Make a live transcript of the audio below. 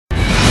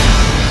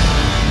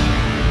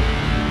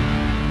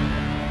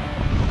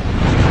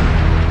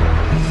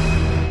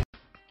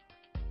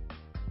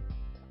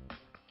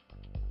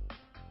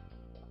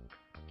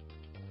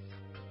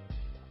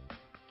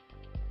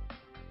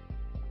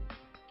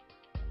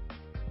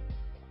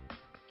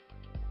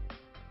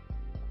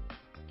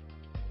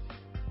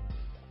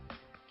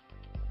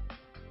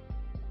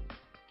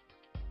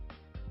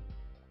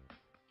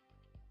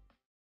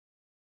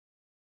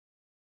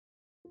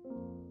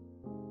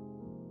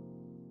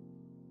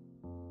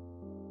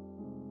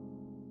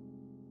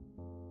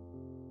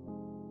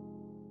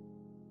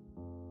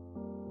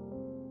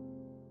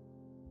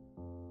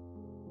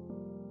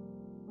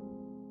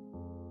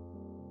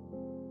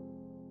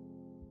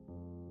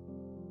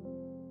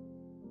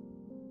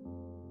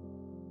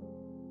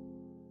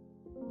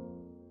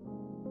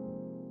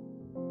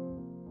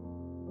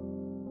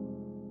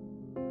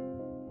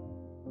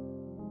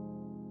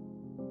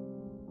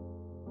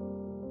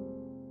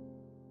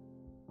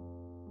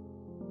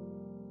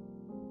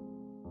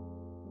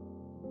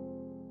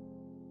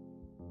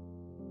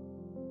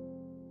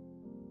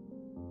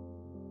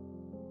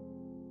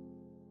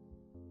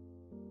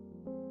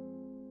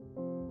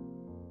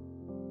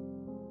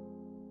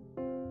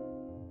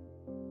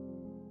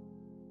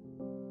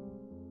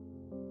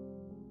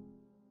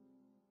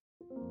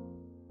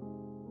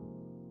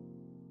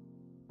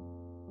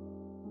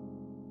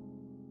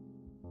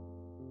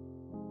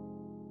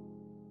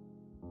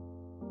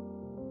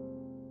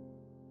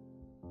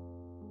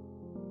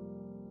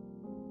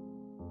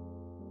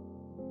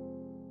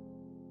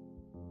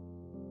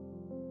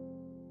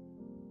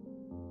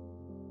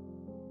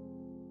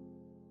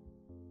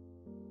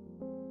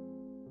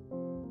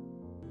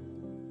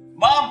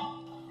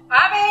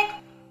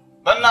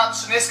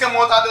በእናትሽ እኔ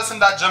እስከምወጣ ድረስ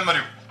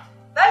እንዳትጀምሪው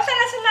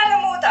በልተነስና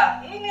ለመውጣ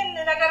ይሄንን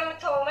ነገር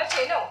የምትተወው መቼ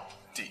ነው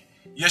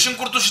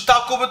የሽንኩርቱ ሽታ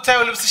እኮ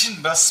ብታዪው ልብስሽን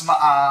በስመ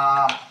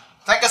አብ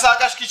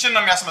ተንቀሳቃሽ ኪችን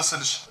ነው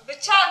የሚያስመስልሽ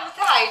ብቻ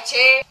ምታይቼ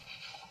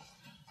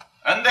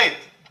እንዴት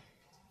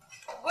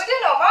ጉድ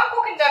ነው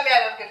ማንኩክ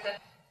እንደሚያደርግልን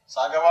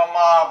ሳገባማ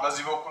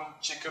በዚህ በኩል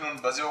ቺክኑን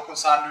በዚህ በኩል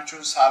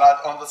ሳንድዊቹን ሳላድ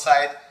ኦን ዘ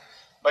ሳይድ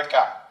በቃ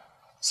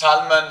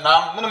ሳልመን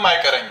ምንም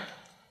አይቀረኝም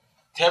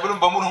ቴብሉን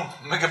በሙሉ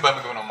ምግብ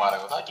በምግብ ነው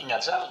ማረጋው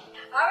ታቂኛልሽ አይደል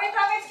አቤት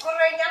አቤት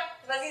ጉረኛ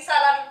በዚህ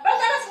ሳላድ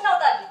በተረስ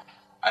እናውጣለን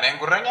እኔን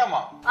ጉረኛማ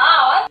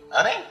አዎ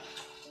እኔ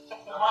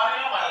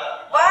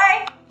ባይ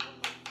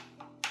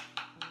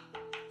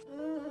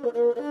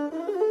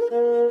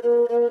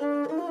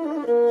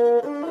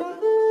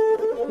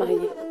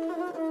ማየ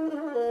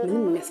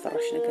ምንም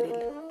የሚያስፈራሽ ነገር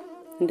የለም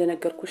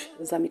እንደነገርኩሽ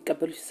እዛ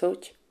የሚቀበሉሽ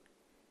ሰዎች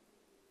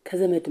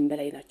ከዘመድም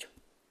በላይ ናቸው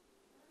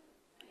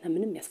እና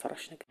ምንም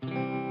የሚያስፈራሽ ነገር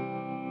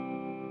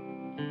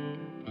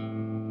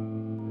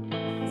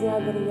እዚህ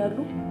ሀገር እያሉ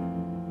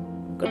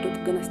ቀዶ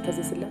ጥገና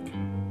ስታዘዝላት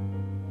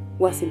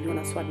ዋስ የሚሆን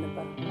አስዋል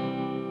ነበር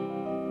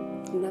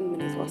እና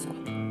ምን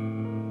ያስዋስኳት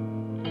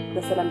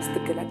በሰላም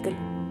ስትገላገል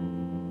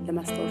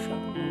ለማስታወሻ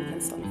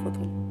የተነሳው ፎቶ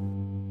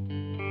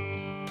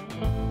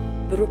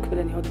ብሩክ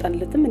ብለን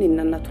ያወጣንለትም እኔና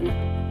እናቱ ነው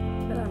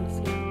በጣም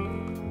ሲል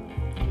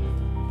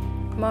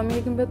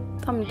ማሚ ግን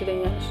በጣም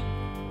እድለኛ ነሽ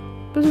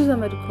ብዙ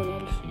ዘመድ እኮ ነው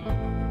ያለሽ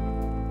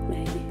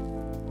ማይ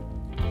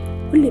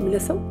ሁሌም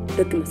ለሰው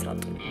ደግ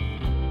መስራት ነው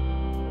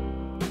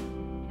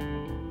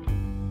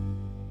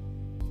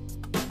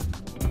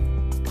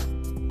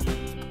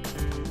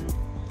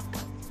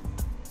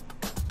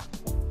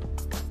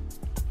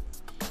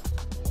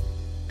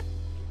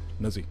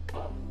ነዚ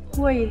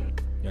ወይ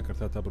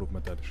ያከርታታ ብሩክ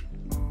መጣልሽ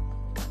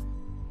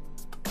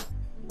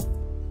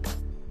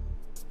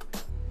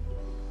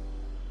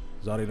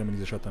ዛሬ ለምን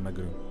ይዘሻት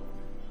ተናገሪው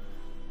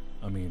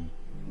አሜን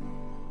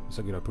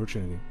ሰጊራ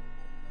ኦፖርቹኒቲ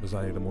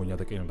በዛሬ ለሞኛ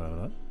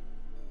ተቀየናል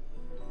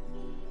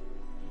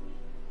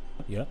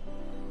ያ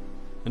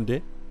እንዴ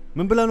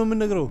ምን ብላ ነው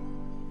የምንነግረው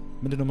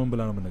ምንድነው ምን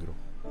ብላ ነው የምንነግረው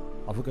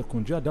አፈቀርኩ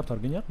እንጂ አዳፕት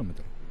አድርገኛል ነው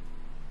የምትለው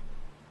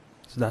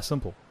That's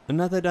simple እና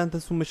ታዲያ አንተ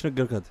እሱን መች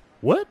ነገርካት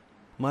what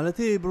ማለቴ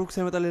ብሩክ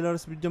ሳይመጣ ሌላ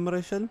ርዕስ ቢጀመር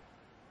አይሻልም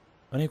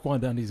እኔ እኮ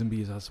አንዳንዴ ዝም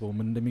ብዬ ሳስበው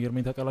ምን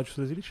እንደሚገርመኝ ታውቃላችሁ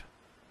ስለዚህ ልጅ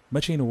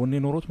መቼ ነው ወኔ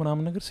ኖሮት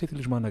ምናምን ነገር ሴት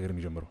ልጅ ማናገር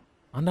የሚጀምረው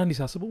አንዳንዴ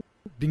ሳስበው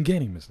ድንጋይ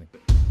ነው የሚመስለኝ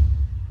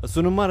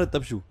እሱንማ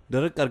አረጠብሽው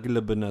ደረቅ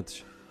አርግለበናትሽ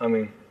I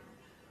mean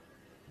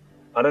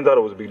I didn't thought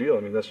it was a big deal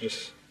I mean that's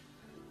just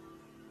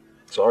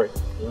sorry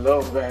hello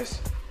guys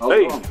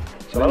hey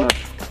Selam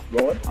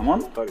go on I'm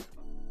on sorry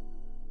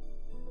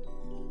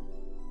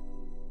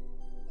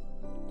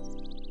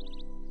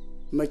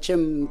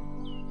መቼም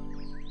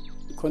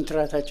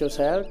ኮንትራታቸው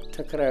ሳያልቅ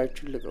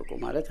ተከራዮቹን ልቀቁ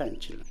ማለት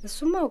አንችልም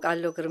እሱም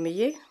አውቃለሁ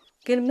ግርምዬ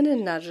ግን ምን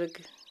እናድርግ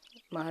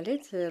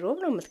ማለት ሮብ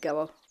ነው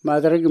የምትገባው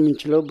ማድረግ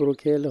የምንችለው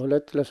ብሩኬ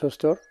ለ2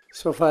 ለ3 ወር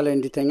ሶፋ ላይ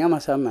እንዲተኛ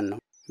ማሳመን ነው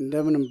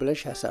እንደምንም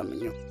ብለሽ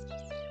አሳምኘው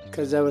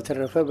ከዛ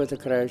በተረፈ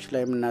በተከራዮች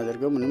ላይ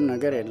የምናደርገው ምንም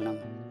ነገር የለም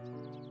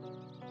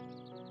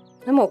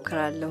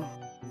እሞክራለሁ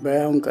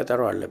በአሁን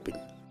ቀጠሮ አለብኝ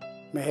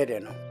መሄዴ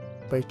ነው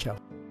በይቻው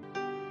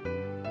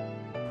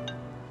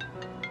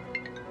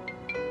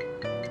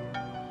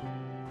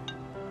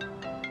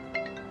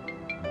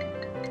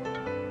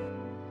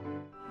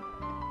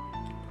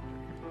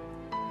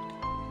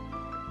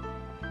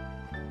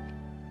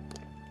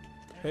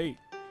hey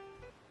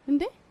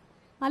እንዴ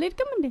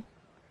አልሄድክም እንዴ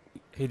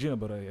ሄጄ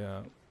ነበር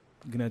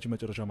ግን አንቺ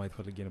መጨረሻ ማየት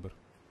ፈልጌ ነበር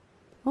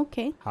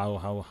okay how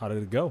did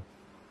it go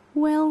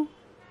well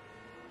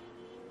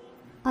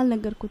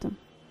አልነገርኩትም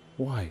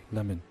why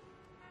ለምን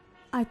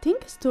I think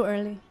it's too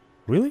early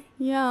really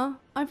yeah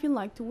I feel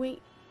like to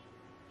wait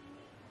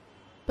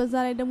በዛ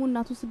ላይ ደግሞ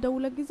እናቱ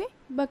ስደውለ ጊዜ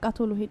በቃ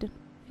ቶሎ ሄድን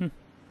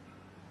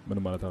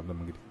ምን ማለት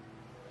አይደለም እንግዲህ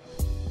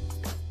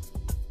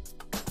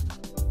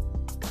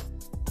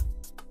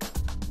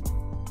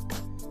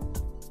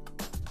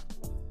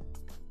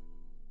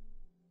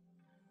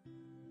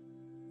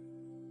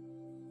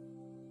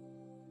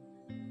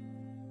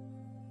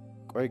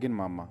ቆይ ግን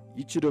ማማ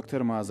ይቺ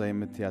ዶክተር ማዛ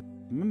የምትያት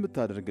ምን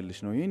ብታደርግልሽ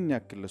ነው ይሄን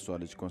ያክል ለሷ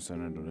ልጅ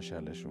ኮንሰርን እንደሆነሽ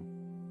ያለሽው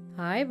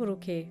አይ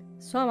ብሩኬ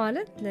እሷ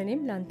ማለት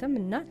ለኔም ላንተም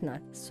እናት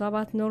ናት እሷ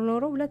ባትኖር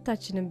ኖሮ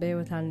ሁለታችንም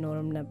በህይወት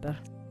አልኖርም ነበር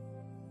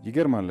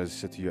ይገርማል ለዚህ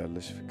ሴትዮ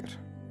ያለሽ ፍቅር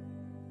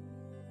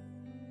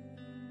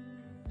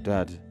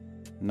ዳድ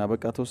እና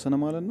በቃ ተወሰነ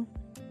ማለት ነው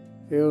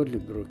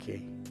ይኸውልህ ብሩኬ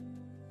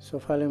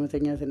ሶፋ ላይ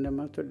መተኛት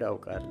እንደማትወድ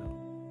አውቃለሁ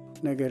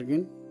ነገር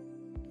ግን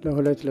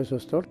ለ2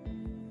 ለ3 ወር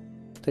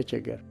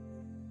ተቸገር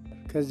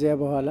ከዚያ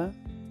በኋላ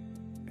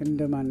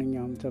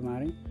እንደማንኛውም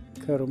ተማሪ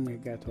ከሩሜ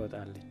ጋር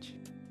ትወጣለች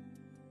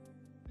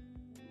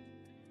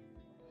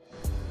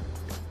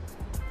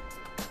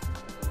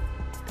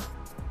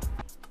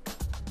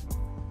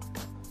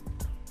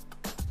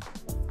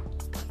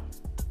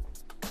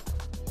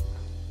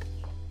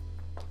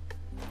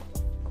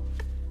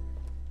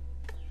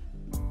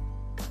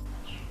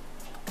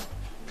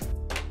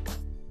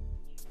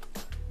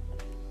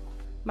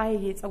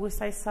ማይዬ ጸጉር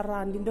ሳይሰራ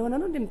እንደሆነ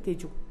ነው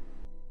እንደምትሄጂው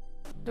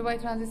ዱባይ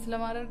ትራንዚት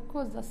ለማድረግ እኮ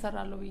እዛ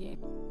ሰራለሁ ብዬ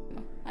ነው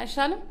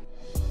አይሻልም?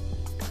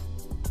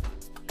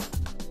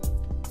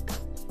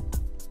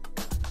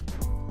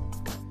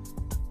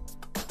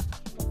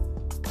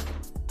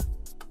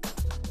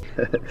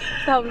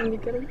 ታው ነው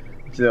የሚገርም።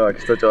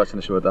 እባክሽ ተጫዋች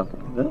ነሽ በጣም።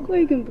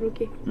 ቆይ ግን ብሩኬ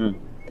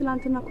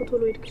ትናንትና እኮ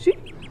ቶሎ ሄድክ እሺ?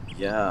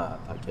 ያ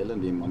ታውቂያለሽ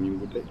እንዴ ማሚን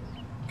ጉዳይ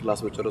ክላስ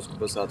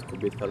በጨረስኩበት ሰዓት እኮ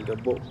ቤት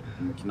ካልገባው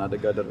መኪና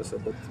አደጋ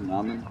ደረሰበት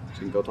ምናምን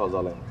ጭንቀቷ እዛ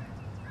ላይ ነው።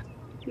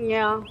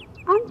 ያ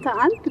አንተ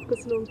እኮ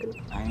ስለሆንክ ነው።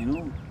 አይ ነው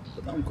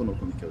በጣም እኮ ነው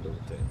የሚከብደው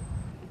ብታይ።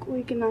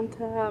 ቆይ ግን አንተ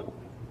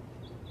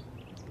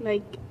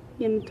ላይክ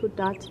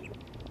የምትወዳት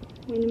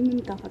ወይንም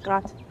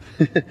የምታፈቅራት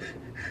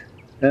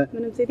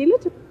ምንም ሴት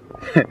የለችም?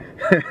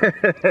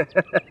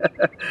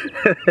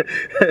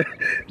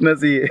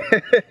 ነፂ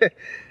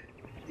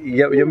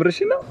የምርሽ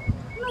ነው?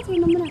 እናቴ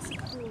ነው ምን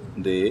አስቀው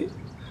እንዴ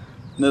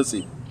ነፂ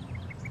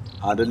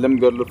አይደለም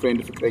ገርል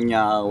ፍሬንድ ፍቅረኛ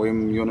ወይም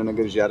የሆነ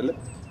ነገር ይዤ አይደለ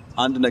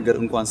አንድ ነገር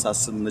እንኳን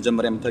ሳስብ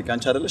መጀመሪያ የምታውቂው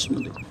አንቺ አይደለሽም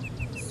እንዴ?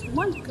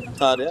 ማለት ነው።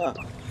 ታዲያ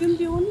ግን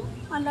ቢሆን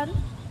አለ አይደል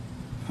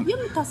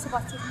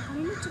የምታስባት ሴት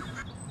ነው የለችም?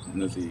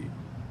 ነፂ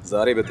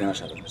ዛሬ በጤናሽ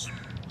አይደለሽ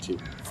እቺ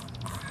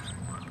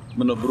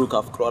ምን ነው ብሩክ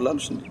አፍቅሯል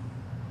አልሽ እንዴ?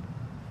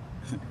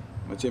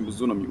 መቼም ብዙ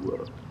ነው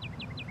የሚወራው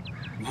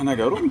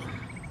ነገሩ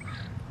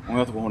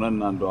እውነት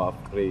በሆነና እንደው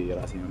አፍቅሬ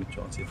የራሴ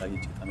የሆነችው ሴት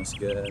አግኝቼ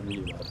ተመስገን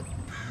ይላል።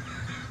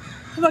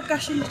 በቃ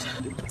እሺ ልጅ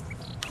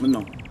ምን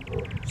ነው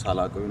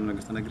ሳላውቀው የሆነ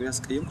ነገር ተነግሬ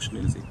ያስቀየምኩሽ ነው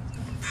ለዚህ?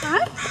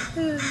 አይ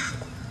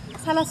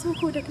ሳላስበው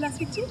እኮ ወደ ክላስ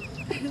ሄጄ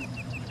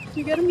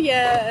የሚገርም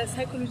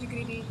የሳይኮሎጂ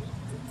ግሬድ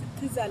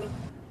ትዝ አለኝ።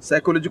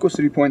 ሳይኮሎጂ እኮ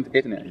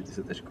 3.8 ነው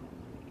የተሰጠሽ እኮ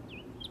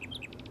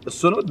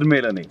እሱ ነው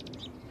ድሜ ለኔ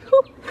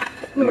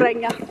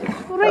ጉረኛ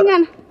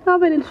ነው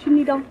ታበልልሽ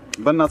እንሂዳው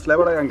በእናትሽ ላይ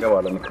በላይ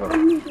አንገባለን እኮ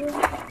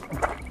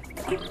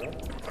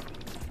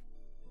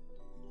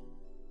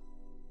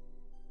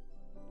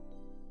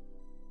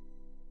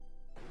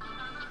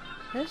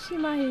እሺ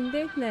ማሂ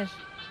እንዴት ነሽ?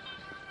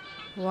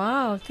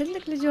 ዋው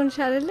ትልቅ ልጅ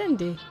ሆንሻል አይደል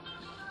እንዴ?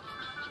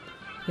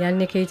 ያኔ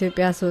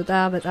ከኢትዮጵያ ስወጣ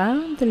በጣም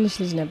ትንሽ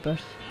ልጅ ነበር።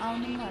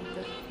 አሁንም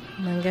አደረ።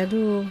 መንገዱ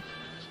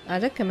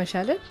አደከመሽ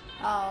አይደል?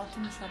 አዎ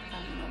ትንሽ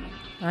አጣን ነው።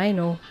 አይ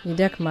ነው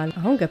ይደክማል።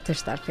 አሁን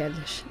ገብተሽ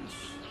ታርፊያለሽ።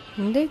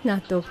 እንዴት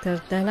ናት ዶክተር?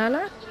 ደህና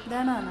ናት?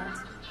 ደህና ናት።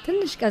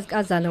 ትንሽ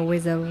ቀዝቃዛ ነው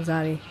ወይዘሩ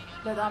ዛሬ።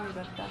 በጣም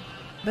ይበርዳል።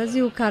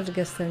 በዚሁ ካርድ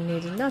ገዝተን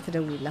እንሄድና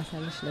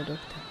ትደውይላታለሽ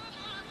ለዶክተር።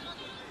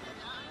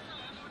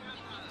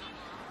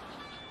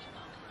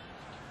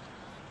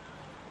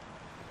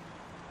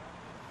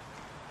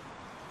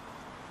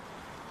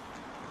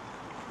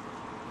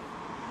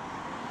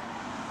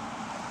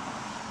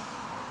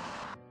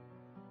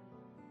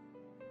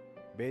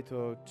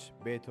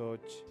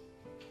 ቤቶች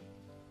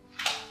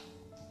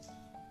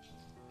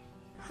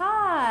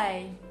ሃይ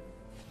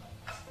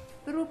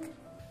ብሩክ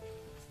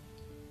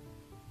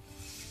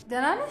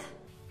ደህና ነህ?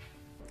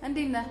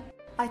 እንዴት ነህ?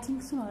 አይ ቲንክ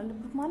እሱ ነው አይደል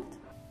ብሩክ ማለት?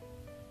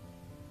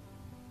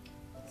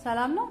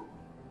 ሰላም ነው?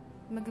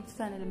 ምግብ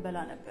ትተን ልንበላ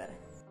ነበረ።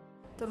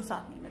 ጥሩ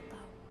ሰዓት ነው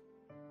የመጣኸው።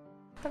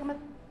 ተቀመጥ።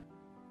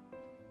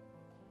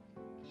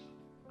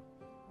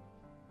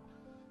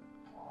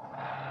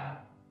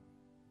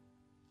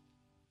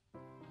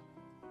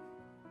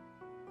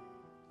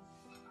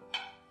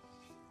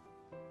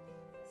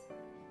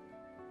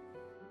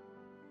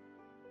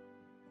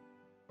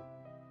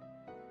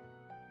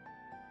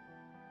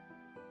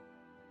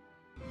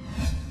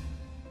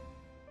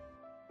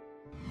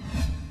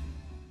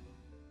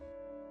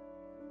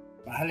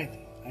 ማለት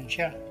አንቺ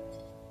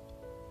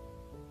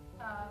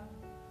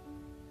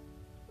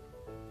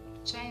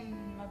ቻይን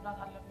መብላት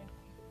አለብን።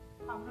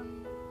 አብረን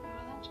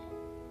መብላታችን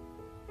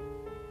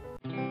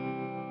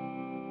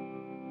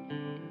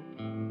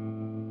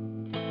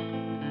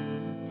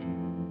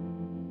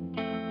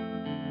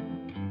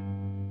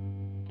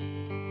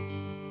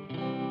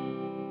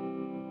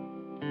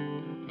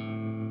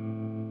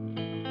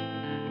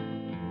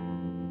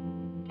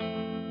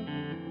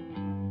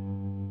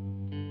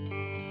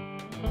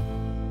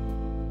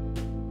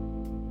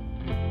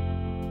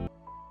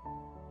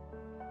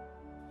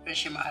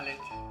እሺ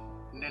ማለት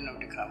እንዴት ነው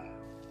ድካሙ?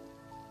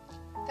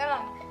 ደህና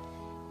ነኝ።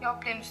 ያው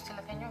ፕሌን ውስጥ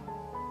ስለተኛው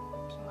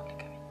ብዙም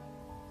አልደከመኝም።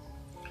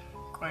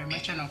 ቆይ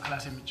መቼ ነው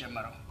ክላስ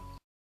የሚጀመረው?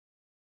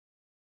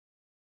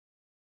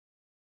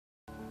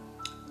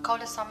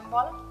 ከሁለት ሳምንት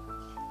በኋላ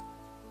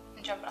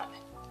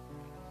እንጀምራለን።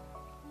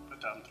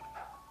 በጣም ጥሩ።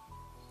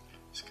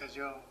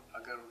 እስከዚያው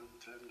ሀገሩን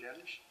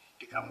ትለምጃለሽ፣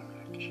 ድካሙ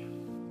ይለቅሻል።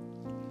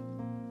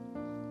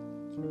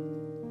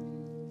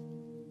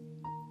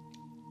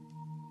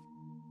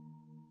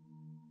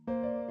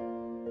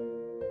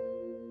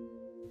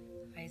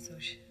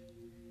 አይዞሽ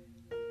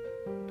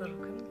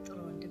ብሩክም ጥሩ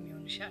ወንድም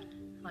ይሆንሻል፣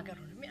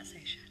 ሀገሩንም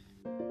ያሳይሻል።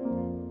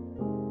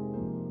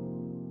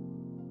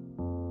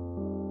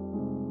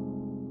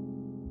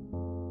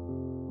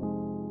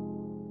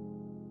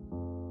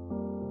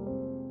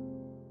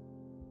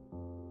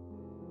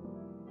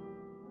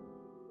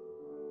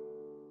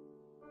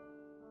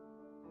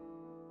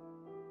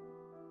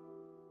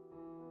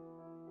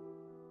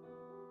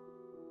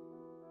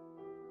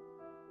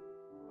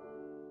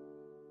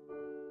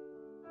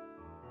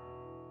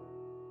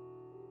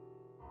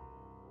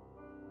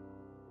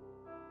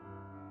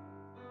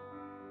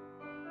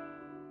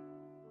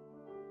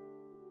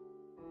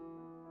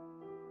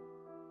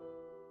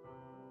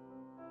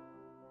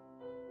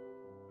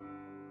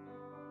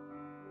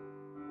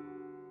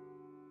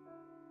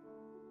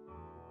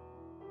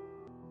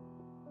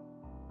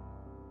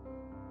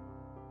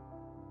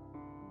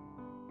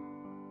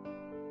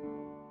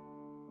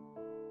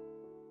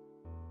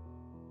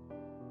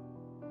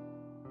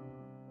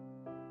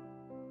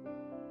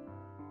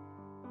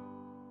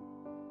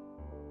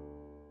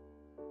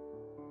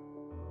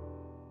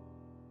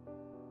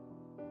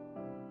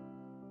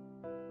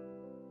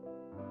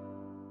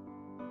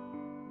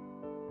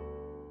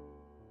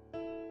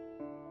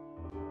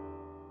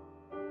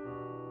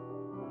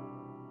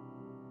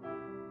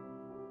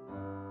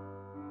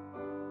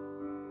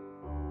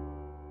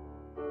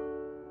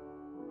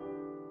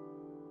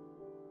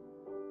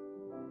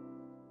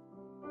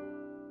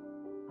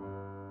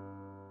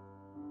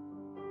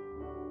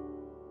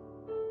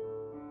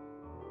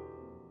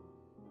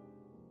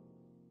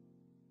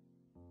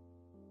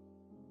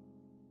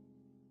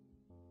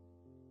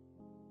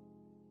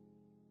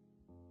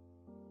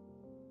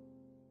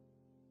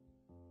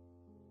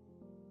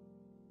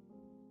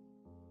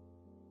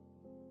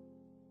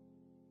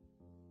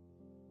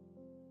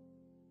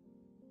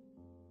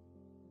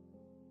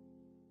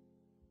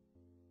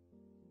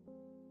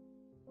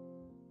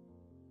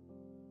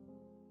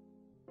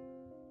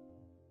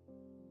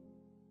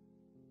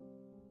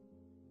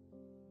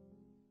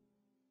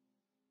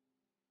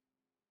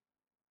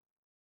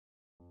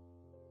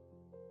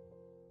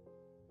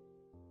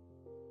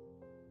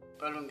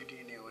 በሉ እንግዲህ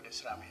እኔ ወደ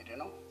ስራ መሄድ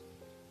ነው።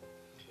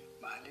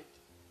 ማለት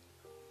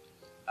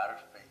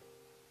አረፍ በይ።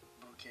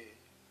 ብሩኬ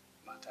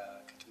ማታ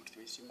ከትምህርት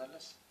ቤት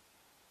ሲመለስ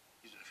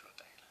ይዞሽ ወጣ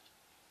ይላል።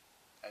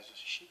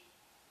 አይዞሽ እሺ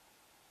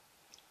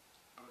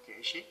ብሩኬ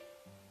እሺ።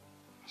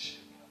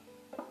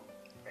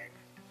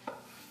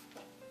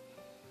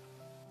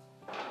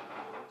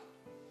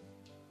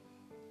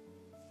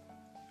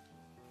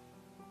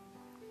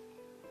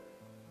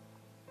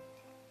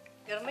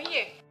 ግርምዬ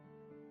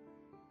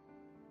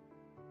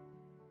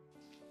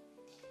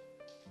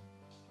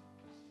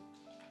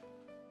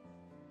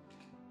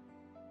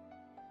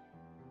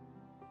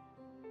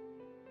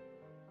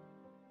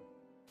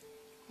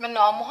ምን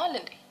ነው አሞሃል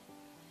እንዴ?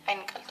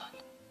 አይን ቀልቷል።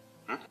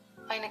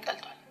 አይን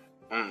ቀልቷል።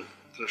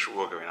 ትንሽ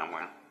ወገቤ ነው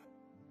ማለት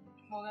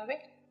ወገቤ?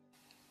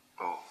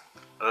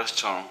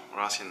 ረስቸው ነው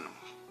ራሴን ነው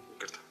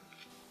ይቅርታ።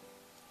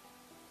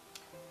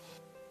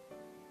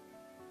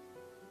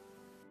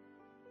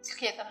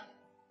 ስልክ የጠራ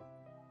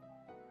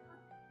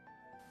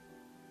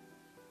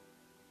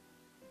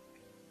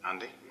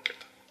አንዴ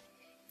ይቅርታ።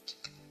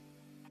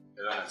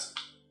 እራስ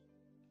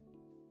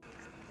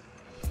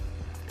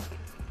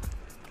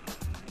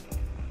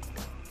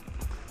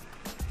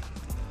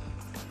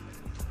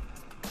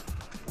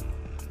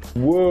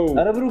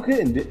አረ ብሩክ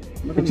እንዴ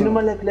እቺንማ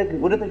ለክ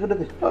ወደ ታች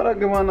አረ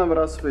ግማና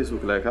በራስ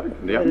ፌስቡክ ላይ ካርክ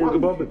እንዴ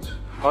ግባበት።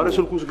 አረ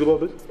ስልኩስ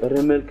ግባበት።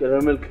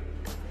 ረመልክ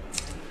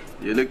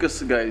የልቅስ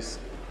ጋይስ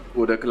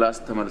ወደ ክላስ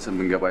ተመልሰን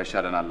ብንገባ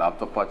ይሻለናል።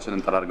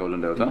 ላፕቶፓችንን ጠራርገውልን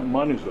እንዳይወጣ።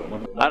 ማን ይዟል?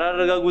 አረ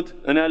አረጋጉት።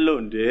 እኔ ያለው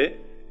እንዴ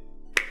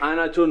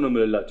አይናቸውን ነው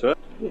የምልላቸው።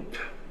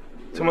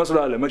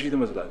 ትመስላለህ። መቼ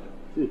ትመስላለህ?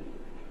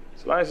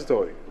 ስላይን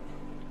ስቶሪ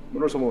ምን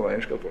ነው ሰሞኑን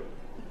አይንሽ ቀልቷል።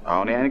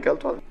 አሁን ያን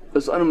ቀልቷል።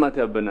 እሷን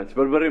ማታያበናች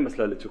በርበሬ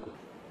መስላለች እኮ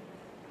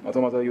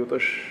ማታ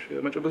እየወጣሽ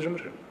መጨበስ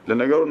ጀምርሽ።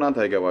 ለነገሩ እናንተ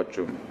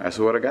አይገባችሁም።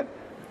 አይስወረጋል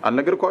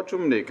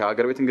አልነገርኳችሁም እንዴ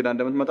ከሀገር ቤት እንግዳ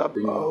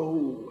እንደምትመጣብኝ?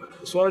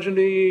 እሷ ነች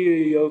እንዴ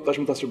ያወጣሽ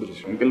የምታስጨብጥሽ?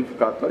 እንቅልፍ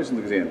ካጣሁኝ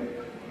ስንት ጊዜ ነው?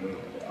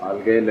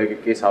 አልጋዬን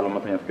ለቅቄ ሳሎን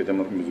መተኛት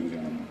ከጀመርኩኝ ብዙ ጊዜ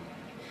ነው።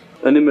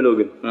 እኔ የምለው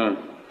ግን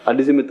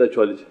አዲስ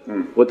የመጣችው ልጅ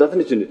ወጣት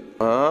ነች እንዴ?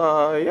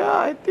 ያ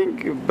አይ ቲንክ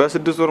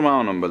በ6 ወር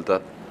ምናምን ነው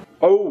የምበልጣት።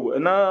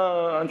 እና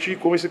አንቺ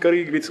ቆሜ ስቀሪ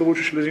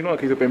ቤተሰቦችሽ ለዚህ ነው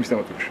ከኢትዮጵያ ሚስት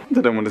ያመጡልሽ? አንተ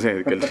ደግሞ እንደዚህ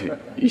አይነት ቀልድ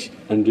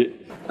እንዴ?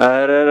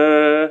 አረ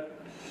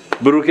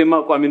ብሩኬማ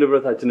ቋሚ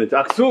ንብረታችን ነች።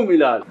 አክሱም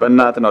ይላል።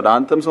 በእናትህ ነው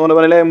አንተም ሰው ነው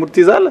በኔ ላይ ሙድ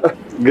ትይዛለህ።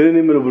 ግን እኔ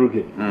የምለው ብሩኬ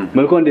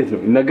መልኳ እንዴት ነው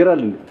ይነገራል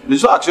እንዴ?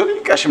 ልጅቷ አክቹዋሊ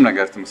ቀሽም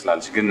ነገር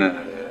ትመስላለች፣ ግን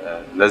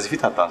ለዚህ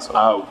ፊት አታንሰው።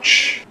 አውች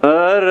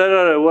አረ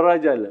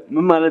ወራጅ አለ።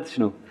 ምን ማለትሽ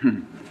ነው?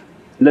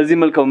 ለዚህ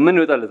መልካው ምን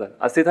ይወጣለታል?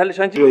 አስተያየታለሽ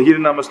አንቺ?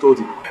 ሂድና መስታወት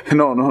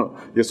ኖ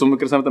የሱ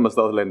ምክር ሰምተህ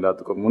መስታወት ላይ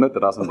እንዳትቆም። እውነት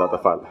ራስን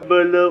ታጠፋለህ።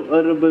 በለው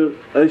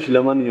እሺ።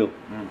 ለማንኛውም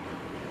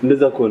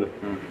እንደዛ ከሆነ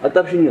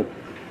አጣብሽኛ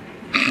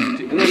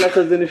እኔ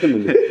ላሳዘንሽም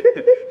እንዴ?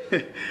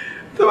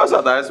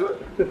 ተበሳት አይስበ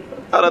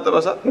አረ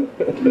ተበሳት።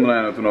 ምን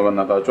አይነቱ ነው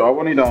በእናታችሁ?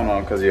 አሁን ሂዳው ነው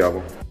ከዚህ ያው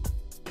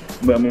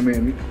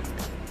በመሜሚ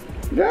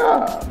ያ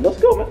let's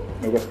go man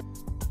okay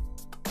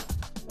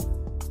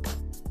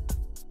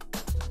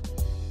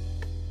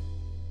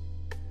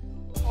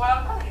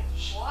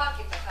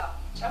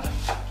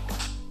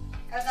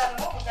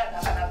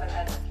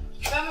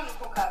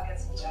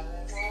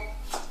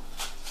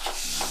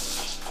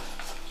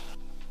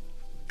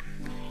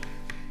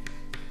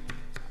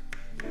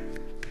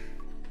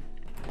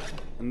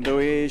እንደው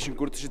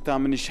ሽንኩርት ሽታ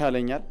ምን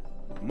ይሻለኛል?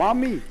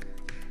 ማሚ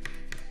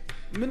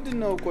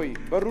ምንድነው? ቆይ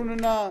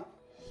በሩንና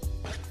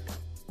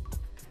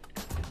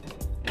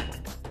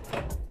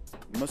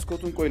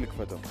መስኮቱን ቆይ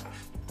ልክፈተው።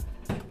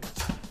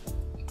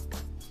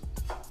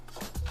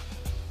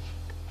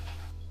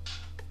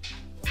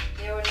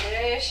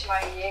 ይኸውልሽ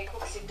ማዬ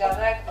ኩክ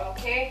ሲደረግ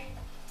ኦኬ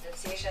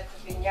ልብሴ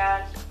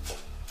ይሸትብኛል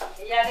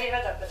እያለ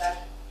ይበጠብጣል።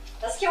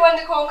 እስኪ ወንድ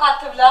ከሆንክ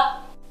አትብላ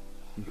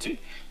እንጂ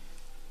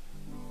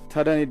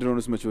ታዲያ እኔ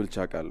ድሮንስ መቼ በልቼ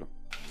አውቃለሁ?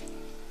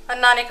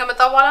 እና እኔ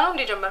ከመጣሁ በኋላ ነው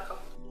እንዴ ጀመርከው?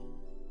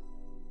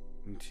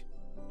 እንጂ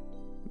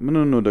ምን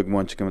ነው ደግሞ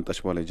አንቺ ከመጣሽ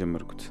በኋላ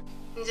የጀመርኩት?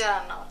 እንጀራ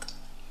እናወጣ።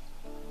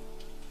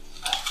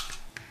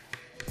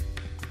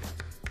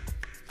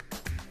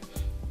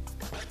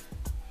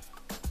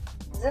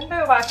 ዝም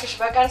በይው እባክሽ።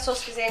 በቀን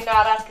 3 ጊዜ እና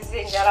 4 ጊዜ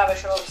እንጀራ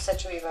በሽሮ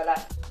ብትሰጪው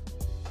ይበላል።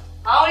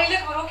 አሁን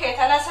ይልቅ ብሩኬ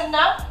ተነስና፣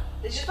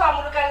 ልጅቷ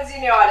ሙሉ ቀን እዚህ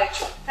ነው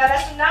ያለችው።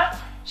 ተነስና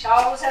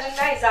ሻወር ውሰድና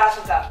ይዛቱ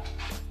ጋር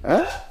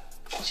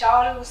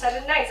ሻወር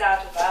ውሰድና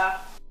ይዛቱ ጋር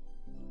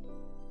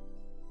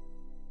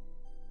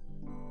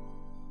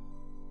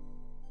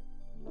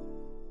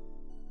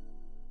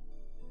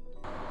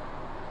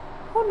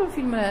ሁሉ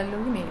ፊልም ላይ ያለው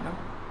ግን ይሄ ነው።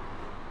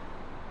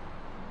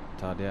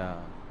 ታዲያ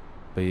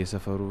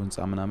በየሰፈሩ ህንጻ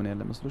ምናምን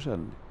ያለ መስሎሻል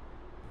እንዴ?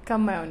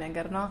 ከማየው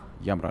ነገር ነው።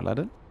 ያምራል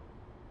አይደል?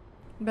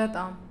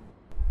 በጣም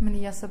ምን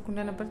እያሰብኩ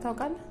እንደነበር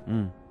ታውቃለህ?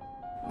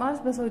 ማለት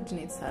በሰው እጅ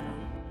ነው የተሰራው።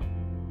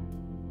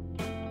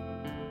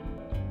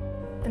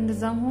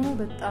 እንደዛም ሆኖ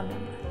በጣም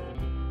ያምራል።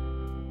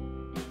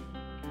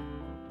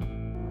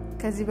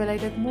 ከዚህ በላይ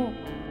ደግሞ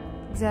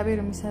እግዚአብሔር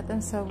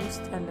የሚሰጠን ሰው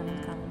ውስጥ ያለ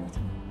መልካምነት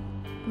ነው።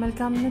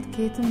 መልካምነት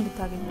ከየትም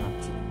ልታገኘው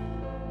አትችልም።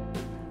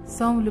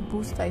 ሰውም ልብ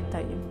ውስጥ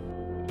አይታይም፣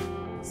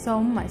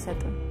 ሰውም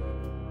አይሰጥም።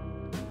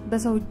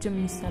 በሰው እጅ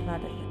የሚሰራ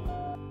አይደለም።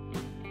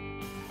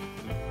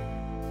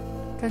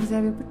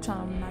 ከእግዚአብሔር ብቻ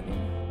ነው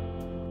የምናገኘው።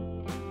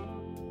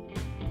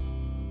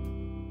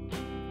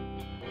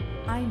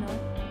 አይ ነው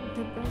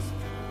ኢትዮጵያ ውስጥ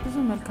ብዙ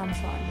መልካም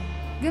ሰው አለ፣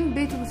 ግን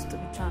ቤት ውስጥ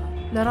ብቻ ነው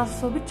ለራሱ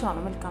ሰው ብቻ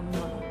ነው መልካም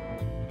የሚሆነው።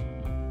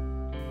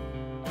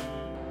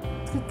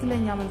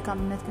 ትክክለኛ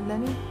መልካምነት ግን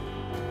ለኔ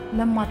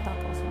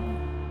ለማታውቀው ሰው ነው፣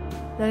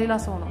 ለሌላ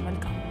ሰው ነው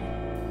መልካም።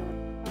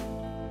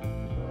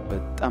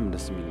 በጣም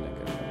ደስ የሚል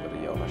ነገር ነበር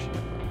ያወራሽ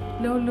ነበር።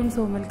 ለሁሉም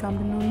ሰው መልካም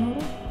ብንሆን ኖሮ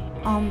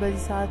አሁን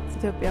በዚህ ሰዓት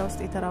ኢትዮጵያ ውስጥ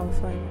የተራቡ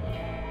ሰው አይኖርም።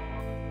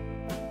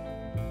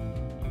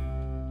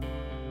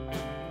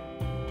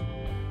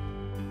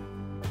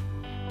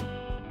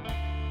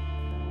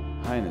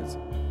 ሃይነዝ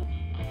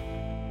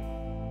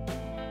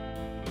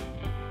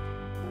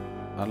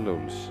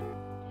አለሁልሽ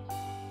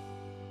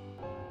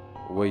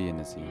ወይ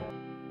ነዚህ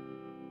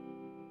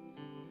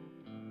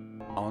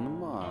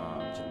አሁንማ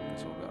አንቺን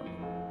ከሰው ጋር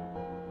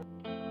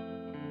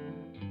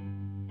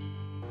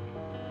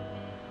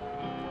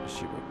እሺ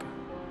በቃ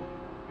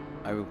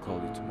I will call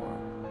you tomorrow.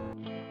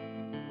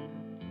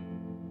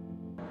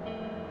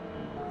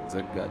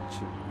 ዘጋች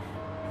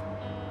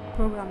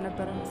ፕሮግራም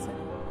ነበር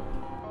መሰለኝ።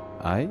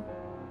 አይ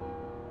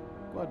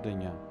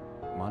ጓደኛ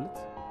ማለት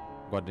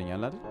ጓደኛ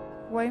አይደል?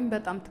 ወይም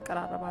በጣም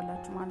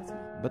ትቀራረባላችሁ ማለት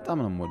ነው። በጣም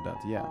ነው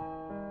የምወዳት ያ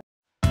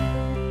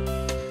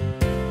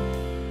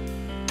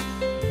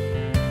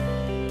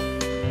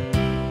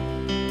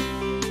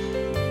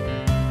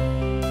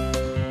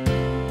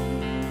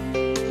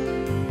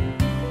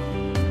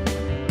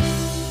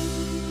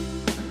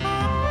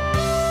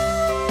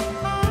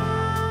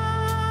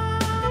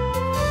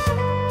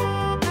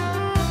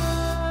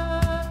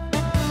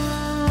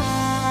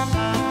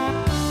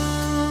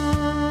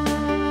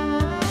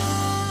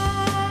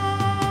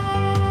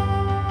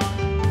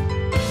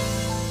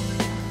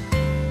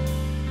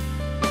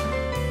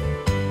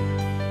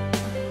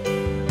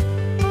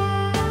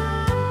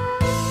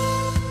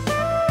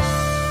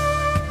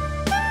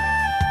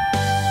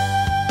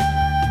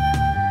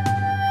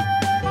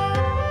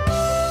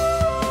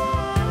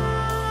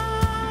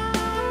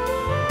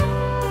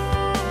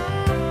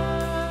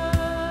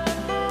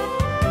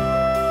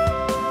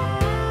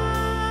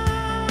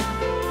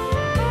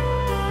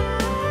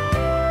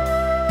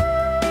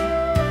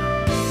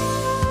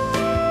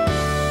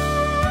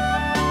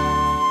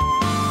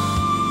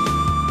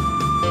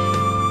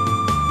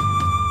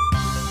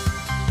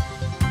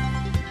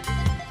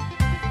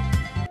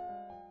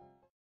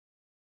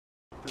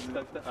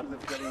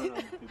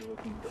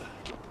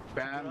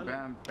Bam,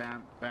 bam,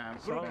 bam, bam.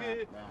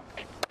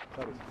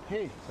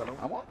 Hey, Selam.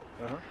 Ama?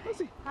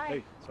 Nasıl?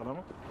 Hey, Selam.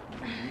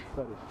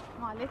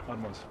 ማለት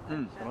Almaz.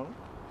 Selam.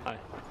 Hi.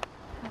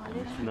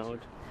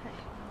 Naud.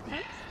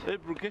 Hey,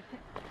 Brooke.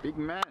 Big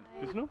man.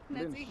 Is no?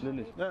 ነፂ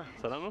Yeah.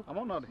 Salam.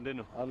 Ama ne? እንዴት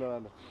ነው? Alo,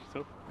 alo. So?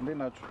 እንዴት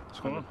ናችሁ?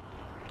 Selam.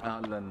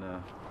 አለን።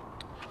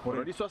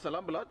 ኦልሬዲ እሷ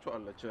ሰላም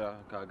ብላችኋለች።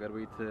 ከሀገር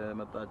ቤት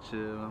መጣች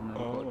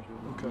ምናምን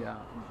ያ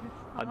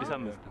አዲስ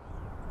አመት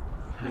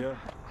Yeah.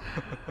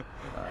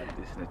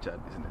 አዲስ ነች።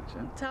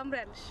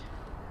 ታምሪያለሽ።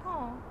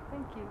 Oh,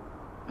 thank you.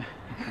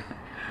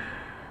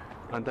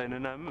 አንተ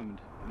አይነና ምንድን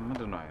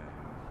ምንድን ነው አይነ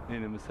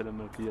እኔ መሰለ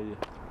መልክ እያየ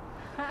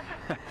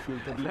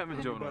ለምን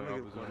ጆ ነው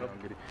ብዙ ነው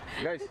እንግዲህ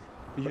ጋይስ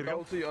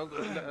ይሄርጋውስ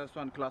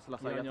እሷን ክላስ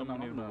ላሳያችሁ ነው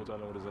ነው ቦታ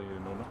ላይ ወደዛ ይሄ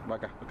ነው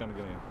በቃ በቃ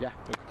ነገር ነው ያ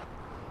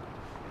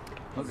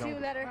See you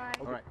later.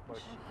 ኦልራይት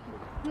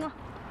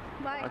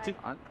Bye. አቺ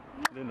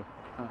እንዴት ነው?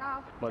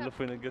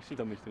 ባለፈው የነገርሽኝ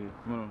ተመችቶኛል።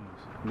 ምን ነው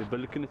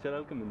ልበልክን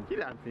ይችላል ግን ምን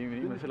ይላል ምን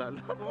ይመስላል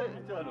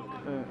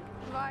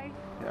Bye.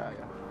 ያ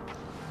ያ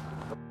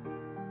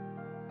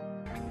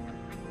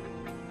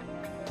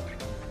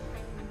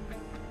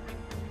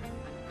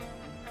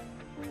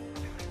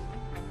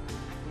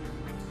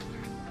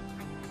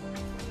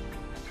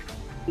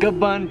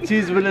ገባን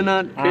ቺዝ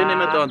ብለናል። ከኔ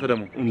መጣው አንተ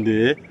ደግሞ እንዴ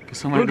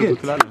ከሰማይ ነው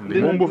ትላለህ እንዴ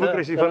ቦምቦ ፍቅር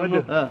ሲፈነድ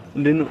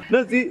እንዴት ነው?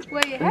 ነፂ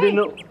ወይ እንዴት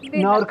ነው?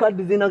 ናውር ካርድ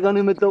ዜና ጋር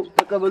ነው የመጣው።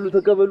 ተቀበሉ።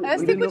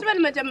 እስቲ ቁጭ በል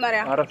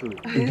መጀመሪያ። አራፍ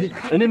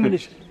እኔ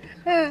ምንሽ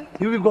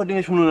ይዊ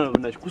ጓደኛሽ ሆኖ ነው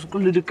ብናሽ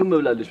ቁስቁል ድክም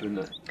ብላለሽ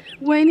ብናሽ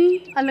ወይኔ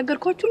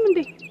አልነገርኳችሁም እንዴ?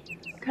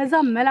 ከዛ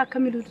መላክ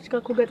ከሚሉት ልጅ ጋር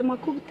እኮ ገጥማ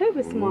እኮ ብታይ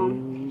በስመ አብ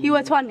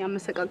ህይወቷን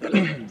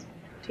ያመሰቃቀለው።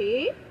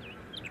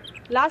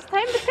 ላስት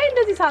ታይም ብታይ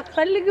እንደዚህ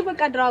ሳትፈልግ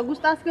በቃ ድራግ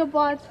ውስጥ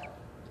አስገባት።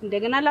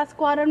 እንደገና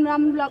ላስቋረን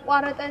ምናምን ብላ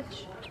ቋረጠች።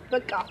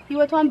 በቃ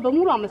ህይወቷን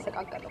በሙሉ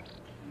አመሰቃቀለው።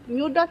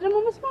 የሚወዳት ደግሞ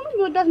መስማማ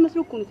የሚወዳት መስሎ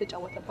እኮ ነው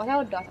የተጫወተባት።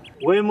 አይወዳትም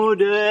ወይ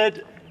መውደድ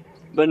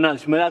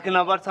በእናትሽ መላክና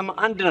ባርሳማ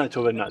አንድ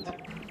ናቸው በእናትህ።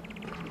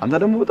 አንተ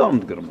ደግሞ በጣም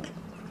የምትገርመው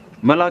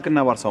መላክና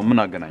ባርሳው ምን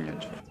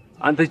አገናኛቸው?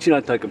 አንተ እቺን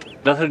አታውቅም።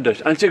 ላስረዳሽ።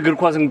 አንቺ እግር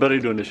ኳስን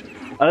በሬዲዮ ነሽ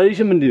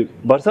አላየሽም እንዴ?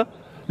 ባርሳ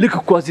ልክ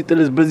ኳስ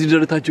ሲጥልስ በዚህ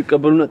ደረታቸው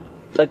ይቀበሉና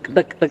ጠቅ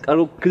ጠቅ ጠቅ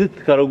አለው ክትት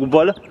ካረጉ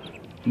በኋላ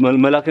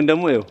መላክን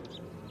ደግሞ ይኸው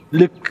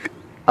ልክ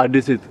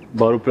አዲስ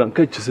ባሮፕላን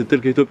ከች ስትል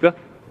ከኢትዮጵያ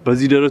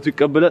በዚህ ደረቱ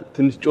ይቀበላል።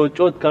 ትንሽ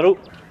ጮጮት ካረው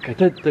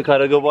ከተት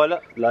ካረገ በኋላ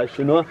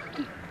ላሽኗ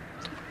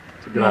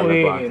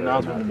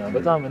ናቱና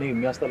በጣም እኔ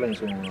የሚያስጠላኝ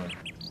ሰው ነው።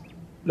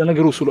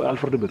 ለነገሩ እሱ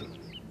አልፈርድበትም።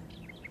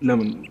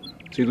 ለምን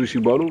ሴቶች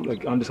ሲባሉ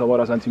አንድ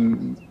 74 ሳንቲም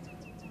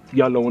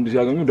ያለው ወንድ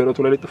ሲያገኙ ደረቱ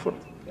ላይ ተፈር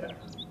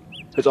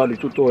ህፃን ልጅ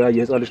ጡጦ ያየ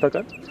ህፃን ልጅ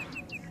ታውቃለህ?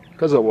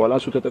 ከዛ በኋላ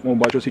እሱ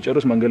ተጠቅሞባቸው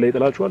ሲጨርስ መንገድ ላይ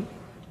ይጥላቸዋል።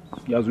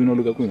 ያዙኝ ነው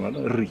ልቀቁኝ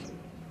ማለት እሪ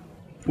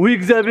ውይ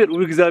እግዚአብሔር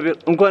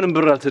እንኳንም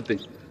ብር አልሰጠኝ።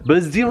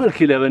 በዚህ መልክ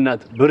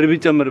ለበናት ብር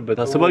ቢጨምርበት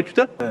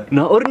አስባችሁታል?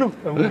 ናኦር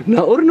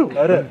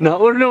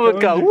ነው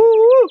በቃ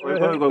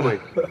ቆይ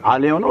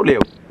አሌው ነው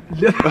ሌው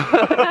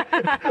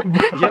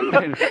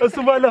እሱ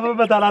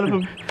ባለፈበት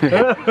አላልፍም።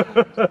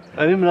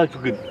 እኔ ምላችሁ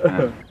ግን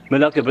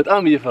መላከ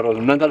በጣም እየፈራው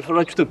ነው። እናንተ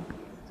አልፈራችሁትም?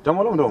 ደሞ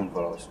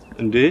ፈራውስ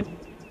እንዴ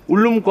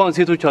ሁሉም እንኳን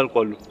ሴቶች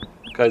አልቋሉ።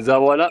 ከዛ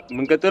በኋላ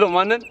ምን ቀጥለው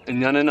ማንን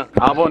እኛ ነና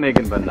አቦኔ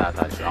ግን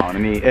በእናታችሁ አሁን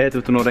እኔ እህት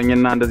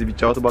ብትኖረኝና እንደዚህ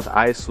ቢጫወትባት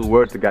አይስ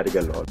ወርድ ጋር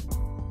ይገለዋል።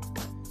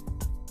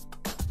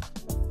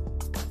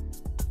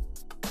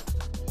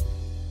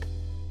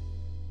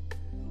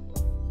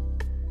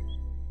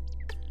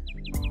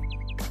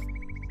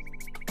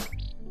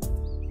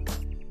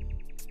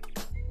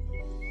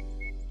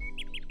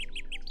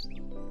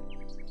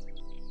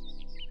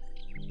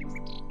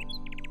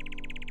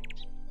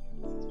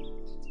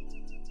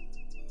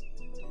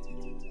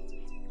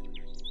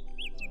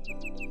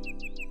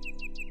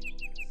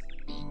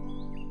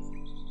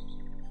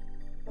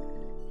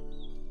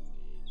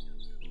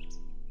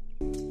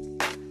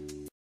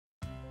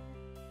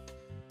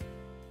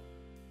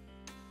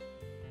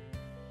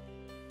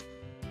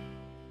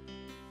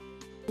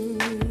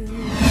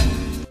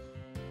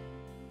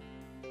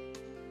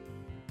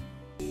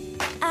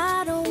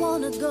 I don't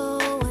wanna go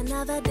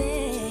another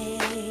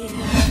day.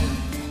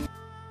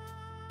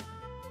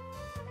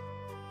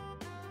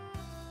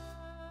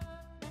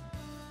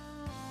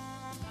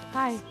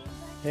 Hi.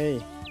 Hey.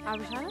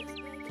 አብሻለ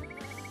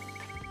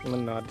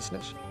ምን ነው አዲስ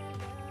ነሽ?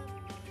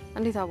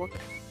 እንዴት አወቅ?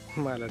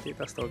 ማለቴ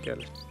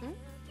ታስታውቂያለሽ።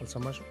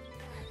 አልሰማሽም?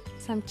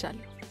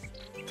 ሰምቻለሁ።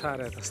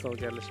 ታዲያ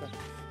ታስታውቂያለሽ?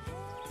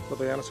 ፎቶ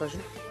ያነሳሽ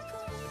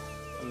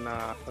እና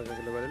ፈገግ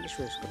ልበልልሽ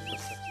ወይስ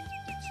ከተፈሳ?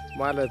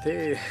 ማለቴ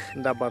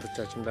እንደ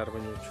አባቶቻችን እንደ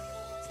አርበኞቹ።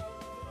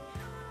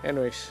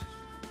 ኤኒዌይስ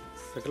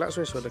በክላስ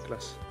ወይስ ወደ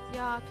ክላስ?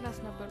 ያ ክላስ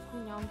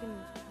ነበርኩኝ። አሁን ግን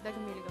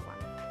ደግሜ ልገባ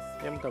ነው።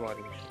 የምን ተማሪ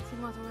ነሽ?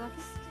 ሲኒማቶግራፊ።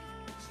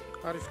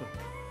 አሪፍ ነው።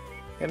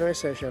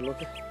 ኤኒዌይስ አይሻለሁ።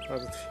 ኦኬ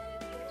አዝት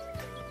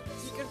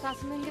ይቅርታ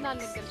ስምን ግን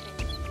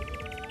አልነገርከኝም።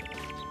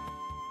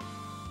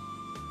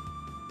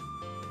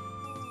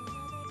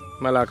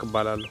 መላክ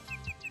እባላለሁ።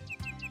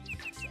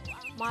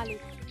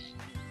 ማለት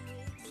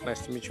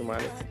ናይስ ቱ ሚት ዩ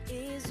ማለት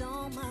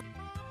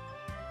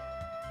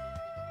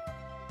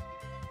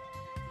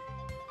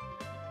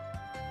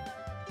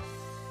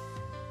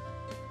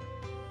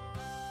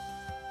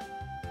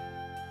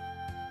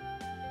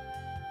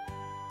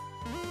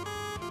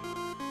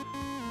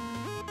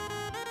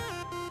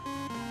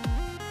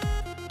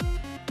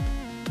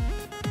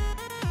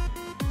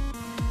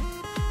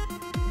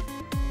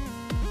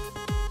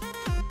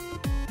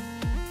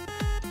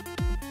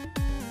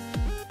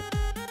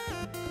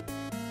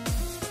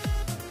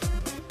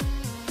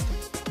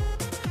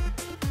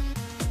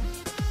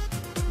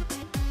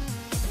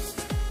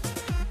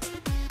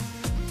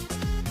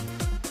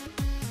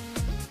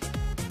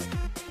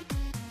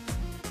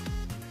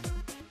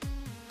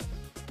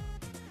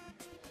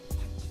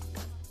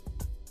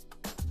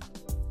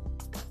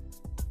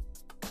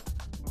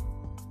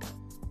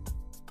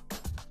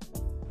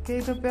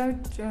ከኢትዮጵያ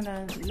ውጭ የሆነ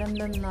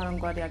ለምለምና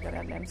አረንጓዴ ሀገር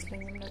ያለ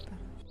አይመስለኝም ነበር።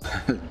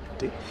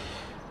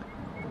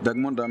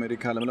 ደግሞ እንደ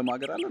አሜሪካ ለምለም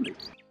ሀገር አለ እንዴ?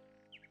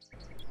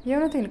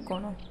 የእውነቴን እኮ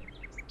ነው።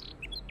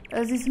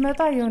 እዚህ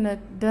ስመጣ የሆነ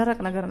ደረቅ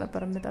ነገር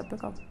ነበር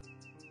የምጠብቀው።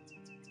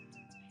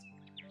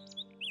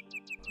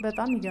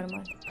 በጣም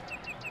ይገርማል።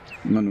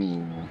 ምኑ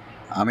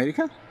አሜሪካ?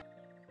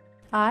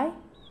 አይ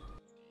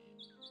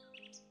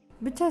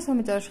ብቻ ሰው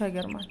መጨረሻ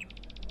ይገርማል።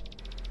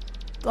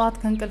 ጧት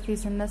ከእንቅልፌ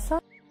ስነሳ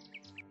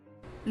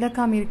ለካ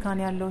አሜሪካን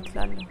ያለው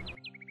ትላለህ።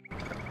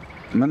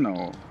 ምን ነው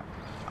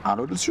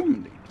አልወደድሽውም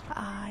እንዴ?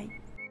 አይ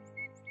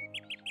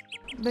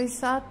በዚህ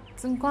ሰዓት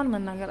እንኳን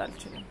መናገር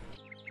አልችልም።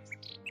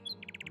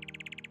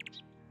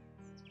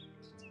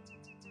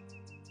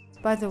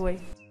 By the way,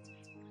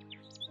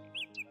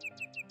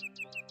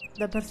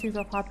 The Pursuit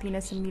of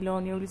Happiness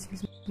የሚለውን የዊል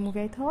ስሚዝ ሙቪ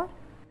አይተኸዋል?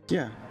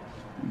 ያ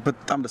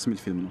በጣም ደስ የሚል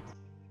ፊልም ነው።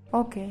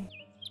 ኦኬ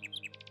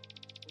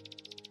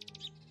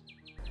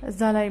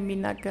እዛ ላይ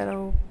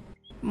የሚናገረው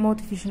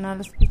ሞቲቬሽናል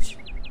ስፒች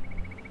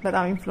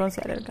በጣም ኢንፍሉዌንስ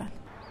ያደርጋል።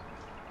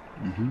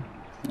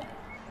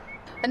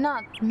 እና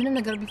ምንም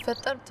ነገር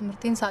ቢፈጠር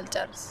ትምህርቴን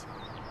ሳልጨርስ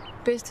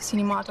ቤስት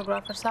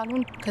ሲኒማቶግራፈር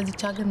ሳልሆን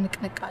ከዚች ሀገር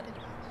ንቅንቅ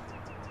አይደለም።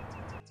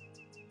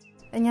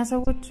 እኛ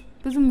ሰዎች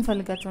ብዙ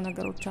የምንፈልጋቸው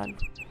ነገሮች አሉ፣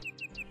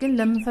 ግን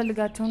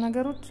ለምንፈልጋቸው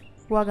ነገሮች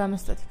ዋጋ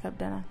መስጠት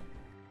ይከብደናል።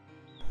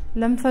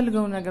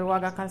 ለምንፈልገው ነገር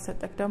ዋጋ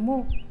ካልሰጠክ ደግሞ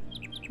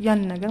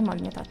ያን ነገር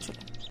ማግኘት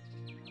አትችልም።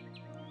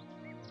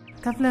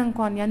 ከፍለህ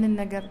እንኳን ያንን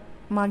ነገር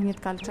ማግኘት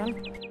ካልቻልክ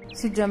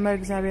ሲጀመር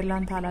እግዚአብሔር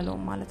ላንተ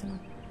አላለውም ማለት ነው።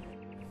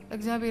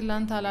 እግዚአብሔር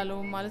ላንተ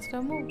አላለውም ማለት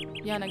ደግሞ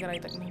ያ ነገር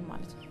አይጠቅምህም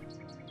ማለት ነው።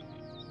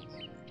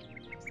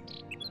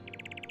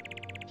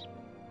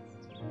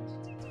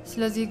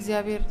 ስለዚህ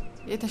እግዚአብሔር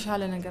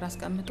የተሻለ ነገር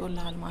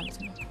አስቀምጦልሃል ማለት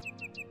ነው።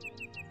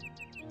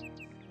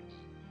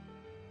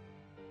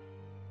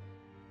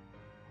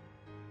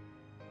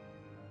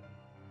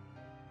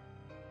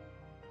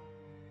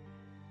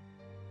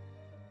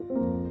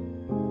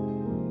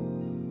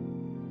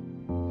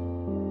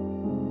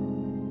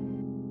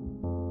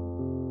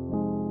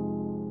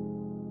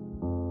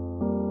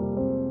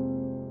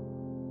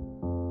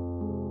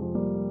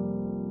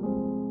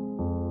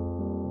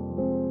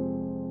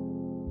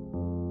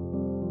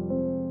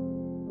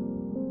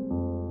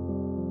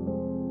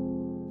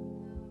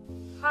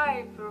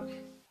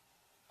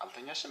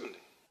 አልተኛሽም እንዴ?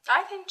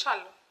 አይ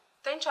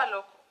ተኝቻለሁ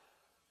እኮ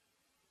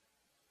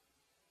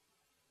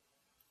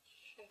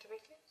ሽንት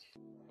ቤት ላይ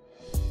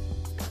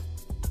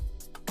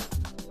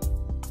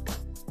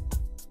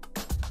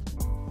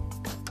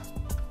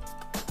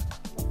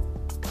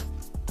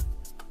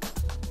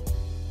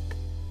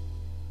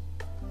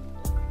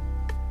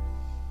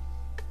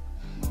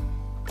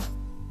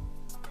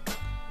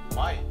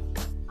ማይ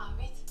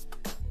አቤት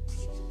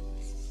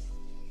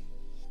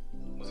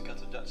ሙዚቃ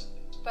ትወዳለሽ?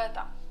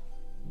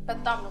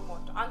 በጣም ነው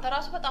የምወደው። አንተ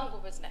ራሱ በጣም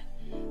ጎበዝ ነህ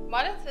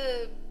ማለት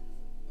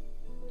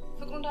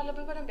ፍቅሩ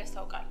እንዳለብህ በደንብ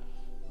ያስታውቃል።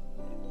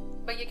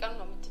 በየቀኑ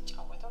ነው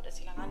የምትጫወተው፣ ደስ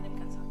ይላል። አንድም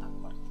ቀን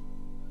ሳታቋርጥ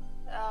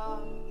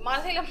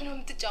ማለት ለምን ነው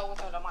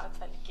የምትጫወተው ለማለት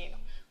ፈልጌ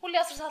ነው። ሁሌ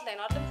 10 ሰዓት ላይ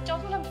ነው አይደል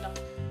የምትጫወተው? ለምን ነው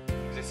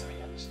ጊዜ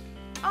ስመኛለሽ?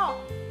 አዎ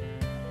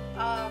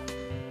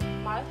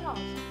ማለት ነው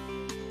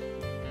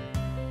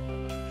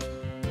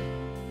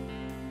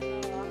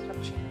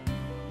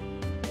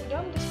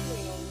እንደውም ደስ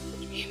ብሎኝ ነው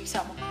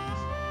የምሰማው።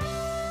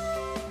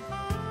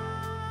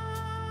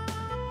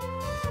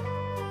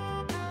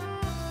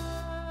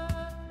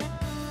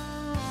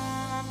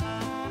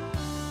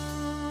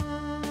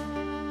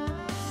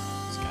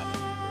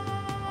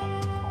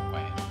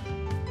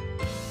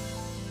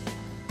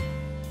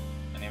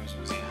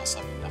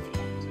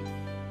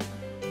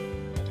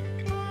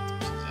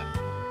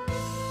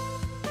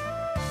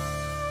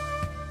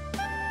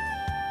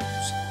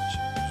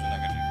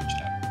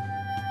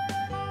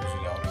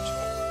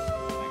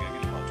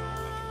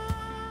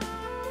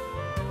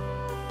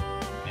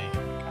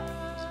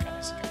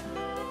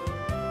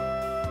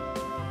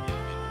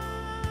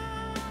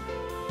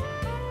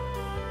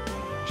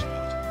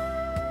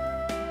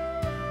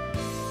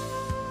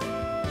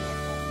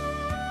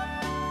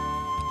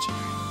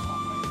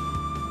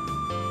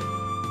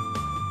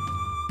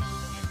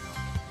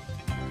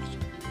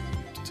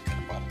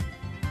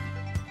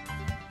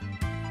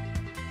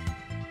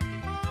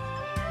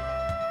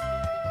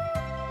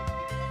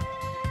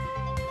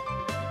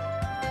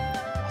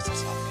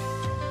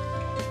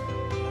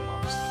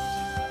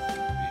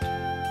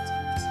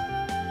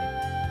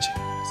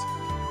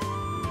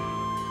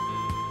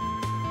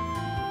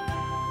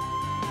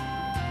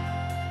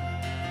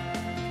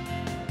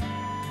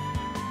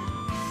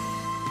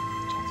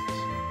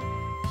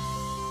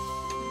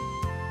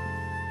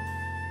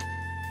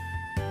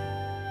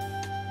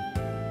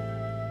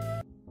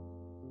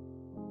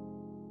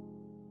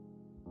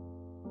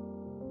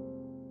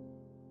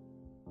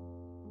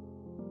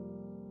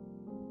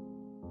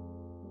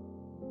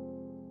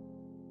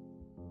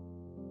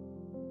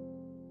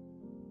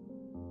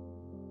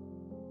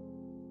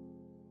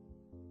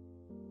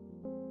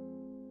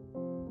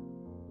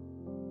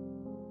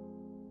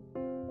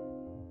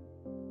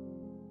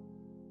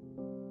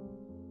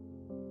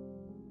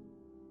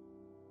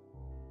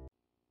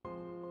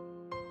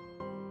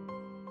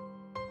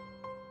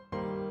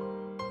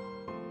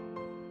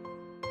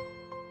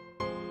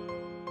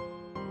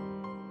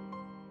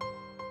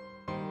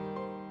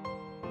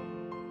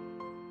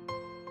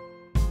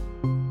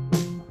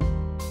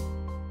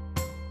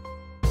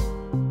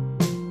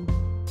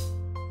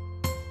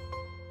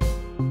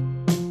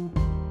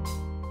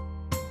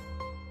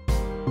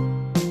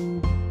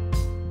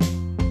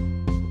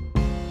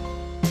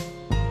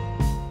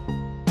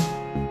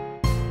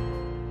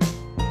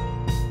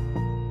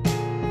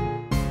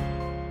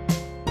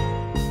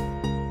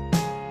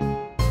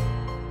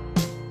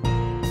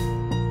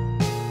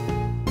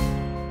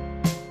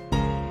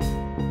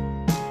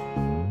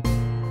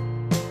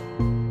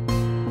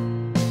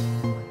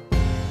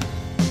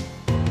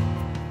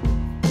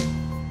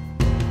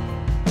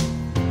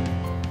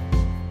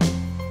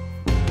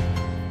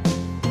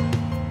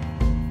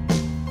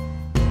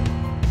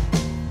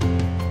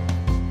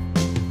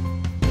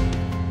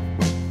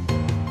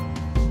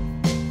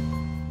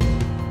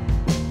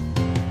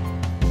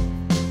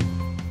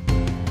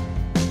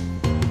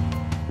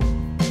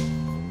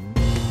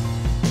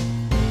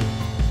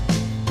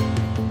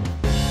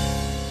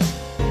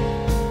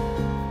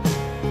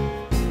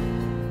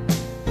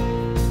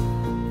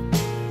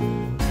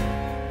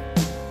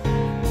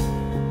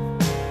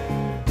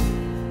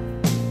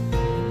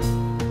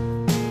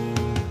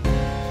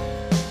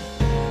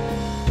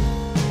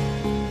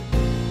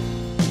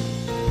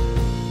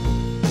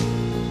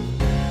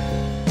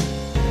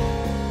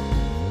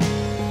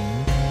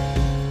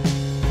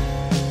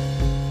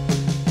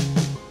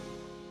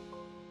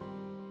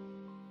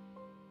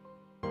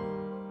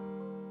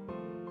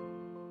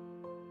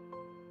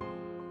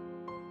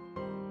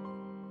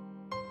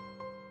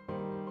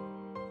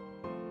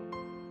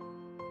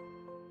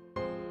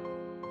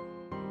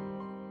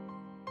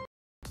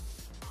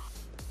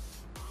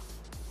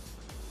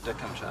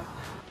 ደከምሻል?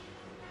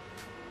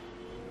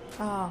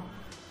 አዎ።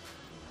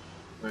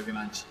 ወገን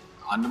አንቺ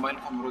አንድ ማይል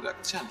እንኳን መሮጥ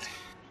ያቅትሻል?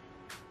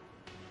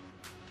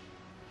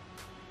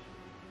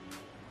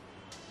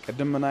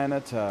 ቅድም ምን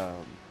አይነት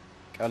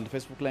ቀልድ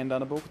ፌስቡክ ላይ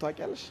እንዳነበብኩ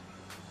ታውቂያለሽ?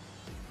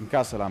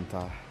 እንካ ሰላምታ።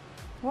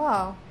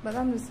 ዋው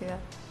በጣም ደስ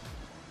ይላል።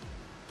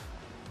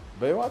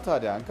 በይዋ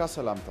ታዲያ እንካ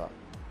ሰላምታ።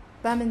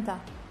 በምንታ?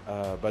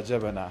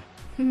 በጀበና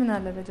ምን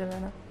አለ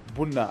በጀበና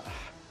ቡና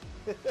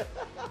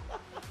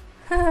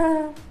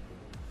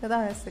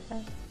በጣም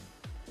ያስቃል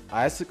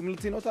አያስቅም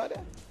ልትይ ነው ታዲያ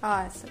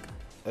ያስቃል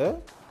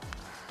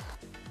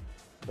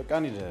በቃ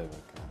እንሂድ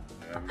በቃ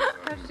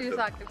እሺ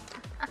ሳቅ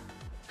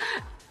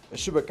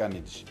እሺ በቃ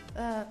እንሂድ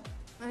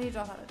እኔ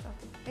ጃፋራጫ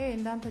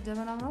እንዳንተ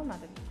ጀበና ምናምን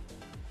አይደለም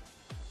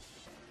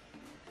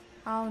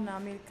አሁን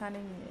አሜሪካ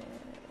ነኝ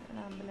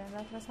ምናምን ብለን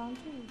አትረሳው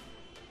እንጂ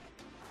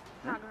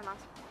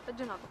ናግናስ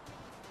እጅና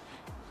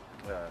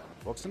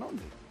ቦክስ ነው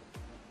እንዴ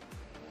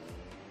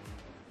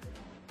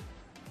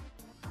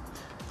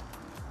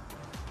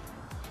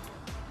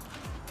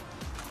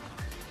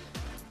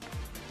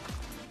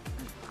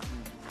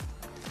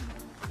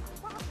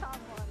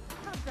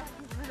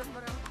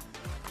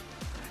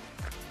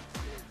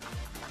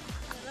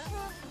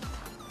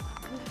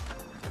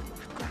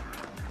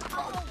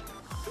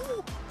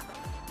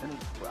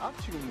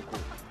አትችሉም እኮ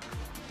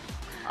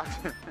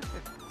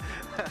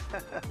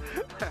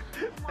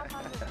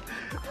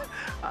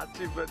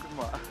አትችይበትማ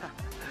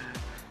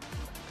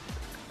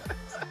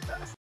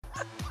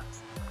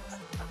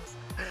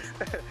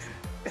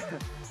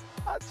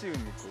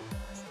አትችይም እኮ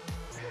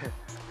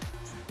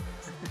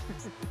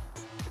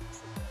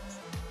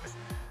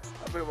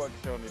አበባ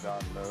እባክሽውን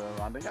ይላል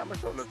አንደኛ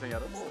መቼ ሁለተኛ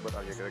ደግሞ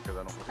በጣም እየገረገዘ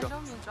ነው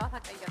እንደውም ጨዋታ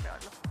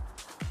ቀይሬዋለሁ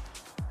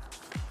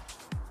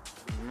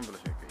ምን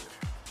ብለሽ ነው የቀየርሽው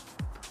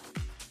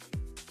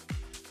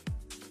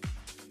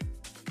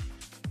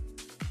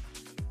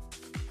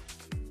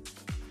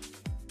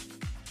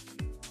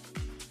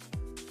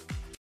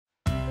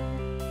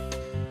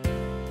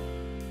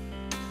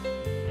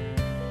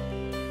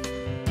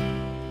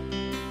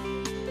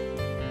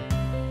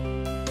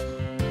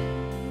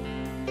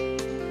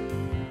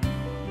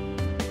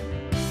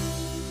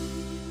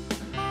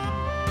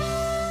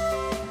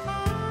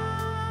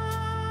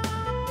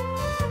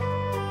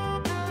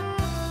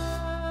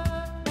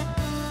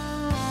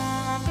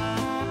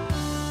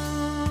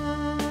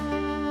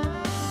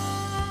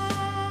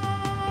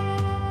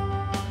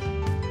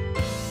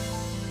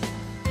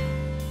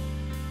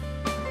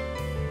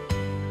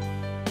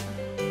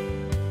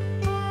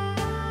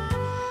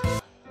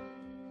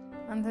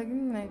አንተ ግን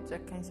ምን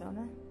አይጨካኝ ሰው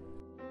ነህ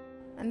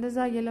እንደዛ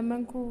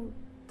እየለመንኩ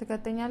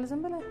ትከተኛለህ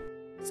ዝም ብለህ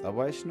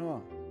ጸባይሽ ነው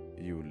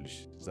ይውልሽ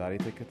ዛሬ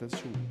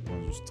ተከተልሽው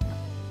ወንዝ ውስጥ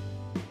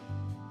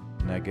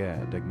ነገ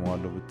ደግሞ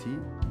ዋለው ብቲ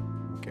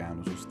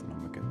ውቅያኖስ ውስጥ ነው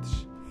መከተሽ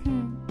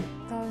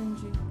ታው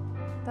እንጂ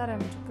ታዲያ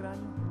ምን ችግር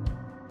አለ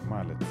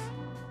ማለት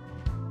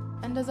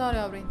እንደ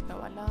ዛሬው አብረን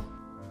ትገባለህ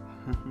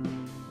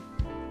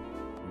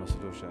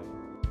መስሎሻል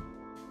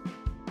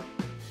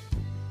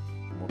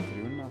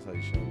ሞክሪውና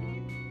ሳይሻለው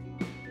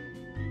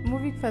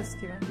ሙቪ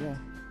ፌስቲቫል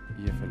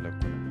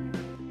እየፈለኩ ነው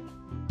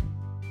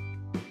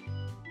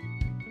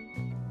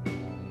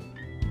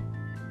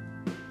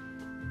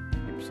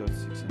ኤፒሶድ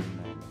 6 እና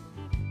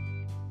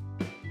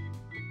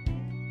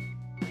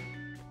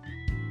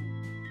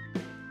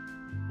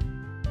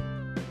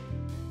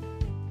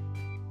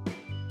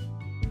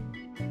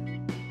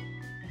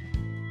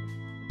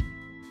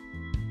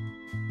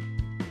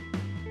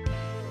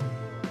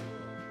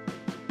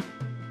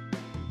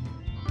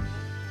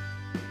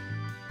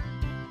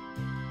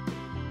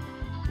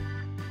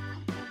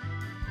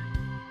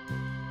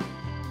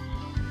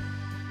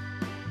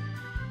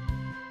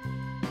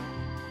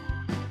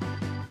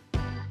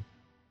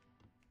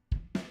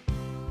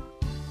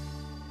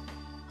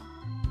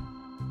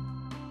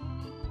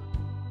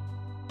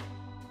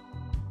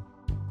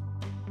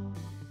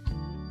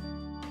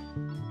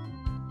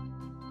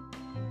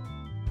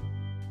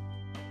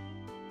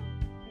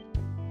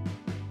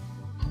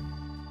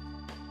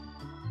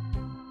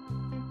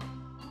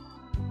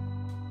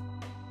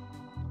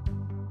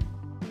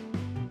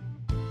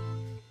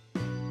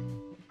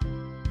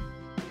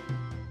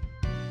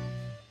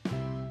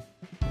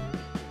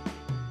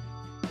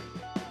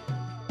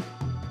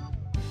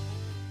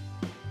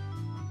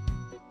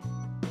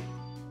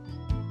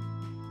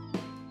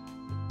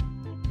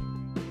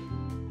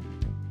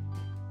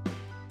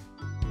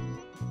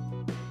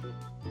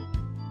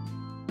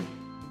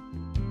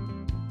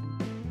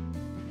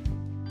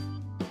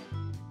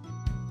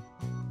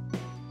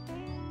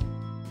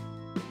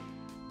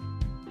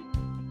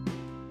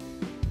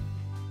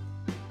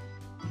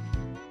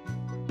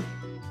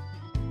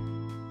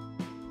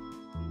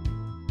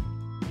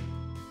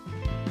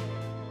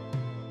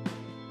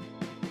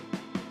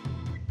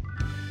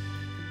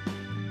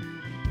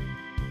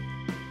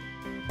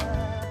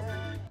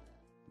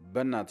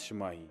በእናትሽ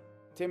ማሂ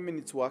 10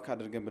 minutes walk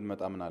አድርገን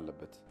ብንመጣ ምን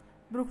አለበት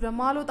ብሩክ ደግሞ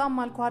አልወጣም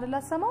አልኩ አይደል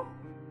አሰማው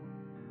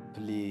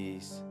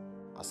ፕሊዝ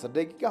 10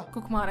 ደቂቃ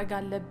ኩክ ማድረግ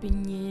አለብኝ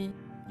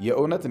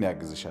የእውነት ነው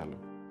ያግዝሻለሁ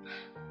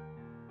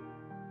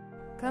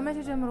ከመቼ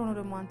ጀምሮ ነው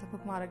ደግሞ አንተ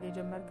ኩክ ማድረግ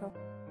የጀመርከው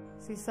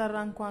ሲሰራ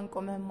እንኳን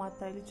ቆመህ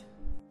ማታይ ልጅ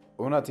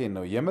እውነቴን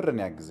ነው የምር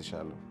ነው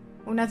ያግዝሻለሁ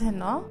እውነትህን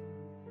ነው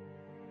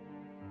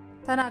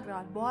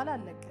ተናግረዋል በኋላ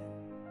አለቀ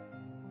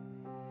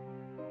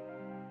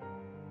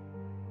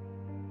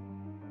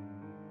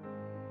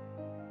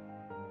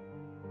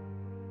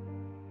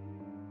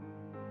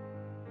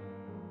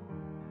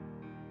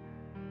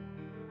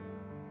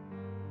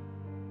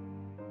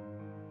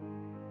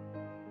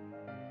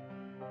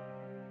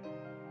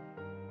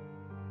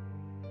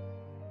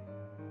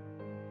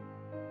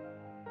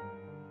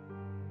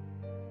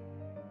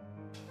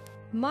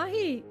ማሂ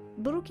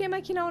ብሩኬ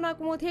መኪናውን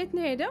አቁሞት የት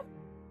ነው ሄደው?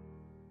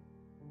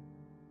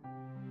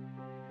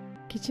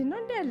 ኪችን ነው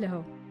እንደ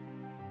ያለው?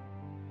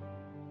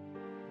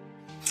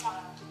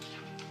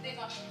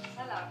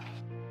 ሰላም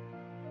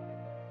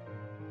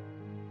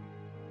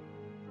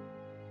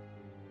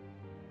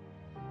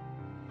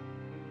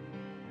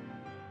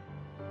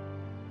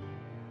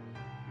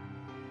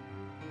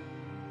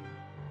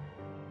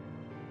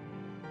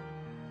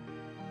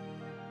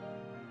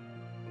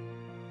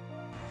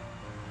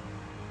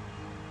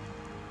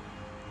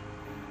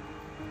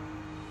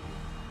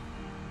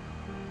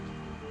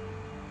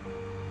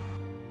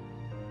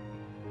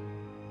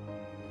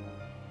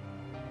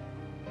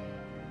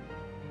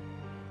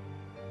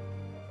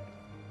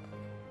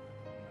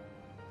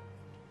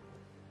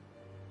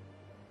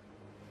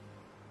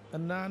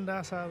እና አንድ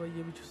አሳ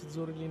በየብቹ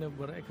ስትዞርልኝ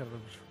ነበር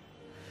አይከረብሽ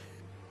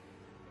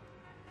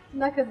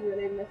እና ከዚህ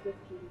በላይ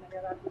የሚያስደስት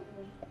ነገር አለ?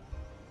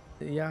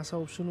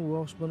 የአሳው ኦፕሽኑ ውሃ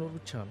ውስጥ መኖር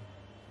ብቻ ነው።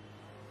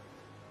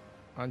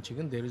 አንቺ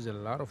ግን there is a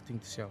lot of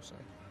things to see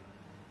outside።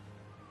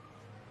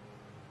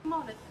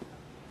 ማለት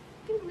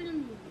ግን ምንም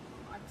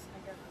አዲስ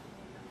ነገር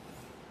የለም።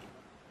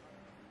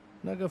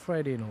 ነገ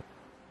ፍራይዴ ነው።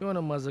 የሆነ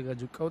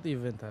ማዘጋጀው ቀውጥ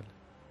ኢቨንት አለ።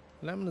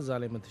 ለምን እዛ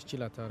ላይ መጥተሽ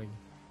ችላ ታረኝ?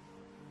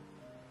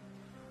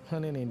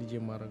 እኔ ነኝ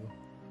ዲጄ ማረገው።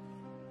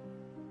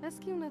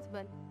 እስኪ እውነት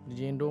በል ዲጄ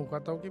እንደሆንኩ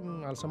አታውቂም?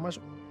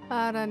 አልሰማሽም?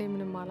 ኧረ እኔ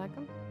ምንም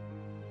አላውቅም።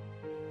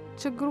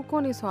 ችግሩ እኮ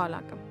እኔ ሰው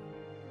አላውቅም።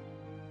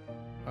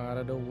 ኧረ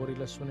ደውሪ፣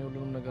 ለእሱ ነው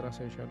ሁሉንም ነገር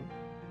አሳይሻለሁ።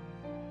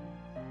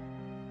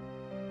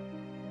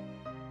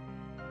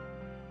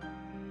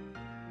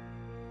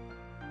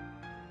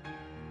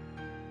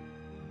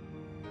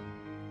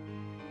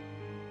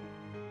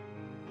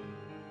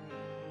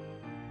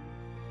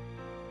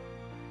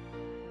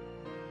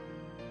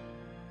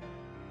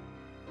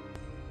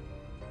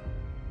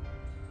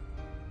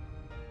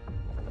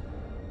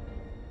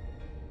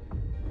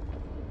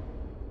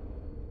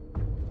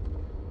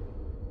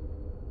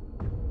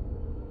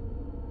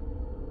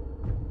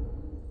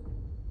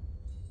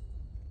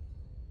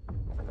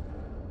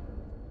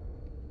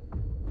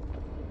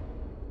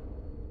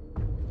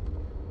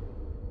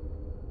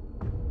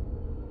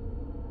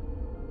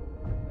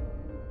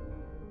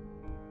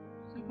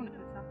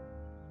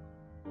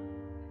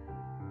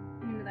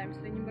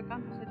 አይመስለኝም። በቃ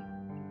አንተ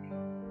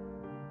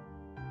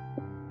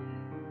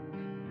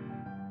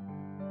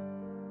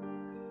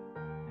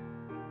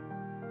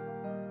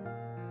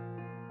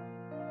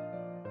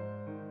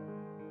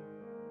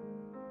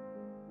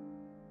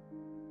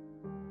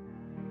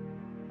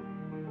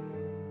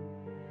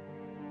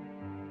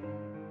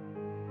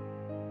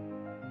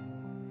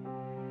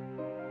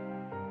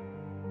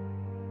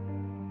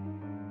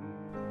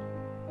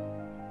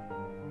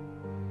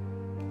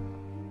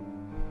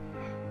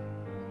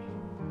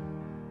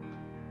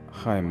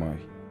Hi, Mai.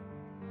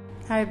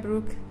 Hi,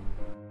 Brooke.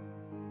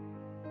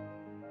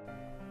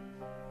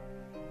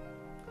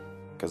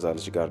 ከዛ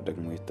ልጅ ጋር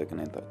ደግሞ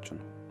የተገናኝታችሁ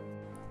ነው?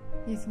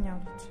 የትኛው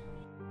ልጅ?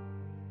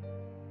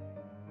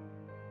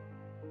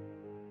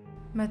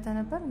 መጣ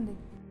ነበር እንዴ?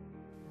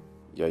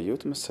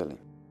 ያየሁት መሰለኝ።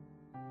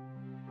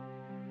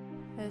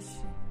 እሺ።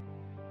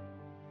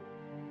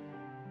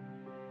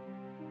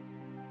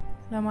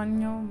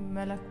 ለማንኛውም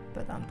መላክ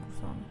በጣም ጥሩ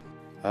ሰው ነው።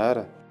 አረ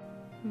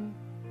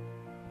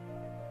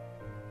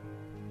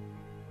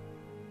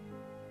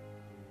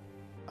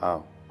አው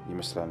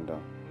ይመስላል እንደው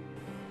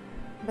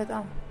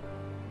በጣም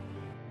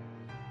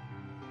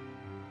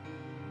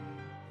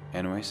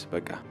ኤኒዌይስ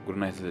በቃ ጉድ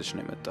ናይት ልልሽ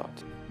ነው የመጣሁት።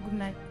 ጉድ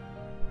ናይት።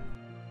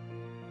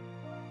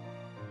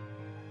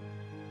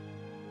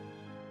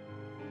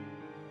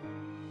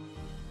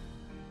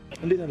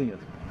 እንዴት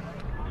አገኛት?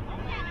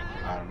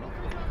 አረ ነው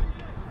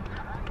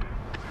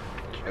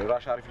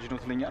ራሽ አሪፍ ልጅ ነው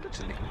ትለኛለች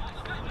እንዴ?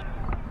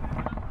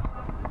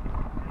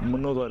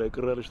 ምን ነው ታዲያ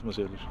ቅር ያለሽ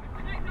ትመስያለሽ?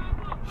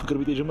 ፍቅር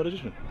ቢጤ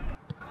ጀመረችሽ ነው?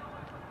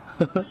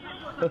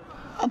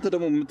 አንተ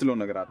ደግሞ የምትለው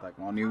ነገር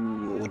አታውቅም። አሁን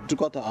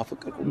ወድቋት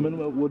አፈቀርኩ ምን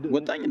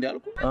ወጣኝ እንዴ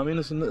አልኩ። አሜን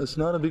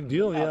ስናረ ቢግ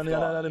ዲዮ ያን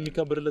ያላለ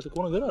የሚከበርለት እኮ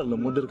ነገር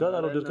አይደለም። ወደድካት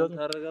አልወደድካት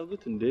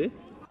ታረጋጉት እንዴ?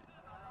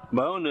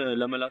 ባይሆን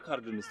ለመላክ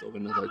ካርድ እንስጠው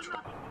በእናታችሁ።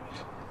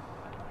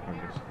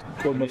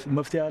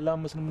 መፍትሄ ያለ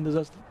አመስንም እንደዛ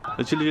አስተ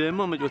እቺ ልጅ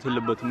ላይማ መጮት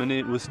የለበትም። እኔ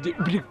ወስጄ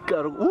ብድግ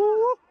አርጉ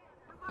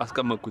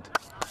አስቀመጥኩት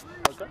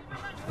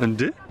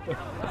እንዴ?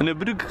 እኔ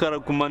ብድግ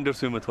ካረኩ ማን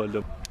ደርሶ ይመታዋል?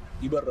 ደግሞ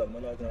ይበራል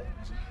መላክ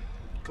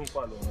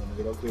ክንፋለው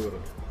ነገር አውቆ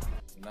ይበራል።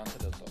 እናንተ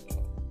ደውታችሁ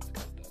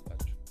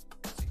ተቀጣላችሁ።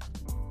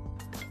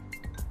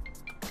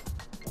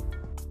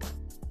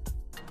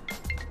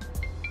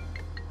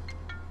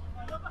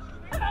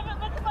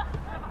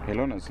 ሄሎ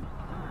ነዚ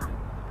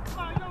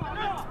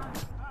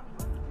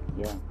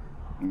ያ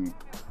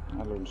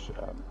አሎልሽ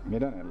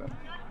ሜዳን ያለ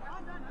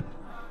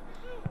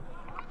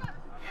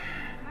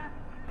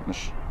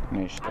እሺ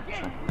ነሽ ተፈሽ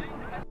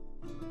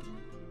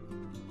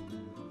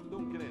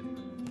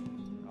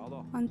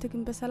አንተ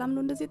ግን በሰላም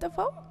ነው እንደዚህ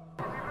የጠፋው?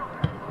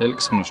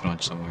 ልክስ ምንሽ ነው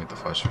አንቺ ሰሞኑን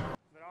የጠፋሽው?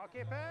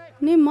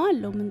 እኔማ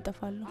አለው ምን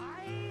ጠፋለሁ?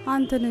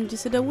 አንተን እንጂ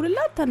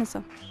ስደውልላት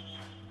አታነሳም።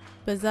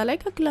 በዛ ላይ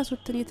ከክላስ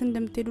ወጥተን የት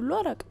እንደምትሄዱሉ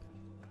አራቅ።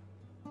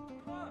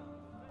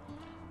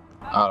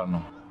 አረ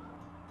ነው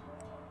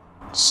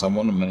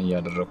ሰሞኑን ምን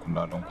እያደረኩ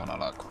እንዳለው እንኳን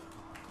አላውቅም።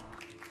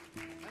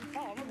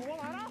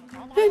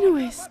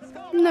 Anyways,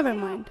 never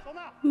mind.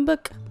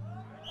 በቃ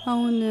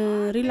አሁን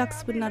ሪላክስ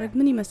ብናደርግ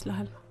ምን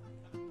ይመስልሃል?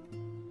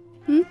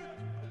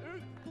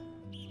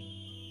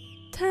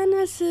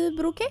 ተነስ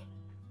ብሩኬ፣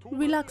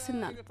 ሪላክስ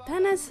እናድርግ።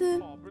 ተነስ፣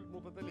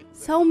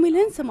 ሰው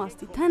ሚልን ስማ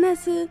እስቲ።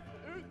 ተነስ።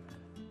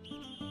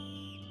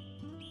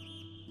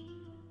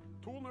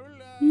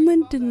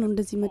 ምንድነው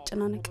እንደዚህ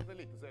መጨናነቅ?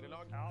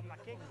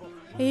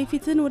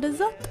 ፊትን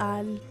ወደዛ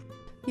ጣል።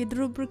 የድሮ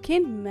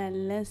ብሩኬን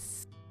መለስ።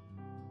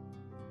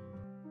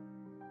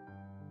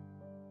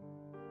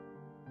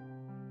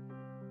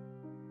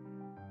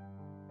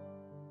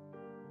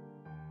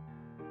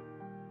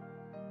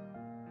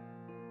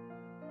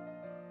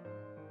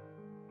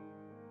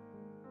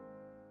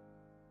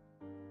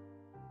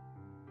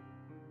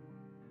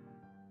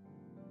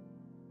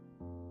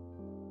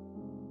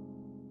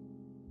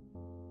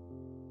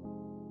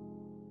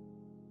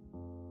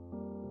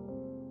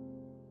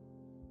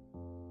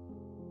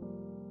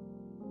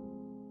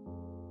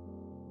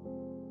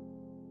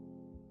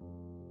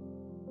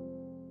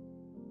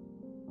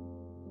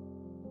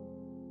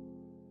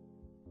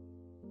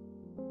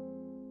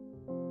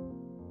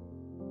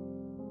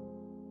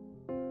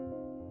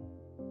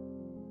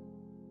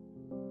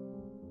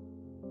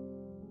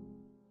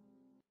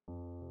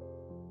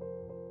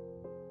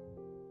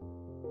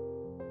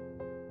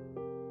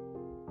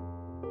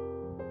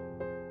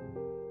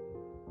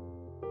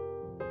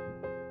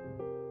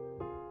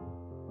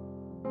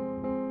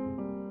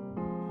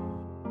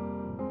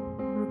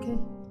 Okay.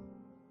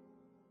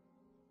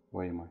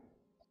 ወይ ማይ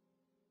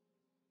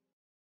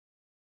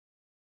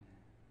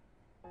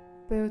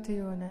በህይወቴ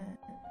የሆነ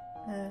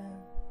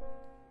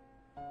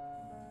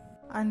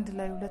አንድ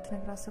ላይ ሁለት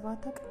ነገር አስበህ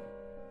አታውቅም?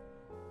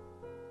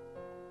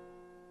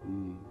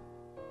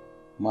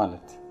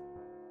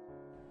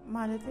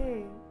 ማለቴ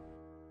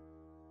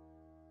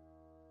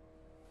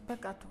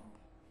በቃ ተው።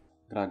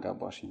 ግራ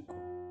ጋባሽኝ እኮ።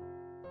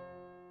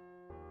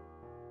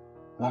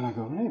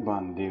 ለነገሩ ላይ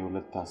በአንዴ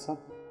ሁለት ሀሳብ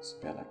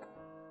አስቤ አላውቅም።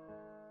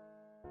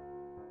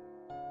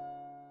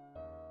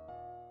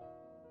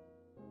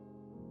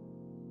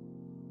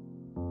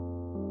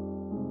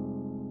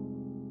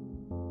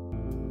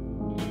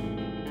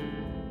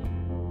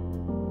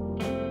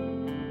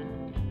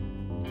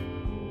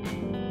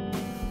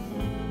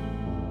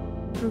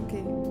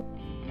 Okay.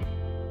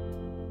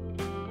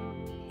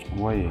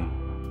 ወይ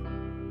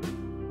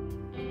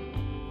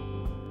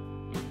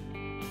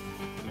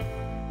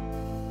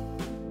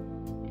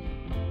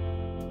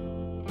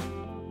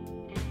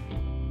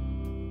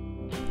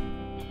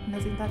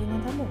እነዚህን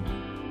ታገኛታለህ?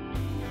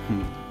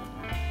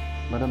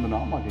 በደንብ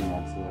ነው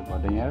ማገኛት።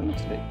 ጓደኛ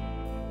አይደለች ላይ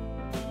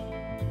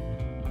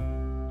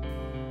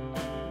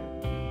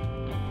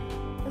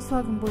እሷ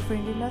ግን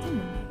ቦይፍሬንድ የላትም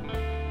እንዴ?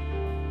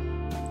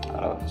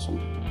 ኧረ እሱም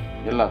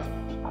የላትም።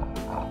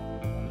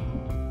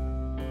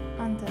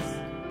 አንተስ?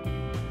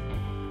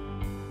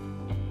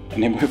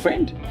 እኔ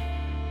ቦይፍሬንድ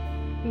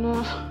ኖ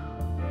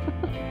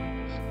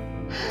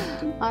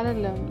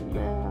አይደለም።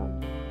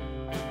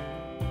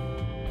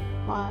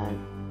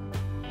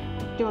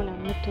 የሆነ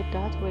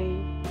የምትወዳት ወይ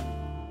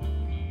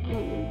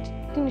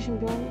ትንሽም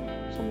ቢሆን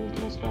ስሜት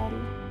መስሏል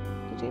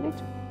ልጅ ነች?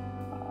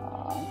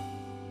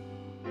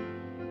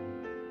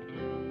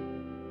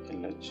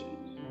 የለች።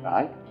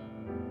 አይ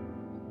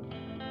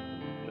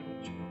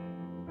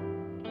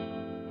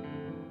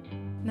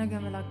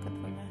ነገ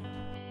መላቀጥኛል።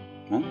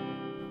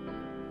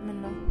 ምን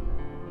ነው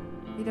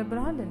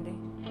ይደብርሃል እንዴ?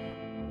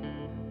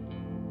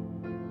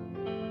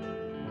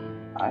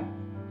 አይ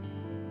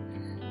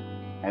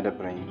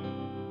አይደብረኝም።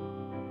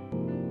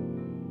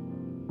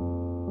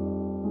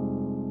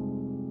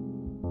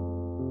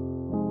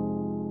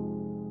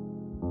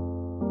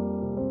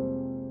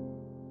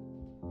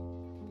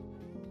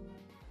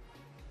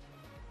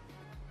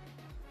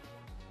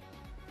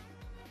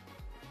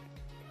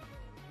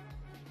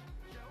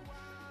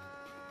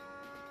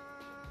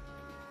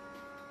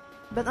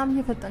 በጣም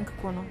እየፈጠንክ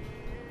እኮ ነው።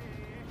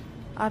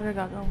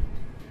 አረጋጋው።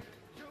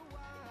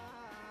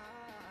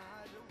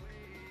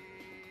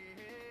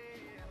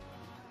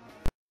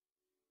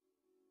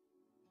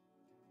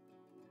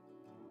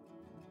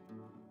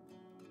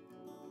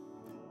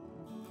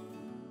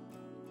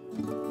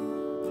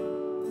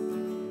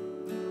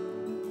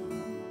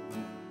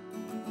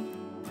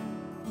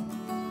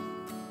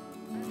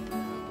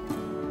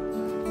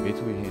 ቤቱ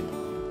ይሄ ነው።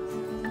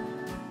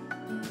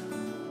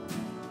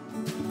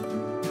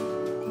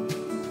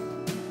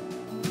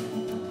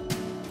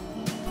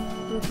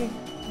 Okay.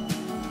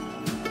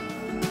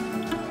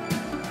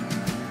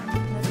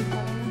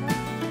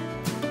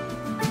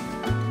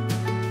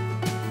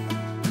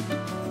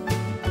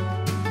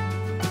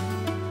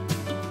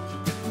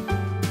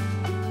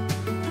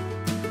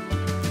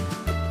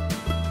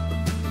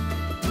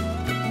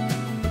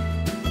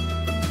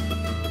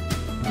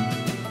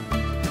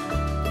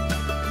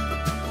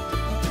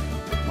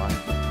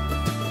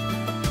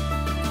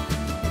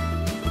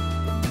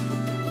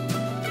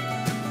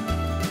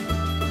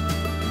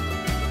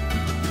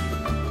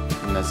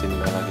 እነዚህን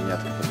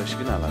ለማግኘት ከፈለሽ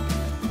ግን አላውቅም።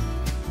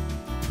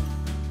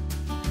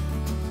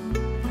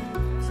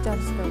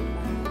 ስጨርስ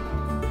ደውላለሁ።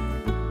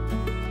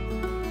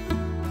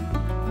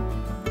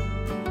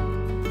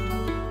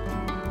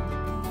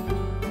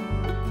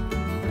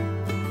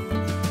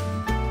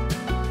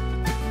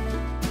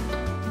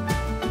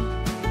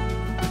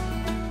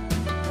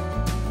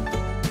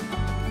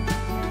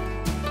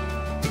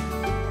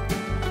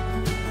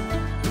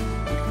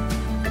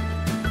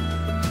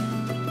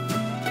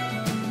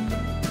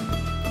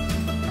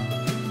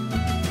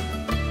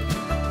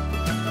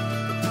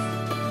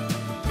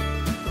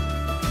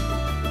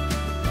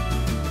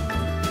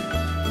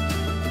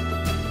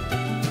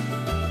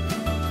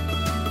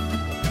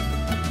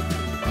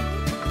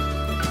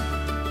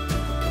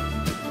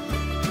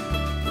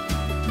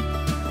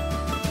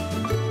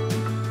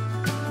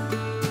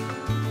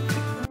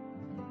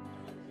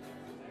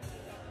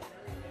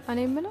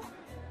 እኔ የምለው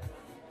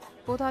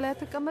ቦታ ላይ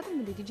አትቀመጥም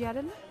እንዴ? ዲጂ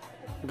አይደለ?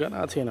 ገና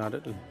ቴና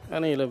አይደል?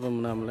 እኔ ለብ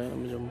ምናምን ላይ ነው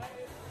የምጀምረው።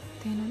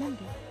 ቴና ነው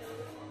እንዴ?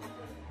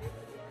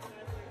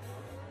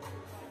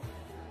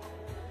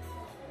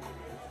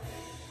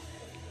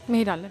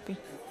 መሄድ አለብኝ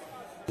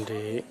እንዴ?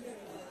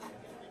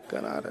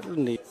 ገና አይደል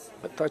እንዴ?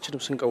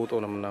 መታችንም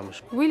ስንቀውጠው ነው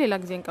የምናመሸው። ወይ ሌላ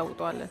ጊዜ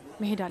እንቀውጠዋለን።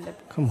 መሄድ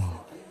አለብኝ። come on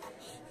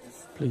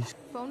please።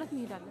 በእውነት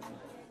መሄድ አለብኝ።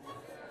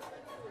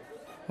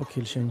 ኦኬ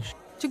ልሸኝሽ።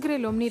 ችግር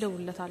የለውም። እኔ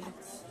እደውልለታለሁ።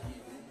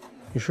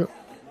 ይሾ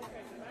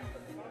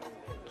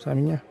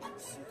ሳሚኛ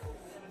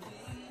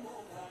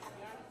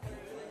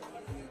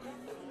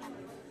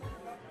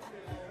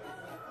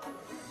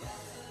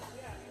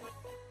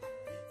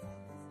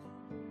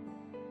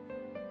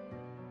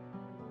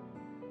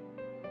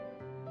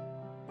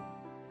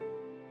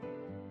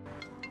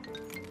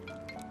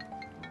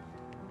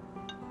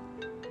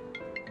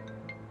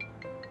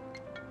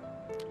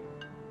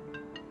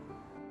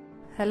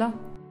ሄሎ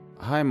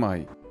ሃይ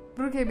ማይ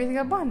ብሩኬ ቤት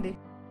ገባ እንዴ?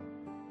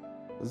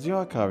 እዚሁ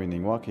አካባቢ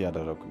ነኝ ዋክ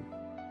እያደረኩኝ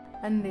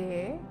እንዴ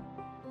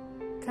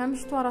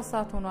ከምሽቱ 4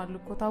 ሰዓት ሆኗል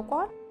እኮ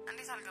ታውቀዋል።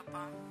 እንዴት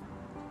አልገባም?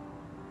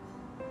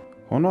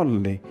 ሆኗል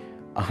እንዴ?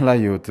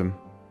 አላየሁትም።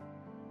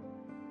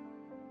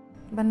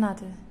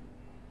 በእናትህ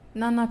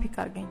ናና ፒክ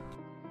አድርገኝ።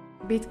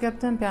 ቤት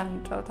ገብተን ፒያኖ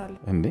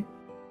እንጫወታለን። እንዴ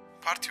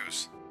ፓርቲውስ?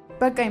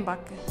 በቃኝ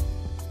እባክህ።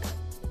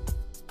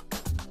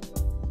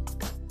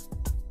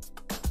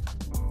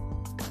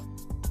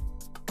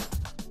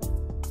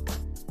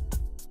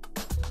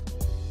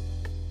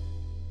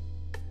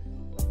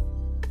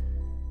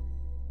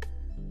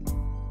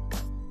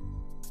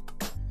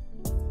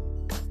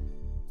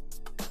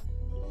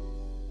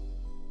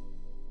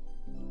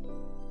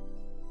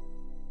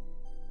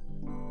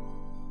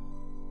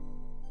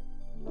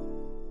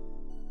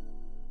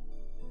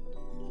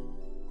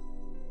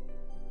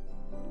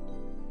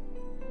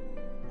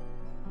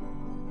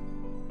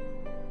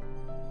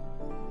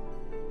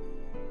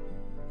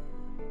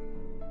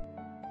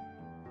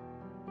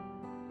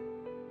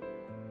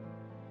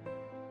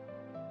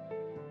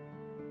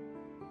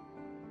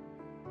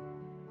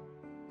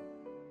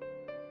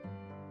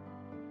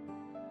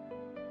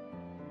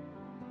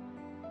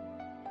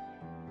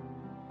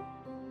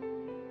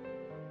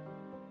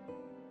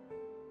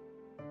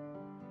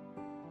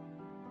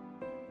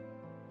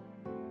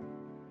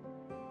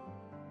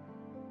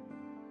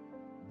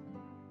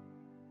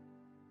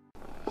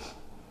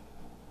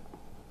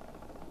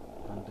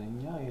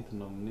 አንደኛ የት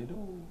ነው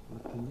የምንሄደው?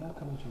 ሁለተኛ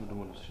ከመቼ ነው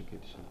ደግሞ ልብስሽን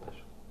ከሄድሽ መጣሽ?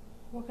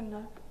 ወክና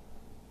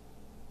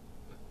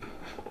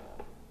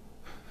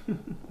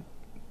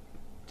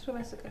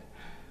ትረበስከ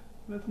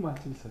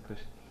ለትማችን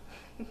ሰክረሽ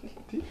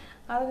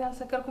አረ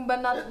ያልሰከርኩም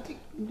በእናትህ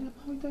እንዴ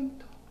ባይታኝ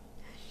ተው።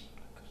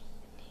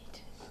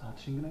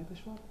 ሰዓትሽን ግን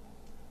አይተሽዋል?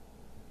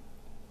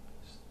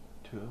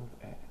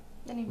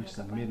 12 እኔ which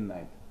is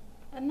midnight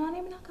እና እኔ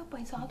ምን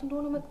አገባኝ? ሰዓቱ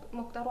እንደሆነ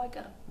መቁጠሩ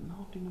አይቀርም። ነው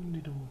እንዴ ምን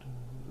እንደው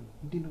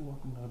እንዴ ነው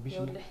ዋቁና ቢሽ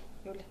ይኸውልህ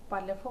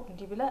ባለፈው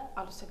እንዲህ ብለህ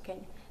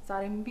አልወሰድከኝም።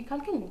 ዛሬ ምን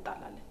ቢካልከኝ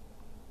እንጣላለን።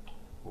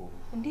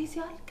 እንዴ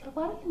ሲያል ቅርብ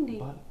አይደል እንዴ?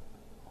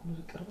 ሁሉ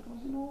ቅርብ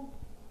ነው።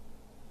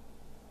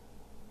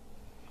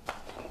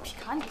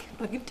 ቢካልክ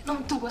በግድ ነው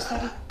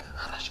የምትወሰደው።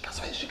 አራሽ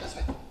ካስፈይሽ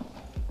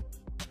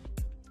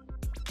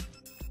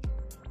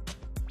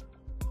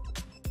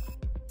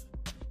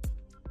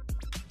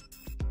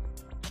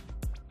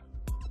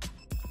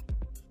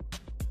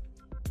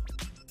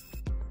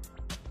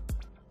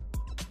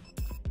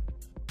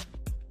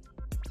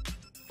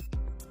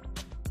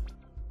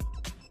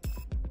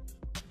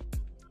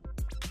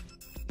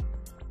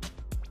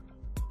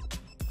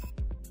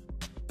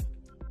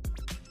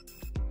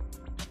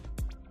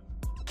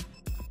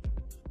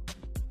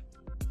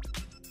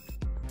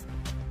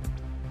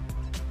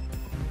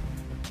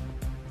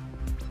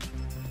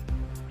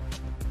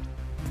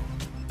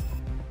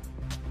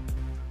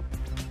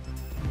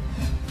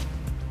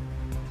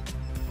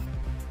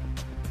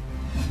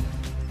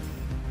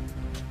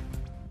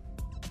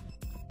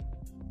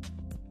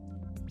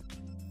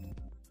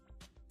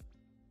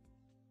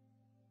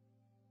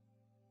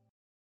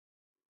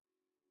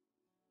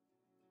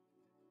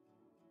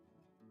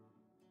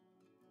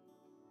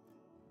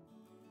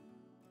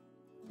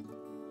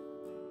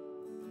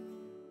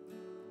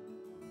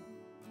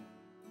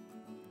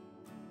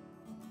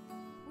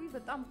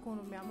በጣም እኮ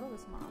ነው የሚያምረው።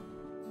 በስመ አብ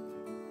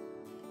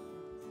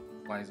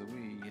ባይ ዘ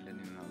ዌይ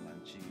የለኔና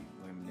ላንቺ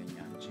ወይም ለኛ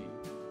አንቺ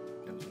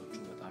ለብዙዎቹ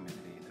በጣም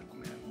የተለየ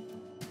ትርጉም ያለው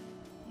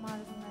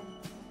ማለት ነው።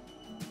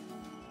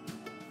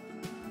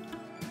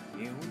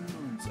 የሁሉ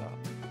ህንጻ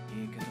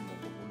ይሄ ከተማ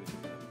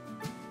በፖለቲካ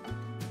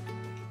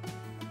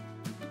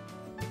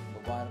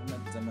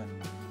በባርነት ዘመን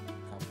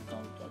ከአፍሪካ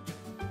ወጣቸው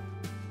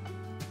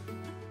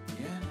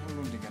ይህን ሁሉ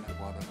እንደገና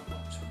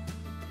ባደረጓቸው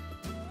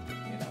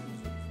ሌላ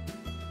ብዙ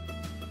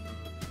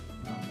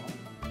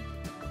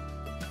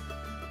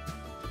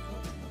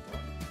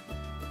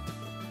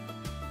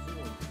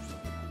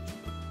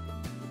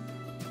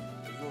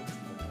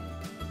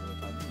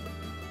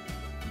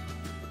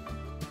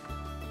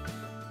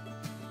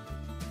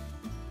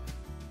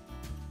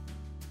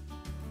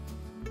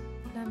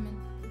ለምን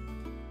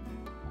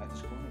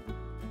አይተሽ ከሆነ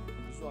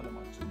ብዙ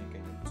ዓለማችን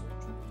የቀየሩ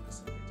ሰዎች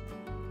ተሰማይት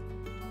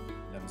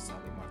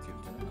ለምሳሌ ማርቲን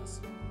ሉተር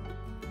አስብ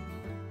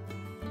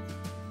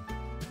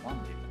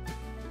ማንዴላ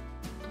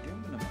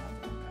እንዲሁም ምንም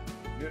ማለት ነው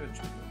ሌሎች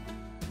ብዙ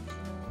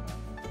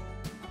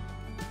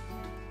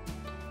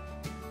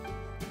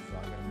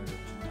ሀገር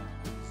መሪዎችና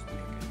ህዝብ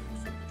የቀየሩ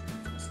ሰዎች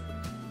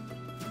ተሰማይት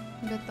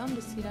በጣም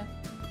ደስ ይላል።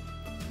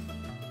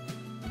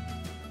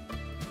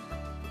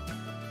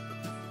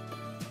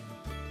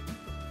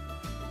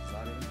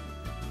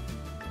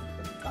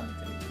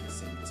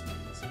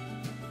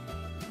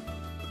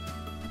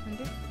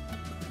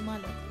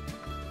 ማለት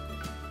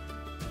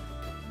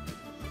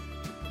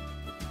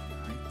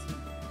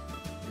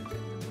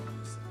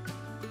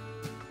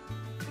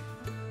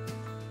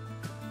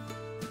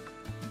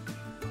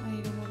አይ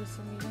ደግሞ ደስ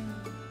የሚለኝ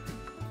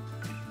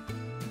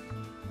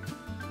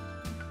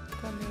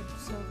ከሚወዱ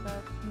ሰው ጋር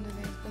እንደዚህ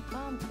አይነት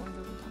በጣም ቆንጆ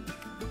ቦታ ነው።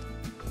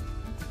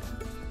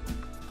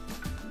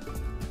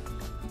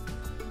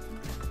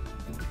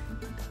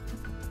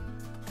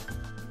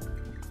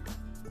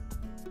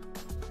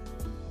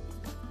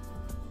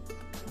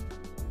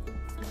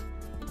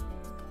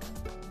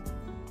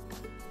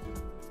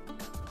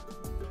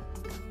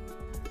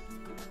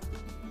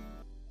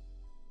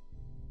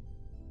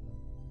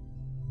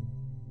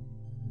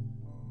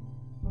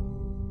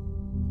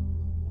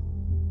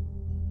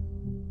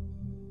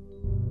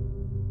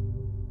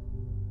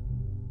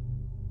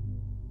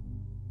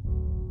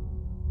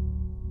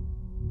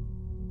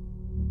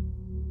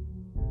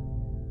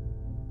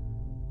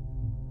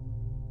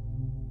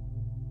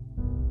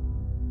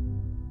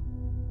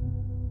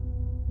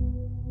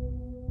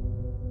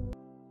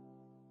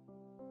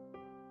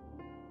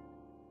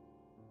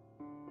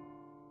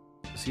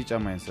 እስኪ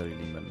ጫማዬን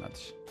ሰሪልኝ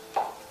በእናትሽ።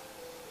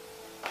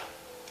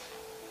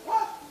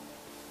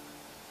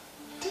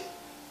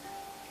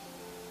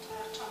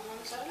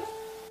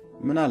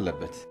 ምን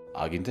አለበት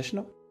አግኝተሽ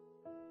ነው?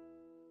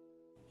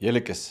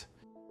 ይልቅስ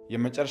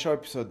የመጨረሻው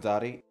ኤፒሶድ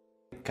ዛሬ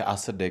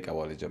ከ10 ደቂቃ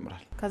በኋላ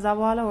ይጀምራል። ከዛ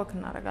በኋላ ወክ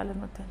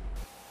እናደርጋለን ወተን።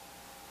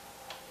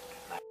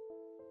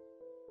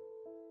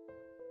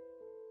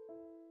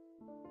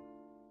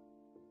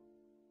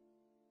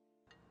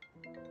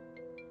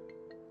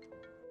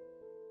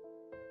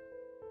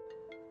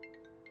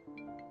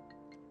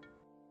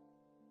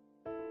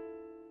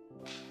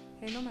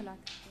 ሄሎ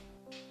መላክ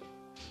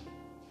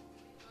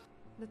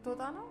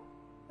ልትወጣ ነው?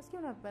 እስኪ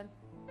ነበር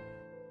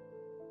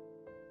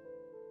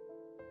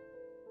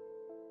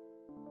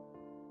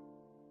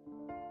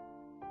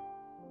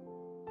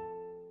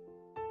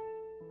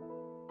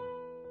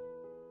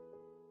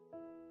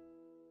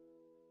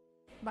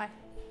ባይ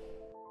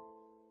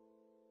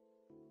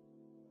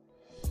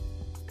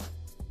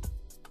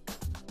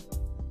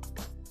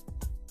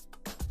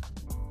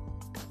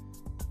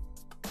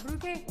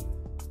ብሩኬ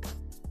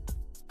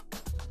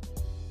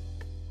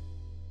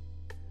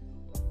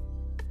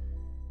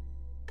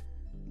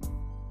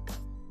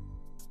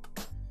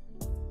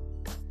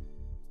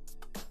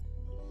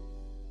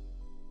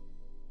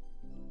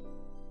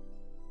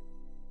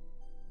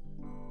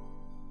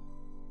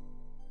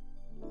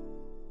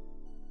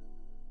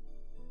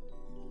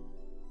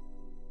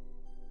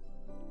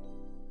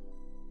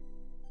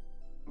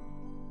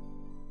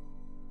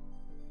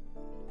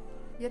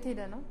የት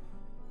ሄደ ነው?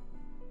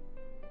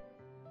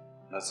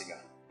 ነፂ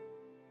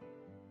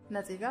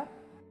ጋር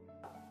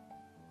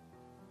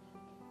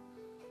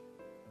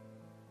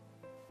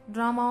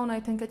ድራማውን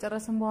አይተን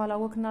ከጨረስን በኋላ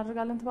ወክ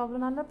እናደርጋለን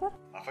ተባብለናል ነበር።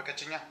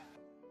 አፈቀችኛ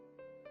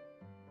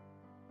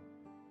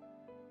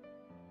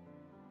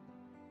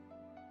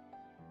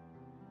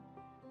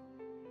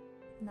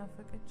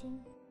ናፈቀችኝ።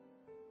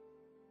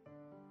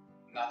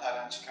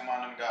 ናታሊያ አንቺ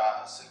ከማንም ጋር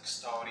ስልክ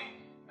ስታወሪ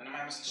ምንም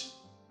አይመስልሽም?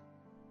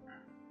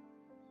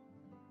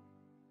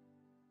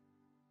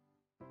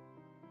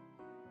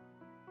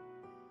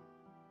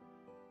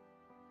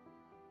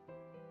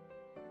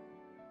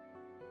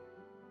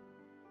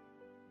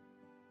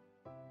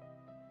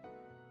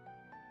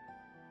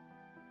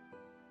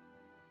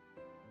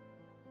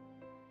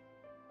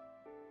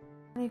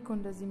 እኔ እኮ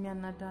እንደዚህ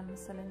የሚያናዳ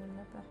አልመሰለኝም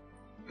ነበር።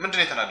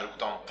 ምንድነው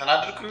የተናደድኩት? አሁን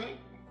ተናደድኩኝ?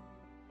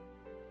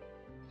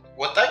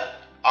 ወጣኝ?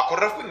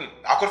 አኮረፍኩኝ?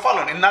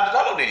 አኮርፋለሁ?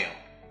 እናደዳለሁ? ለኔ ነው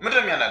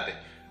ምንድነው የሚያናደኝ?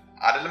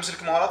 አይደለም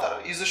ስልክ ማውራት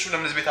አይደል? ይዘሽው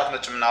ለምን ቤት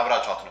አትመጭም እና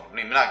አብራችሁ አትኖሩ? እኔ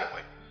ምን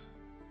አገባኝ?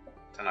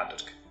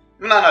 ተናደድክ?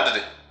 ምን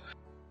አናደደኝ?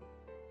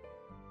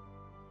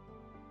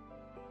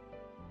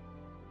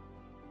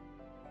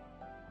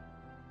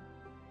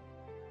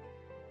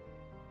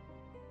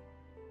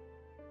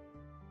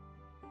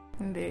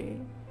 እንዴ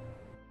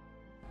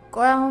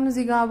ቆይ አሁን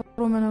እዚህ ጋር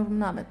አብሮ መኖር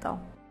ምን አመጣው?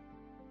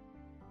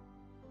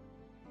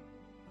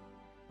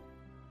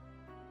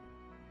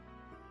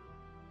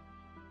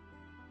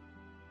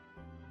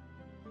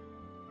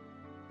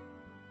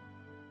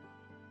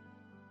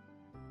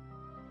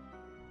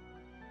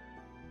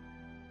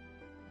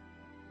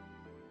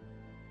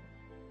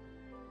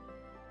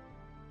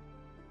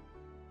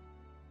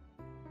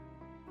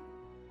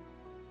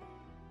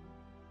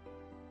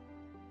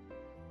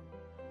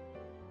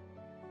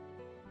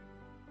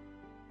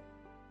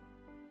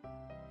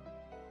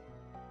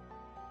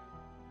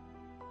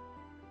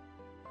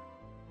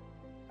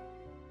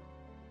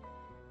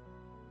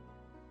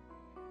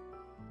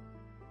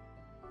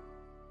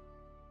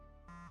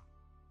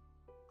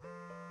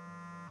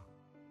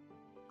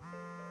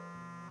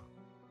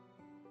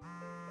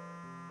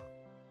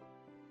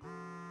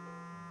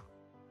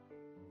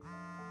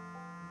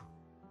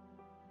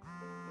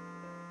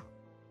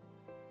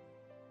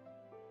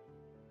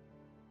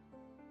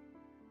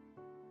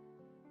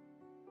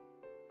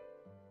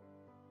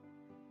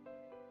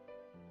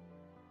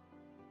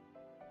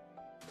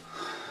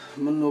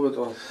 ምን ነው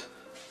በጠዋት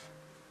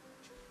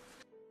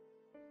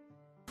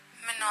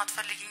ምን ነው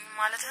አትፈልጊኝ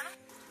ማለት ነው?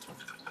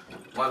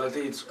 ማለቴ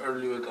it's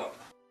early wake up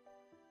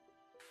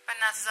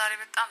በእናት ዛሬ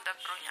በጣም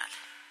ደብሮኛል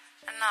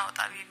እና ወጣ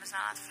ብዬ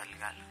መዝናናት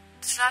እፈልጋለሁ።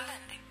 ትችላለህ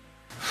እንዴ?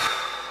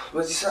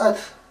 በዚህ ሰዓት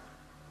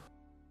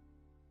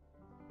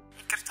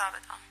ይቅርታ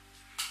በጣም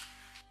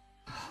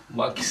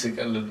ማኪስ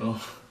ቀልድ ነው።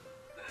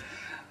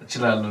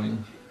 እችላለሁኝ።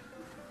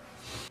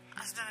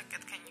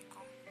 አስደነገጥከኝ እኮ።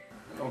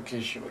 ኦኬ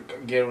እሺ በቃ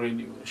get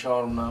ready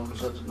ሻወር ምናምን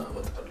ልውሰድና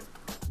እመጣለሁ።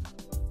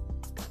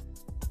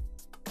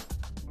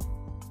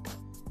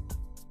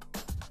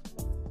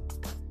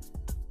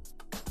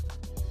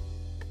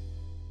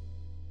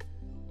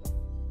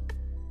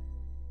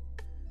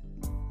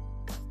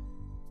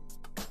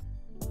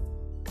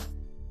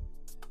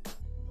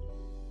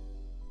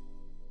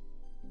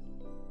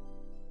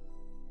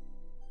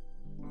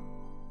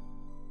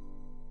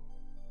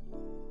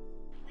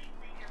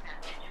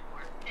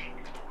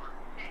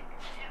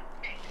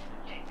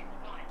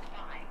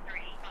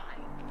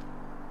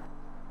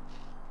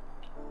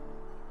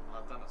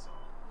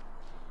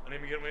 እኔ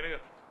የሚገርመኝ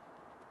ነገር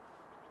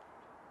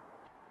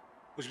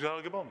ሆስፒታል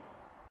አልገባም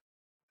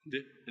እንዴ?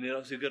 እኔ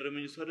ራሴ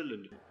የገረመኝ እሱ አይደል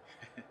እንዴ?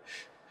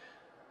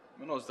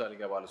 ምን ሆስፒታል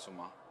ይገባል? እሱማ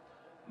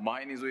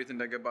ማይን ይዞ የት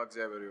እንደገባ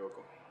እግዚአብሔር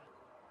ይወቀው።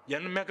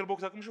 ያንን የሚያክል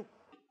ቦክስ አቅምሽው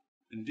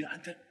እንዴ?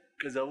 አንተ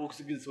ከዛ ቦክስ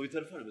ግን ሰው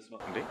ይተርፋል። በስማ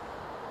እንዴ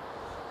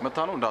መታ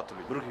ነው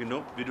እንዳትሉኝ። ብሩክ ነው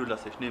ቪዲዮ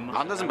ላሳይሽ ነው።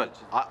 አንተ ዝም በል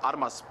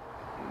አርማስ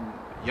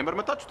የምር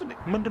መታችሁት እንዴ?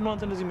 ምንድነው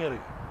አንተ እንደዚህ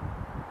የሚያደርግ?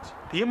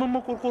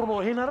 የመመቆርቆር ነው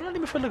ይሄን አይደል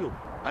የሚፈልገው?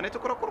 እኔ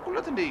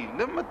ተቆረቆርኩለት እንዴ?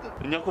 ለምን?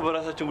 እኛ እኮ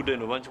በራሳችን ጉዳይ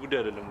ነው፣ ባንቺ ጉዳይ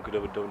አይደለም።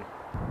 ከደበደብ ነው።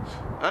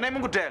 እኔ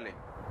ምን ጉዳይ አለኝ?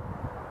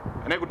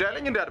 እኔ ጉዳይ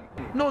አለኝ እንዴ? አይደል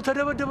ነው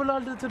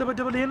ተደበደበላል።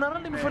 ይሄን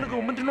አይደል የሚፈልገው?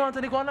 ምንድነው አንተ?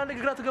 እኔ እኮ አንዳንዴ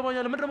ግራ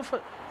ትገባኛለህ።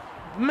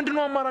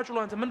 ምንድነው አማራጩ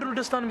ለአንተ? ምንድነው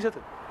ደስታን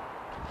የሚሰጥህ?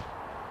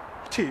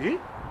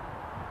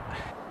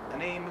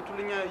 እኔ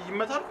የምትሉኝ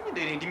ይመታልኩኝ እንዴ?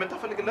 እኔ እንዲመታ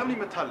ፈልግ። ለምን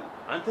ይመታል?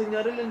 አንተኛ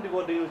አይደል እንዴ?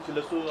 ጓደኞች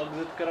ለሱ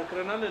አግዘት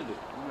ተከራክረናል እንዴ?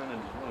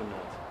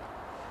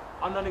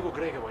 አንዳንዴ እኮ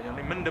ግራ ይገባኛል።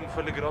 ምን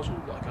እንደምፈልግ ራሱ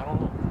አካራ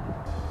ነው።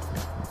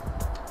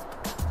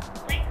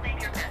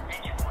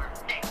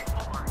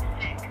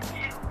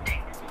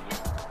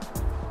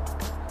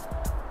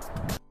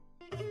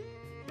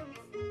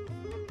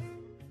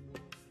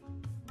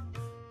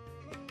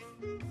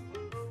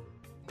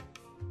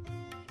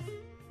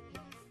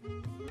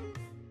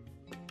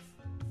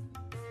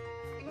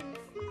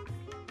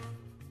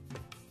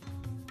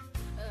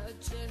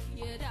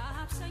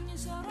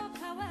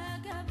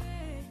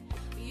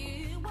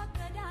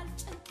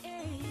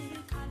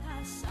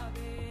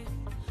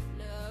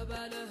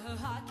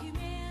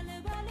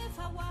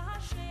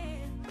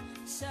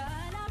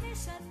 ሰላም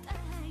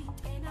የሰጠኝ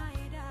ጤና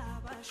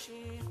ይዳባሽ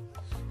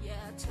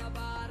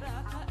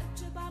የተባረከ እጅ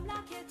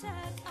በአምላክ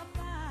የተቀባ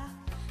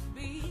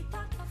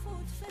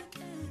ቢታቀፉት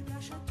ፍቅር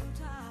ያሸቱት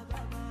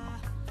አበባ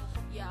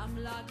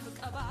የአምላክ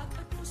ቀባ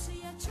ቅዱስ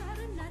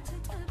የቸርነት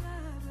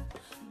ጥበብ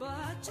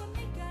በእጅም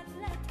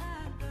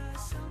ይገለጣል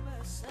በሰው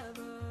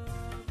በሰበብ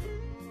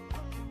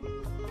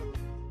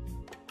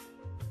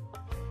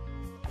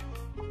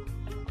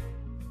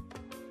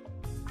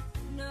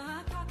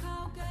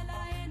ነካካው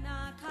ገላዬን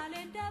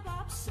አካሌን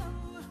ደባብሰው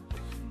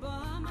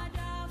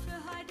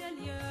በመዳፍህ አይደል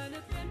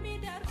የልብ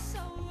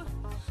የሚደርሰው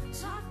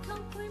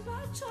ታከምኩኝ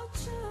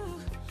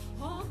በእጆችህ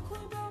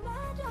ሆንኩኝ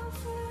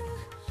በመዳፍህ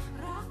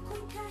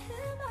ራኩኝ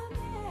ከህመሜ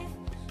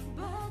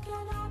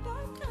በገላ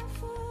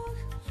በቅፍህ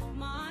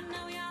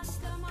ማነው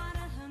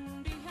ያስተማረህ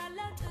እንዲህ ያለ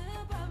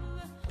ጥበብ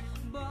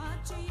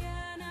በእጅ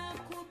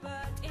የነኩ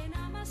በጤና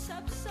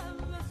መሰብሰብ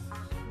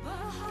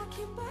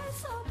በሐኪም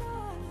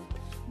በጸበል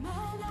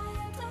መላ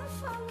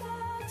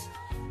የጠፋለት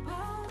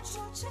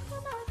በእጆችህ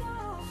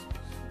መዳፍ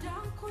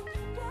ዳንኩኝ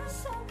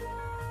እንደሰበ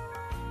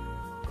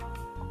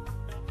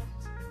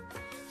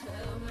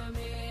ህመሜ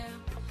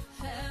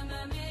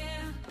ህመሜ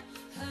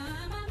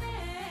ህመሜ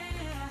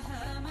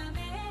ህመሜ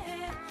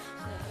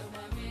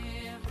ህመሜ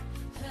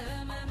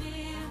ህመሜ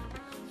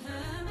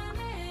ህመሜ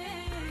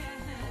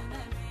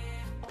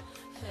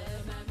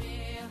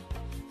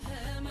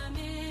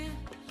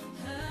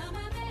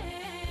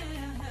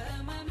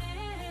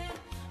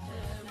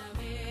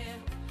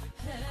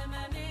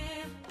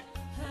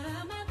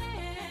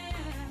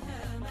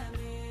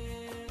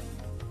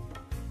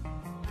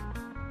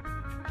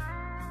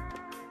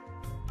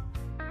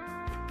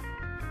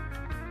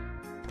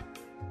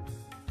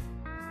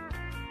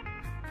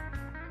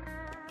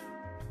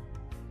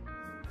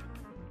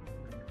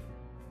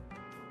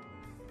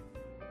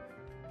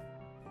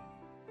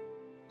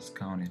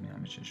እስካሁን የት ነው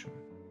ያመሸሽው?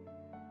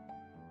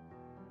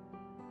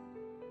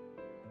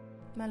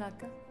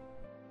 መላከ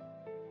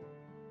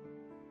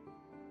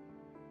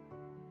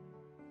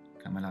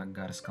ከመላክ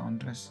ጋር እስካሁን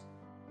ድረስ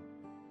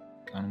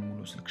ቀኑን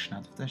ሙሉ ስልክሽን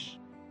አጥፍተሽ?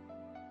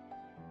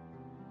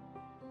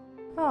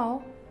 አዎ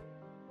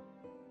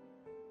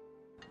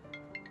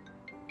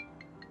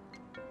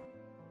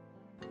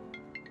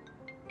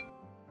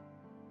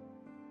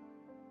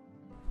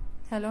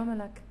ሄሎ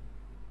መላክ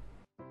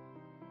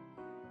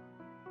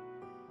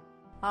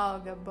አዎ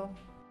ገባው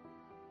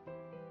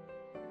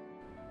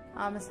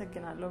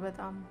አመሰግናለሁ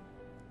በጣም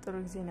ጥሩ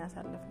ጊዜ ነው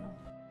ያሳለፍነው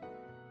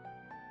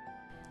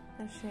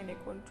እሺ እኔ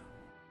ቆንጆ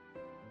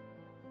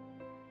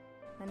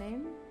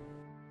እኔም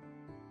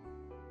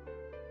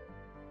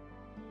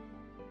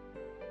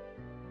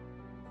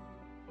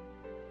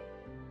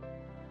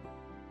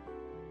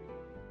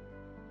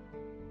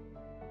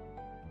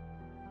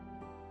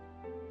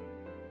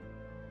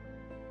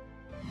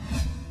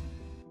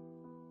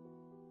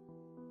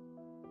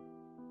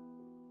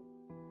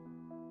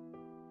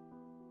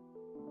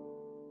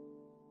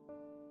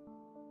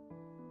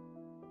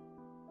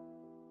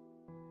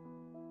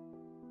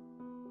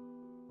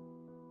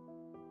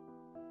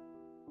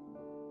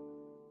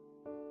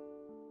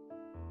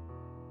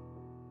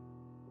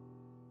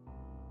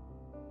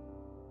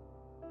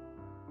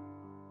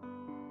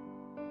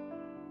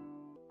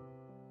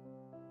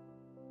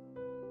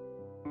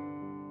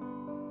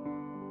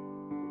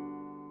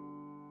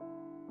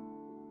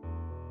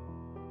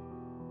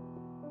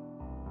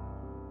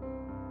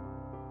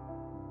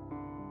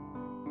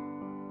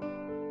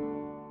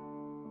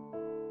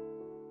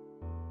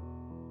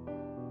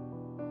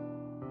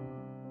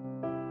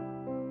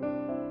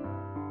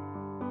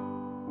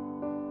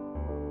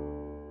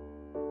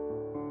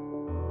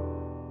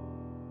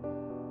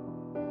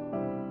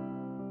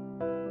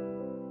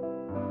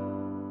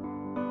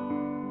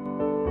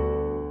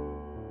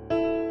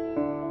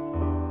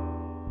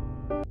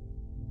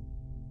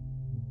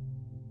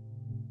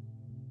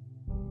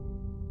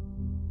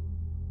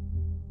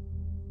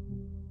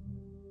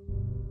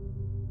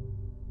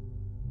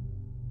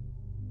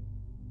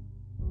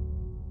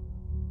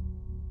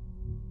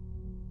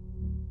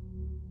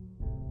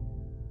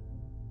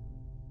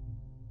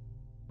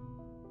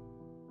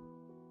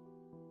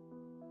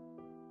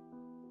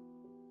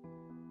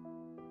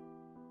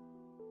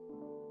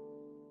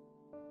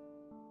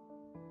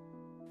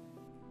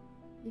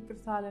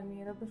ይቅርታ አለም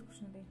የረበሽኩሽ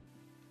እንዴ?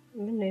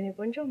 ምን ነው የኔ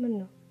ቆንጆ ምን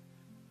ነው?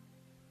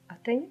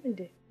 አተኝም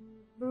እንዴ?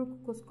 ብሩክ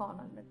እኮ እስካሁን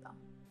አልመጣም።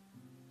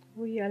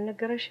 ውይ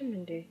አልነገረሽም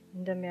እንዴ?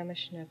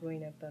 እንደሚያመሽ ነግሮኝ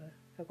ነበር።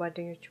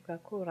 ከጓደኞቹ ጋር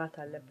እኮ ራት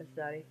አለበት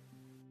ዛሬ።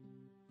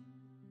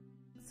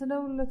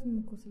 ስደውልለትም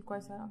እኮ ስልኩ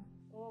አይሰራም።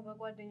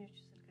 በጓደኞቹ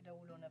ስልክ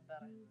ደውሎ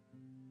ነበር።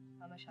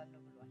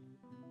 አመሻለሁ ብሏል።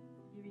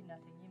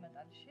 ይቢናተኝ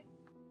ይመጣል እሺ?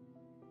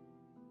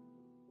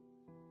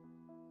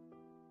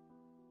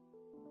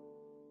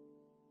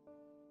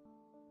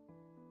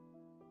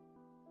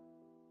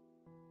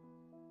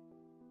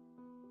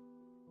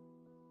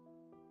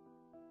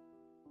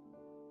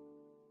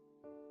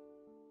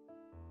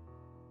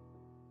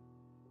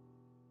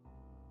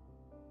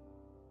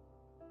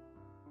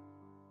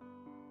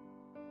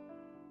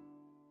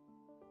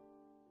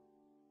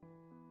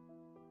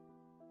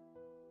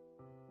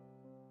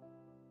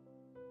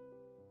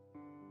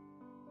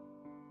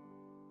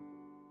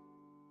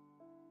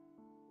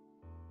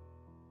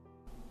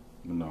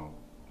 ምነው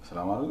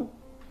ሰላም አይደለም?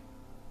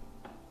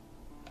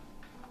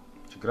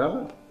 ችግር አለ?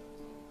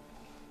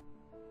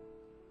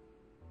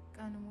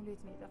 ቀን ሙሉ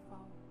የት ነው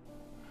የጠፋው?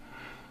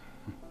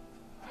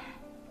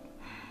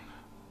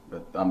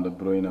 በጣም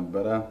ደብሮኝ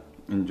ነበረ።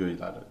 ኢንጆይ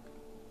ታደርግ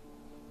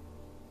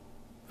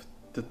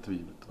ፍትት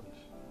ብዬ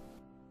መጣሁልሽ።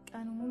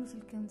 ቀን ሙሉ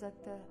ስልክህን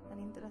ዘግተህ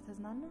እኔን ጥለህ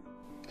ተዝናና?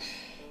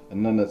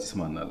 እና እነዚህስ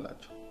ማን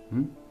አላቸው?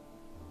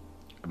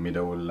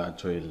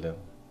 የሚደውልላቸው የለም፣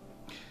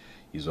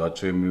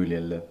 ይዟቸው የሚውል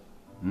የለም።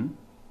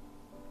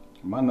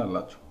 ማን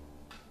አላቸው?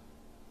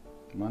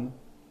 ማን?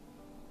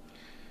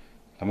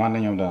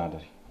 ለማንኛውም ደህና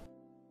ደሪ።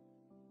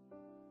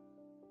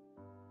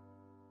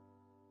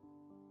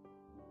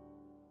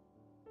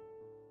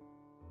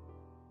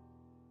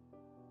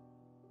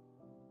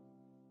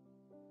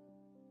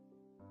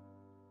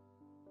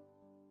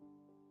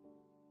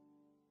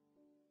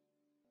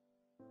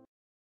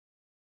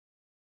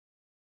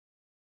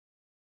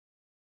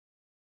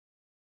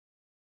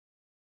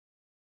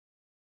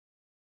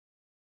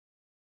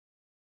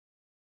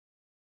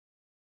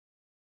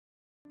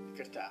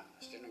 ይቅርታ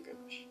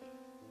አስደነገጥኩሽ።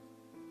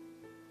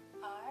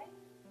 አይ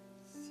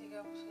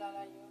ሲገቡ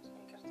ስላላየሁት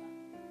ይቅርታ።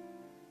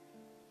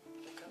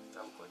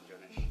 በጣም ቆንጆ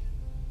ነሽ።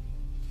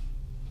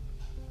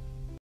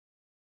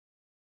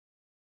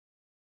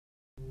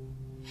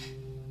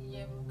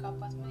 የብሩክ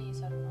አባት ምን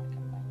እየሰሩ ነው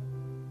አልገባኝም።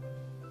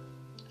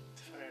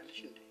 ትፈሪያለሽ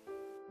እንዴ?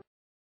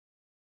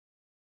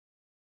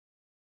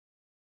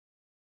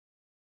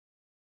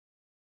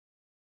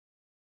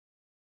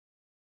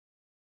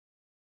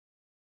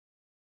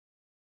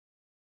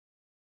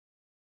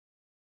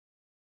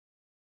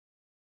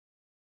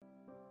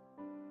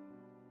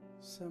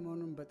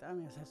 ሰሞኑን በጣም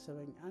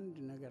ያሳሰበኝ አንድ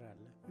ነገር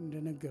አለ።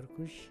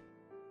 እንደነገርኩሽ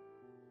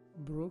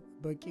ብሩክ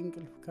በቂ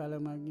እንቅልፍ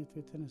ካለማግኘቱ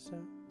የተነሳ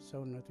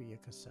ሰውነቱ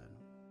እየከሳ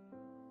ነው።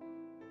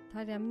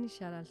 ታዲያ ምን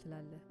ይሻላል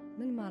ትላለህ?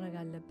 ምን ማድረግ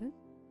አለብን?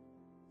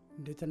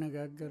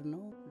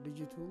 እንደተነጋገርነው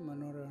ልጅቱ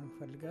መኖሪያውን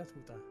ፈልጋ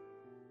ትውጣ።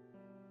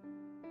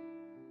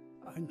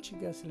 አንቺ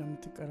ጋር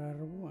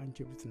ስለምትቀራረቡ አንቺ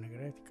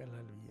ብትነግራት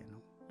ይቀላል ብዬ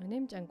ነው።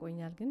 እኔም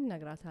ጨንቆኛል፣ ግን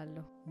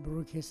እነግራታለሁ።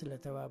 ብሩኬ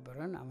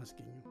ስለተባበረን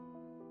አመስግኙ።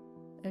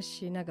 እሺ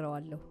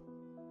እነግረዋለሁ።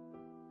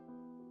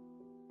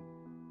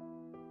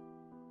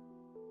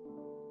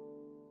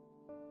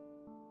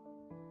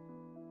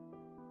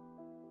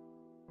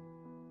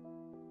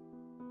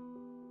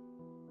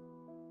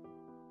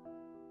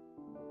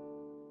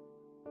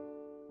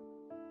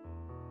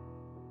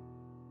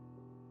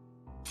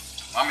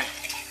 ማሚ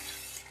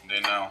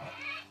እንዴት ነው?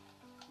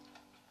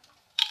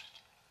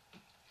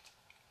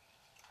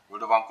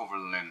 ወደ ቫንኩቨር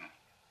ልንሄድ ነው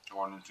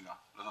ከጓደኞቹ ጋር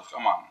ለሶስት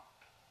ቀን ማለት ነው።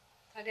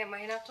 ታዲያ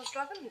ማሂን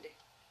አትወስዷትም እንዴ?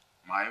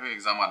 ማሂ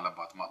ኤግዛም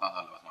አለባት ማጥናት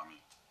አለባት ማሚ።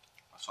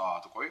 እሷ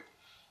ትቆይ፣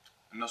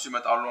 እነሱ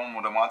ይመጣሉ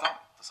ወደ ማታ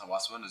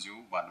ተሰባስበን እዚሁ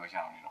በአንድ መኪና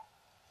ነው የሚለው።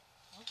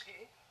 ኦኬ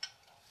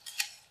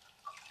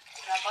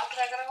ለአባት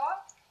ነግረኸዋል?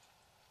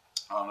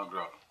 አዎ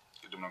ነግሬዋለሁ፣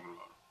 ቅድም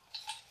ነግሬዋለሁ።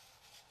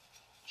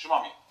 እሺ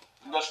ማሚ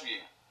እንዳልሽ ብዬ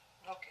ነው።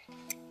 ኦኬ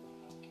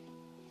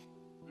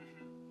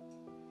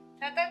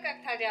ተጠንቀቅ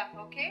ታዲያ።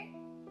 ኦኬ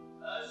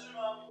እሺ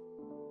ማሚ።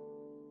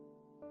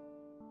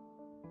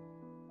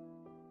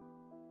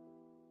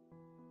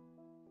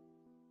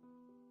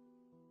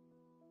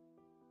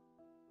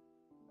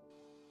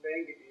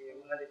 በእንግዲህ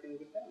የማለትን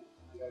ጉዳይ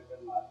ነጋገር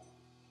ማለት ነው።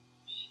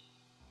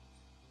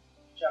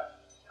 ቻው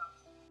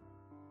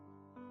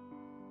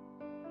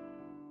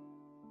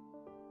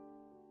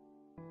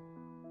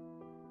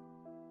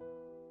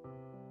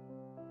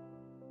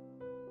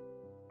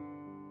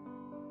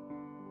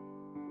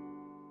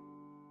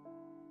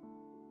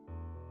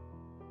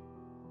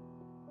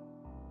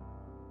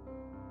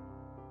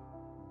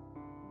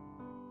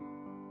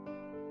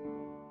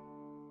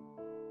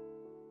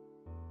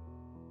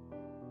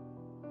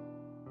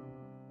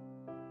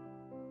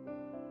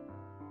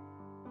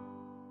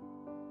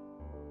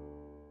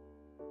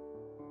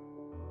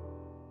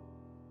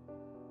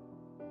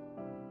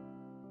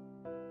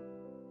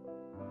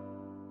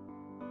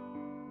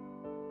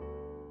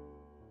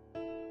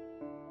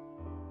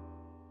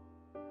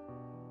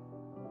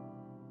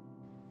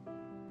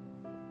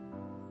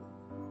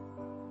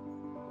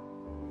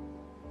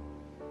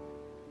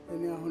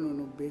እኔ አሁን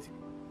ቤት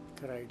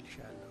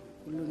ከራይልሻለሁ፣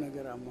 ሁሉ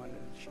ነገር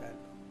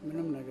አሟላልሻለሁ።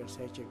 ምንም ነገር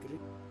ሳይቸግር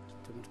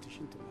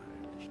ትምህርትሽን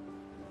ትማሪያለሽ።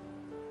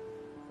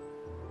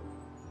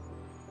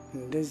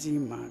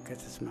 እንደዚህማ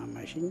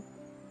ከተስማማሽኝ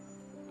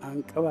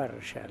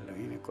አንቀባርሻለሁ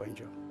የኔ ቆንጆ።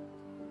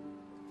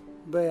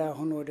 በይ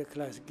አሁን ወደ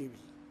ክላስ ግቢ።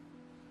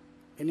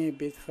 እኔ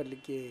ቤት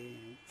ፈልጌ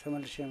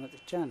ተመልሼ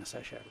መጥቻ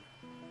አነሳሻለሁ።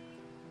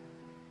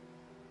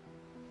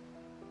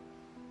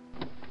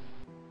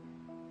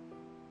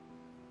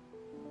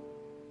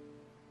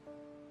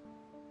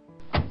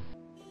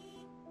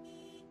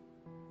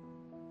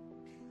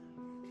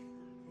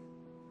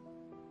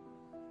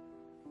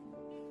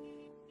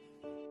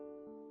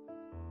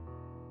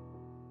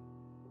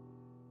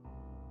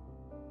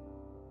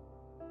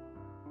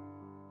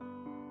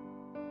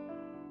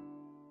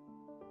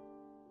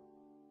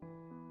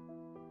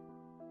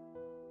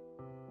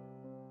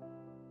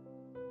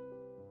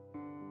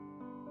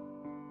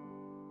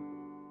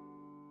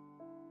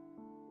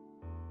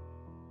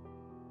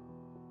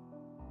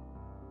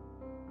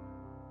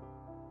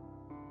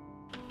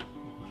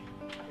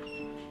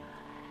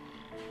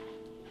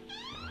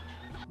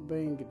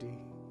 በይ እንግዲህ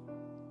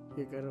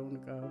የቀረውን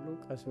ዕቃ ሁሉ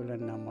ቀስ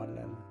ብለን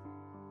እናሟላለን።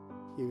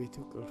 የቤቱ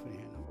ቁልፍ ይሄ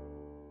ነው።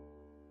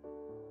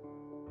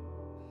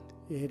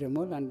 ይሄ ደግሞ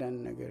ለአንዳንድ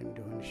ነገር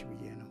እንዲሆንሽ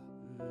ብዬ ነው።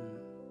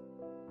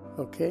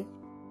 ኦኬ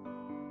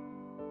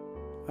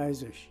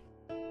አይዞሽ።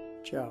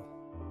 ቻው።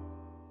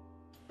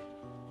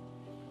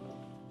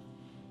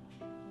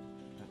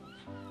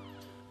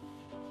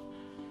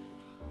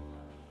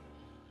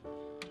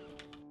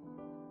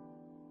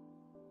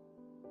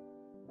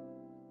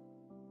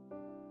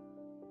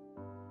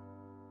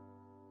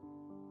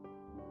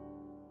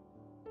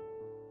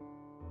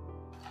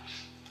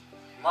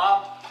 Mom.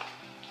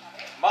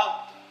 Mom.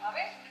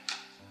 አቤት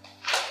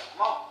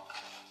Mom.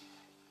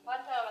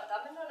 ማታ መጣ።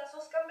 ምን ነው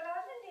ለሶስት ቀን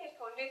ብለሃል እንዴ? እኮ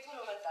እንዴት ሆኖ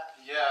መጣ?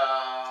 ያ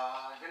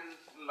ግን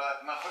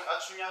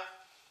ናፈቃችሁኛ።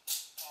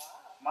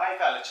 ማይ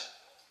ካለች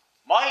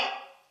ማይ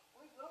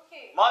ወይ ብሩኬ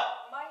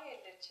ማይ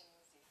የለችም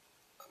እዚህ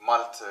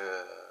ማለት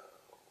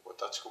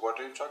ወጣች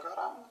ከጓደኞቿ ጋር?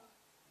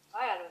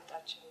 አይ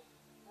አልወጣችም።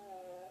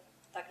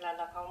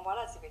 ጠቅላላ ካሁን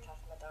በኋላ እዚህ ቤት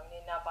አትመጣም።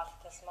 እኔና አባት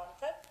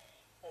ተስማምተን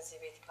እዚህ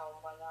ቤት ካሁን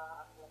በኋላ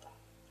አትመጣም።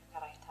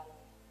 ተከራይታ ነው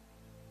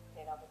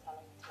ሌላ ቦታ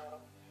ነው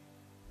የምትኖረው።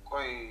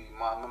 ቆይ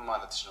ምን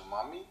ማለትሽ ነው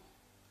ማሚ?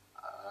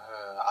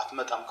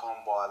 አትመጣም ካሁን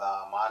በኋላ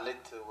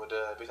ማለት ወደ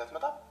ቤት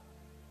አትመጣም?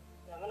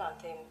 ለምን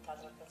አንተ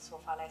የምታድርበት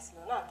ሶፋ ላይ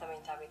ስለሆነ አንተ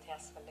መኝታ ቤት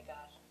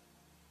ያስፈልጋል።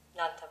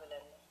 ለአንተ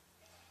ብለን ነው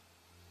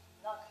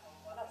እና ካሁን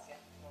በኋላ እዚህ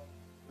አትኖርም።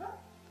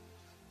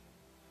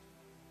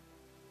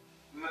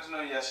 ምንድን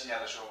ነው እያልሽኝ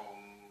ያለሽው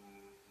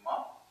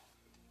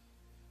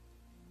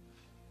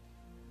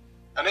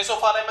እኔ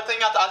ሶፋ ላይ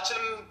መተኛት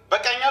አልችልም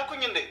በቃኝ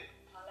አልኩኝ እንዴ?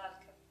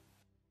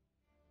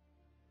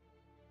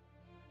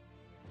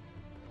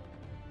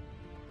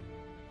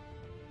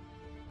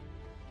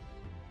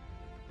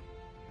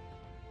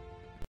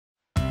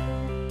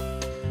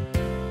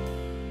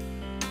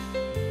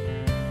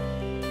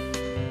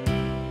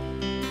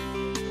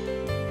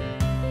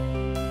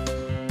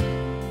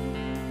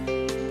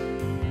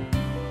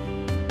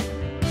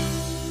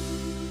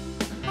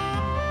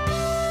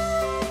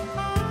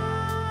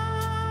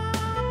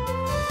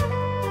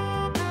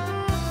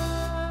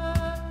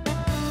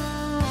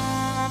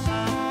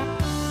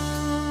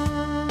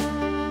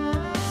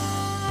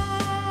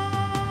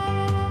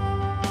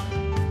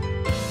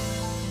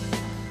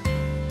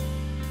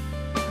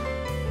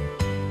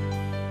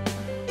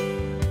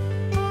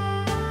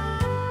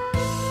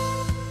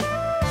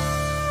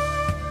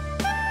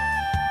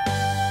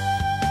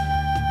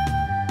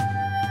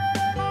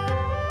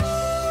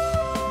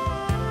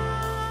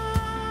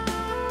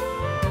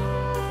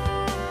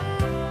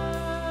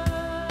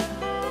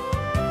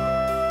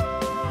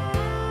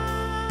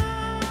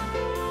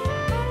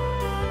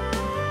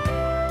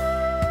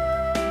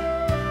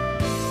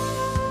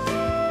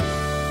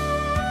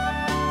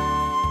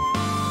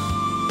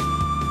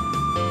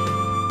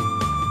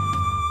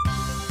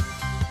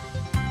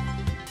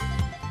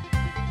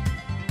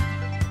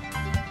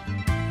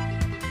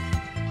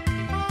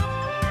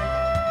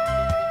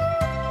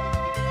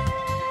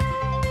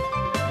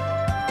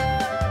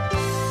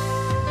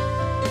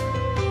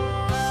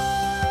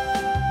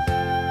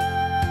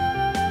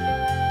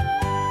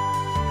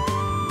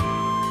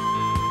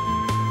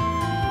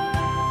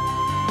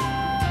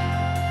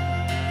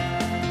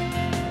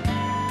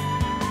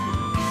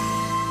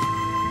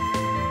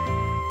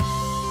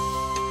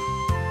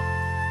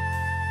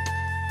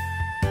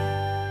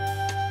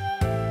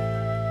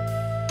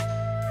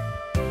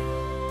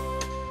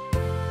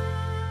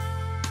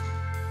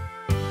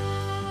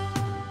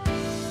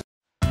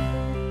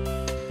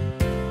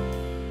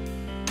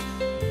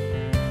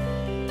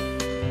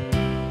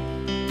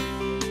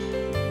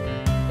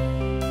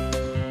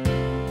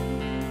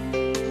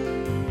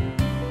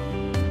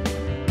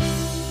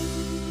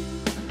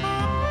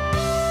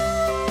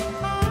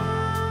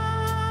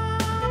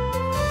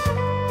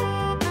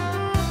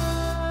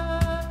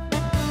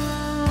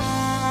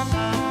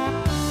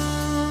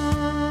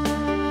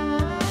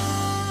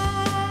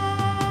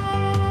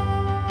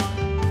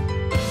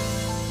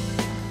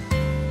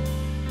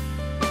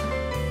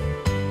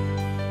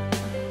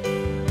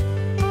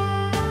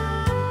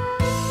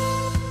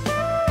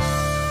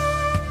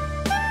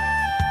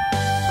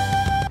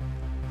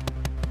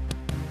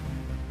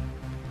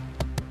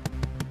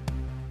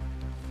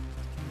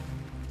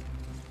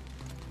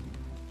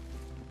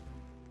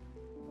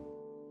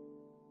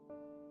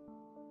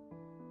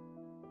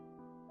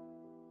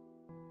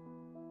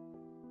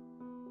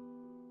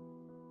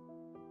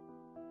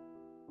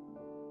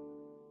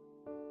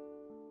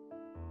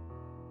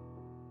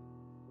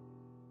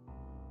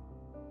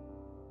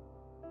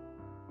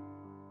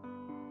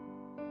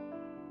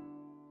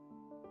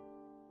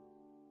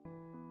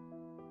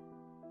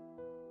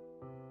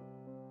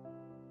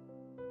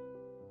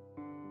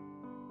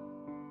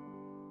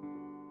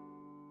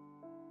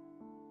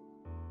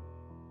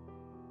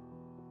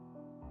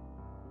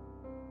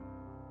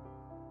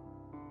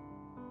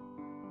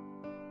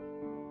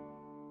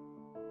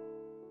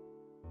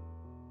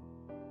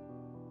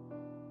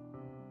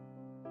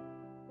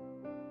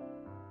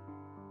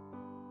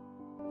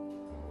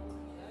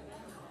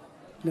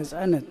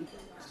 ነፃነት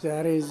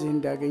ዛሬ እዚህ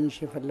እንዳገኝሽ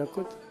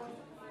የፈለኩት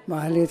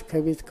ማህሌት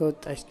ከቤት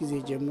ከወጣች ጊዜ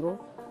ጀምሮ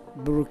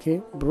ብሩኬ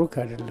ብሩክ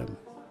አይደለም፣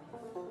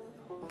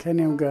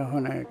 ከኔም ጋር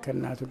ሆነ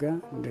ከእናቱ ጋር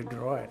እንደ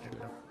ድሮ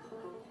አይደለም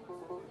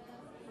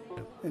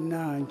እና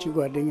አንቺ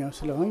ጓደኛው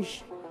ስለሆንሽ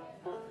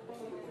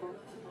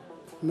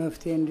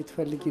መፍትሄ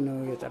እንድትፈልጊ ነው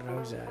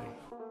የጠራው ዛሬ።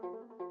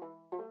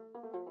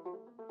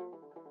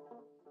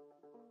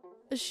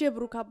 እሺ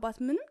የብሩክ አባት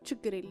ምንም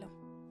ችግር የለም፣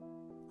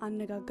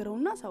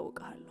 አነጋግረውና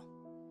አሳውቅሃለሁ።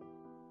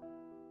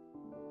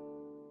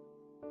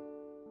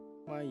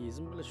 ማይ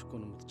ዝም ብለሽ እኮ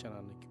ነው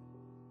የምትጨናነቂው።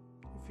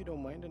 if you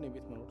don't mind እኔ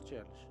ቤት መኖር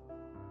ትችያለሽ።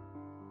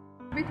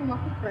 ቤቱ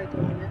ማኩት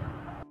ፍራይቶኛል።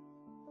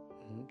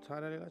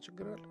 ታዲያ ሌላ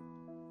ችግር አለ?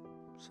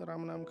 ስራ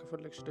ምናምን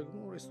ከፈለግሽ ደግሞ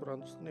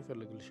ሬስቶራንት ውስጥ ነው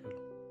እፈልግልሻለሁ።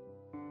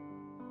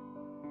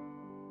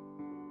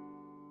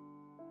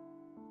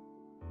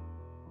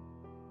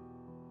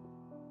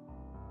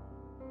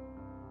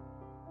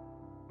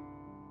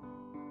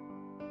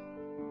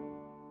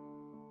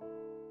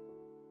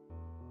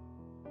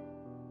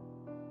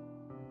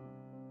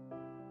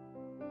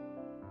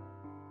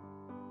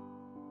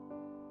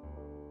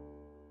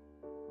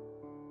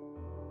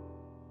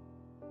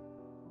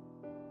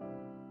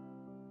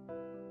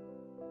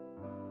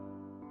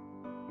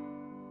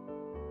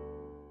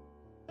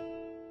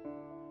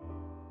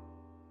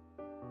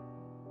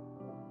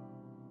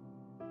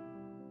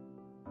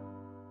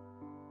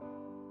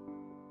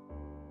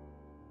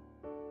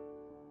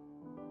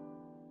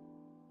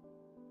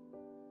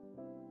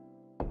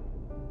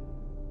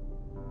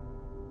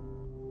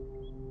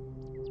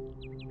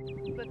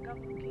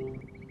 ብሩኬ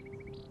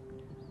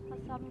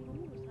ሀሳብን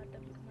በሙሉ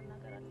ሳትደብቅ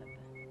መናገር አለብህ።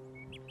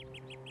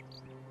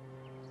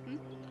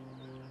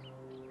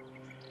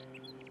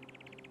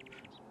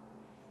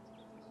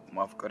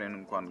 ማፍቀሬን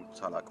እንኳን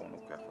ሳላውቀው ነው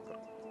እኮ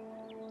ያፈቀርኩት።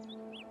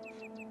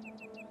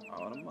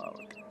 አሁንማ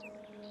በቃ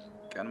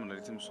ቀንም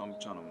ሌሊትም እሷን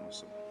ብቻ ነው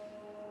የማስበው።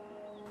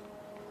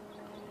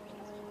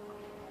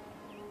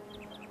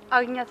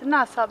 አግኛትና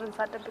ሀሳብን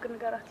ሳትደብቅ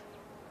ንገራት።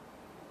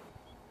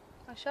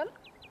 አይሻልም?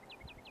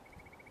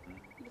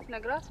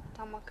 ብትነግራት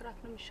ብታማክራት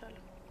ነው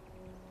የሚሻለው።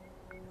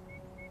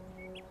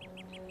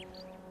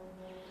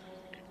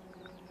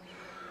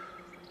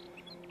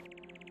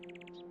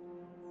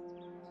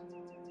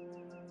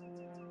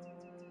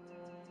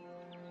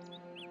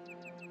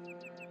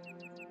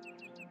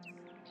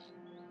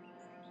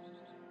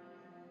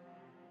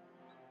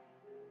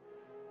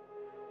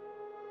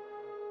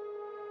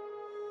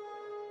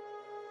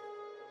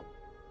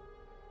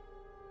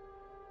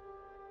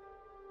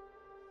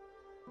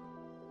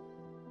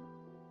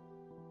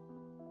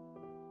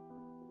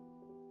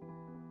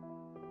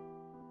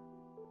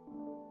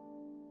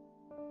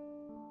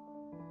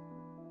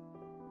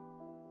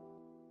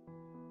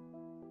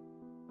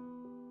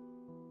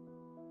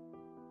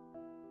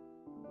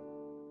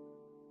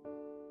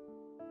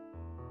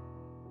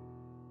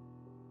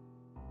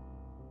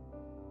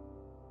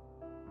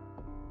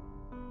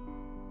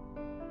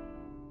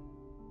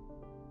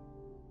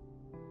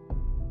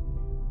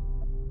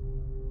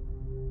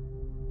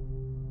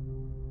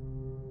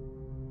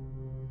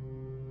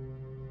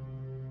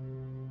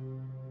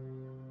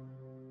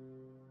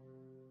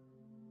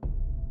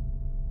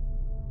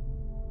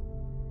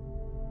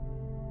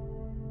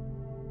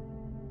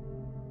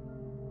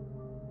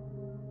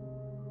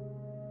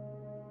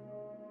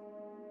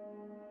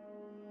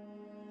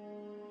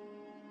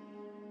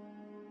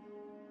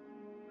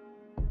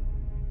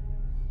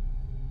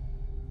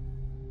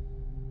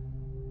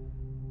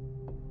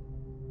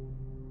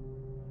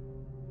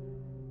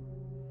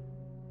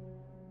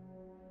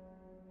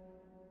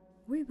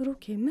 ወይ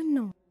ብሩኬ ምን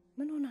ነው?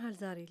 ምን ሆነሃል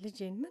ዛሬ?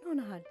 ልጄን ምን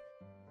ሆነሃል?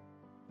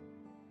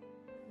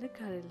 ልክ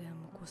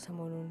አይደለህም እኮ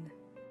ሰሞኑን።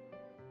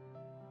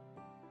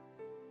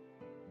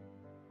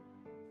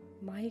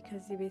 ማሂ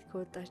ከዚህ ቤት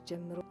ከወጣች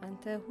ጀምሮ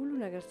አንተ ሁሉ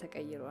ነገር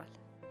ተቀይሯል።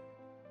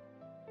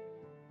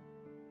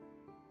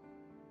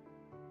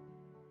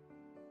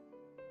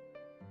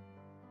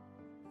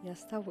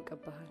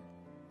 ያስታውቅብሃል።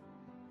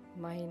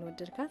 ማሂን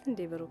ወደድካት እንዴ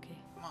ብሩኬ?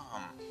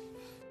 ማም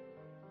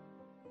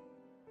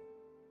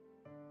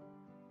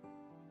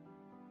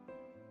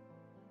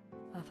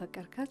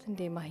አፈቀርካት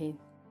እንዴ ማሂን?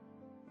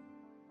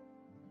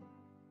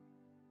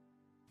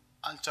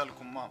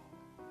 አልቻልኩም ማም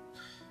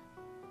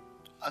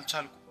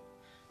አልቻልኩም።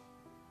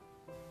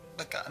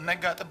 በቃ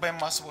ነጋ ጠባ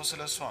የማስበው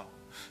ስለሷ ነው።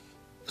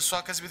 እሷ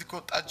ከዚህ ቤት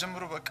ከወጣች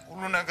ጀምሮ በቃ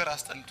ሁሉ ነገር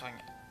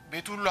አስጠልቶኛል።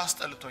 ቤቱ ሁሉ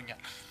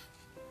አስጠልቶኛል።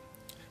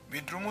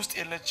 ቤድሩም ውስጥ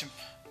የለችም፣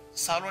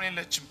 ሳሎን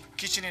የለችም፣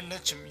 ኪችን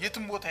የለችም፣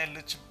 የትም ቦታ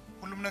የለችም።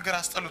 ሁሉም ነገር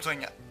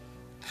አስጠልቶኛል።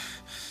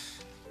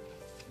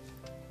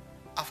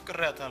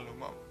 አፍቅሬያታለሁ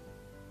ማም።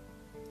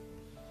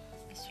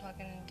 እሷ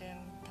ግን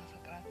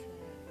እንደምታፈቅራት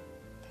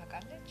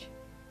ታውቃለች?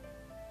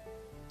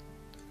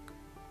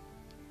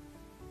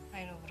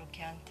 አይ ነው ብሩኬ፣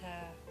 አንተ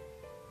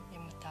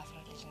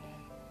የምታፍር ልጅ ነህ፣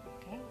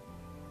 ግን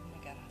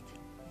ንገራት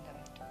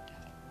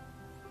እንደምትወዳት።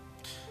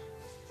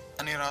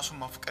 እኔ ራሱ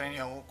ማፍቀሬን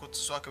ያወቅኩት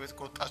እሷ ከቤት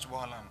ከወጣች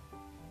በኋላ ነው።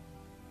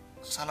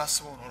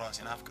 ሳላስበው ነው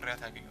ራሴን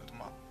አፍቅሬያት ያገኘሁት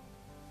ማም።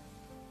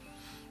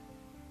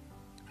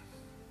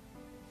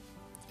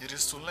 It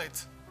is too late.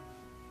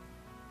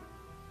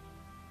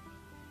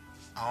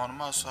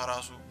 አሁንማ እሷ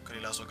ራሱ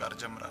ከሌላ ሰው ጋር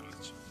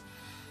ጀምራለች።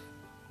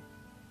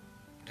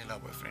 ሌላ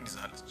ቦይፍሬንድ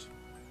ይዛለች።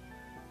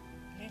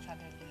 ሌት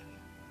አይደለም፣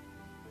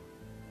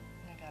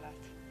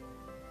 ንገራት።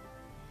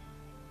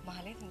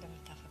 ማህሌት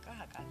እንደምታፈቅርህ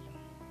አውቃለሁ።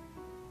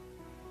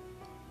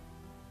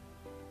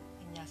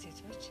 እኛ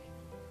ሴቶች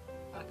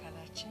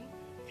አካላችን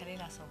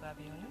ከሌላ ሰው ጋር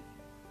ቢሆንም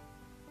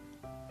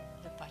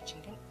ልባችን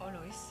ግን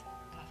ኦልዌይስ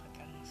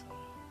ካፈቀርነው ሰው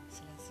ነው።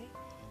 ስለዚህ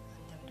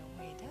አንተም ደግሞ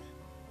ሄደህ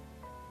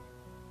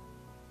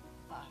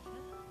በአፍህ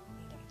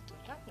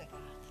እንደምትወዳት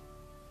ንገራት።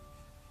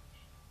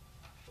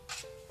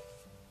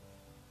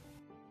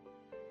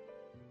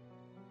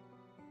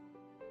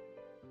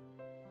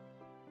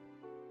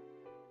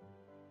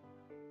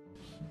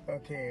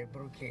 ኦኬ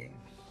ብሩኬ፣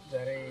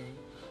 ዛሬ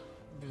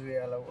ብዙ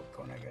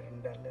ያላወቀው ነገር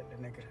እንዳለ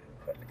ልነግርህ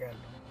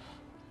እፈልጋለሁ።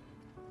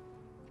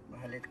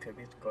 ማህሌት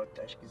ከቤት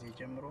ከወጣች ጊዜ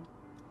ጀምሮ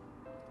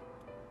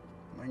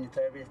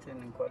መኝታ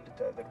ቤትን እንኳን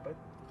ልታድርበት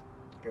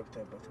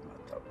ገብተህበትም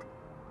አታውቅም።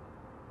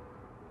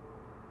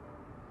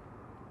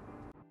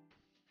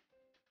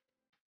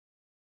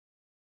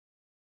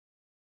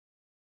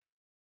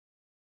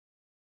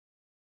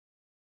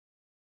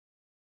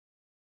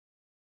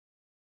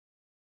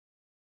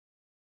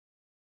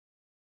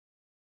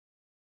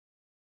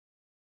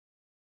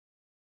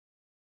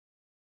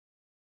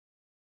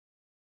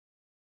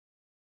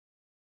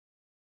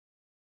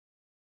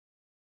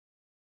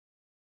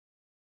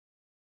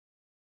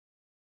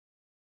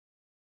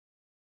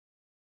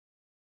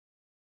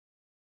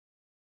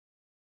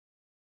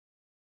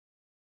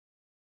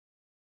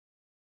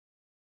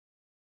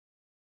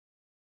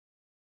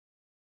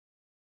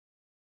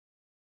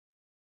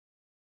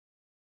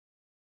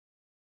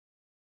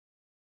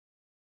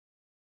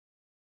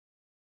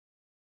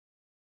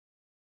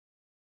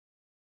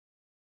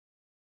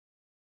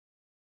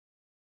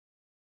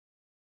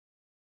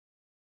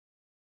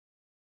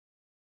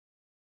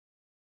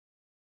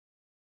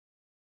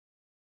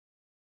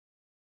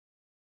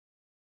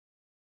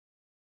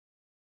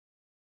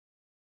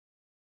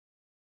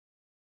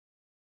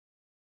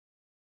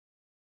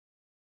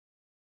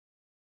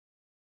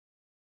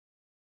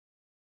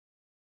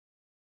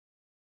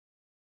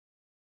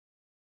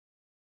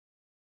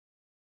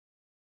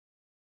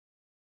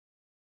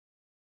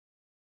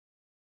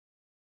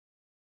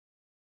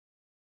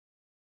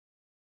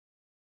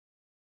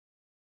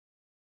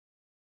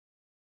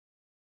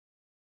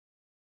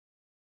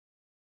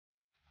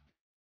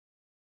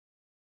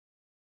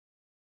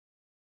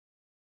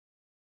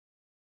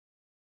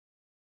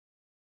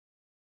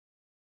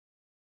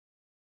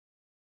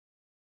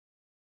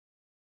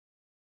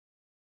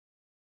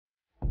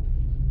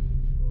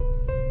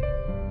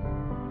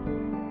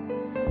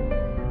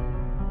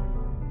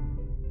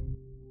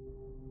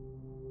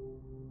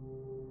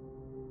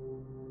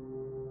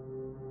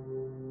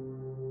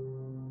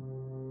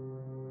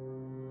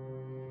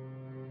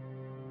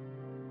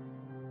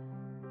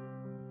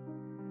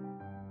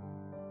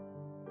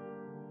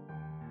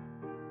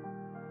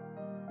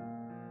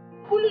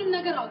 ሁሉንም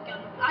ነገር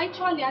አውቃለሁ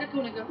አይቻል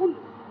ያረከው ነገር ሁሉ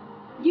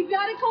ግቢ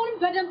ያረከውንም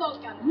በደንብ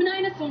አውቃለሁ ምን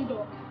አይነት ሰው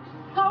እንደሆነ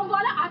ካሁን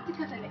በኋላ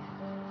አትከተለኝ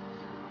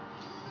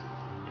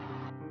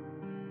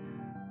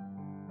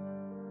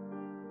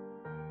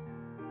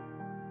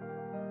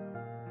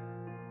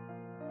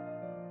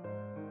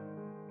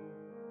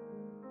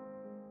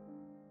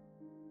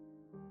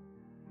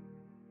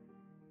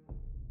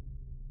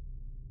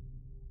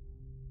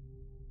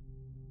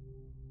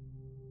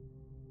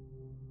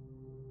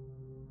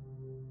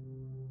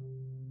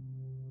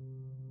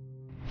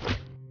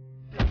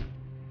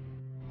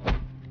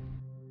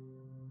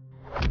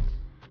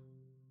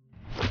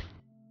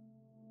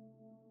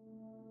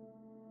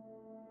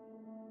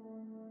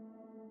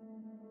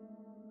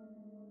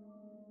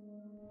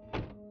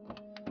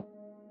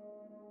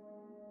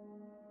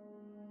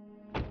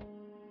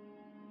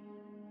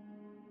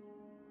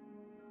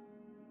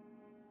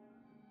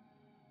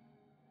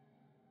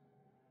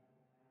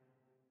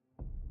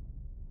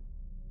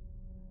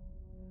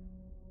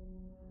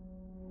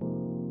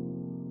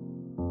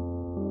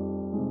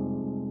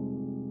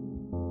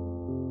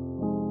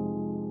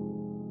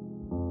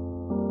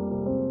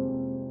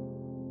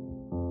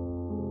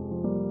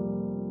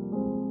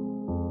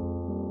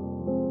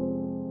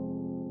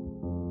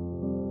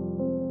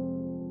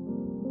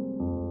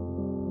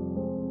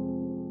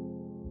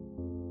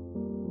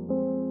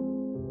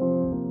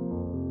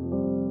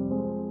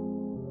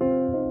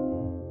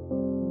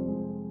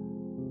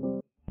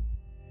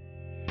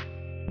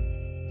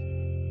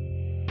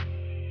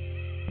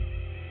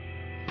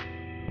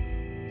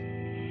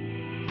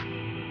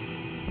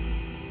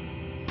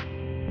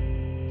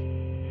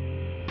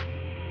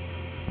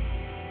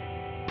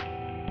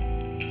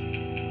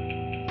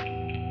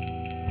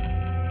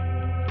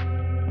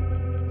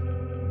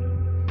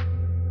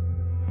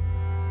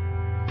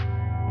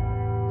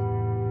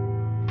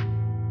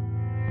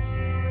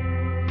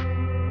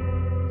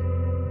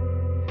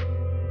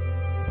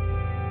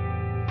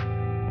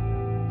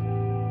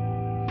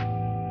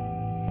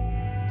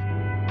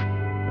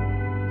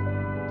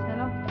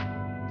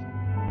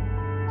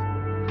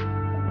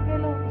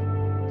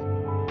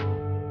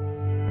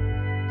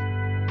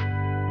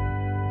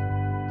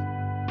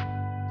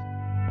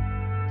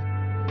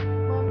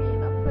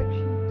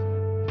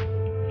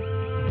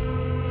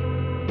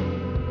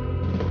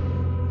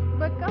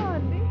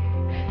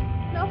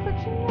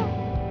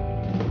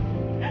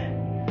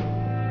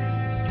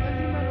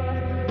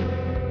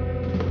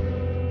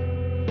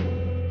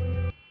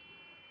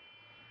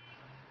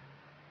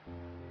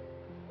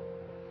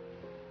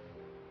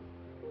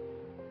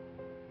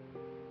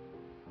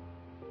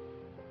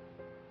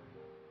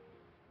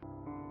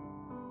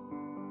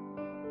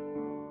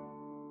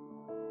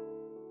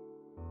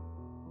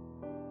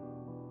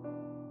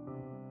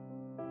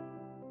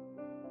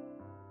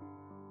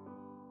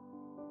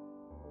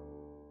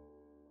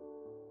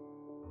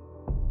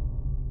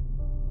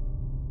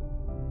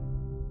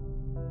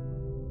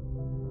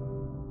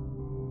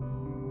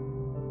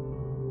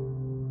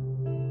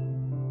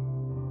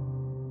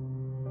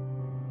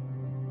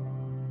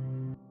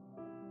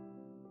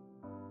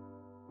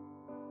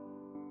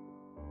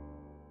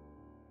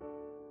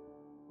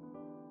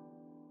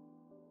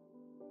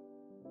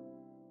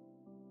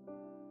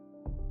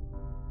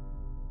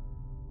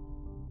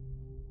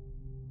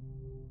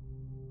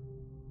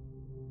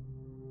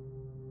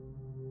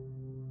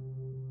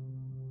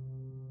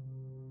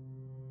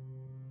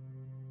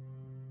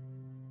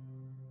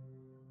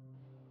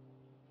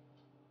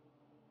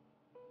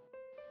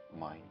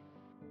Mine.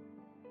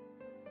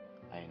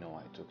 I know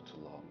I took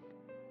too long.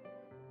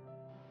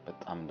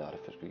 በጣም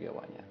እንዳረፈድኩ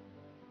ይገባኛል።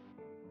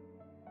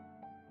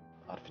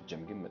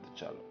 አርፍጄም ግን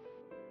መጥቻለሁ።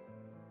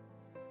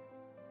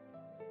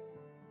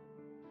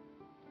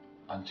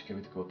 አንቺ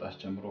ከቤት ከወጣሽ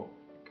ጀምሮ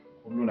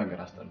ሁሉ ነገር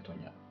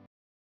አስጠልቶኛል።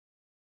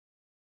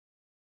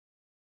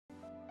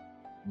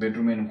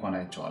 ቤድሩሜን እንኳን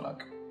አይቼው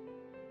አላውቅም።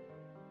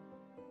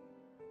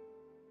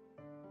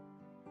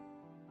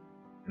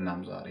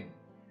 እናም ዛሬ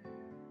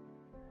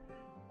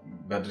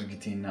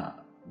በድርጊቴና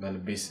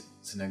በልቤ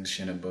ስነግርሽ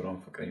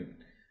የነበረውን ፍቅሬን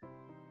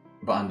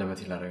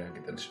በአንደበቴ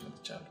ላረጋግጥልሽ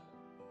መጥቻለሁ።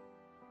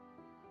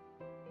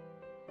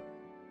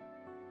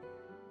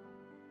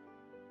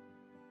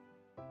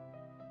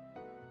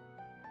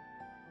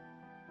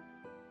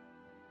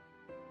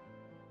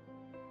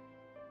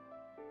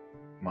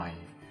 ማይ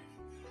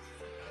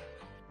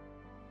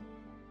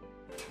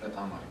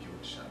በጣም አድርጌ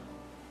እወድሻለሁ።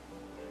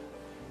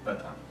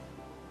 በጣም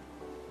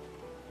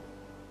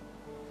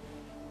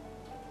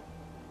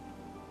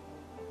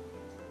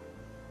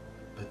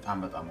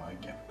በጣም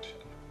አድርጌ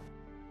እወድሻለሁ።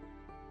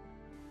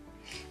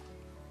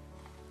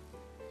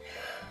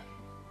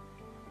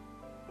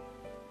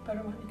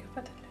 በሮማን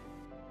ይከፈታል።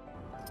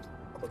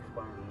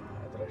 ቁልፏን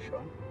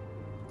አድራሻዋን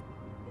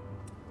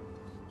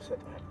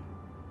ሰጣለሁ።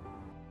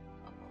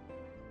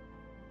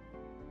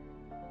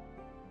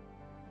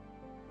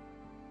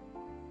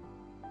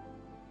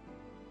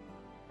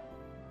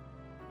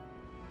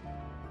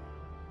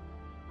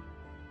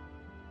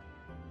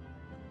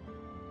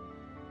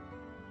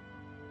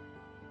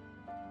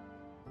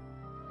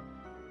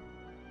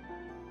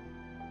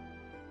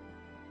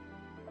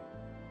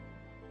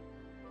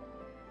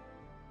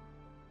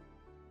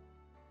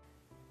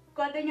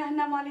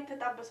 ጓደኛህና ማለት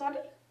ተጣበሱ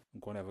አይደል?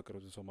 እንኳን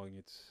ያፈቀሩትን ሰው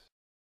ማግኘት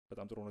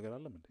በጣም ጥሩ ነገር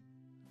አለም እንዴ?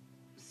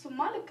 እሱማ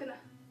ልክ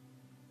ነህ።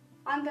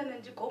 አንተ ነህ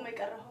እንጂ ቆመ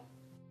የቀረኸው።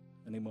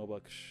 እኔማ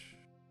እባክሽ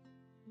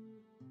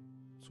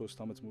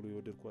 3 አመት ሙሉ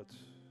የወደድኳት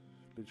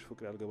ልጅ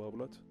ፍቅር ያልገባ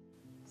ብሏት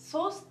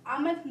 3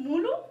 አመት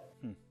ሙሉ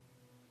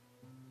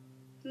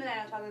ምን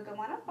አይነት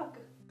አገገማ ነው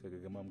እባክህ?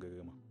 ከገገማም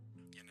ገገማ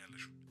የኔ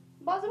ያለሽ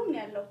ባዝሩም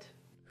ያለውት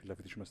ፊት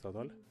ለፊትሽ መስታወት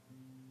አለ?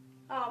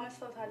 አዎ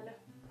መስታወት አለ።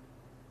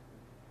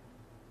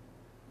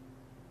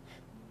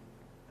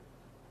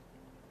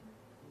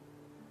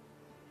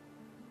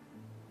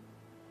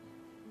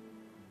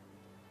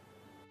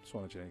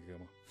 ሷነች ላይ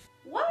ገገማ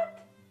What?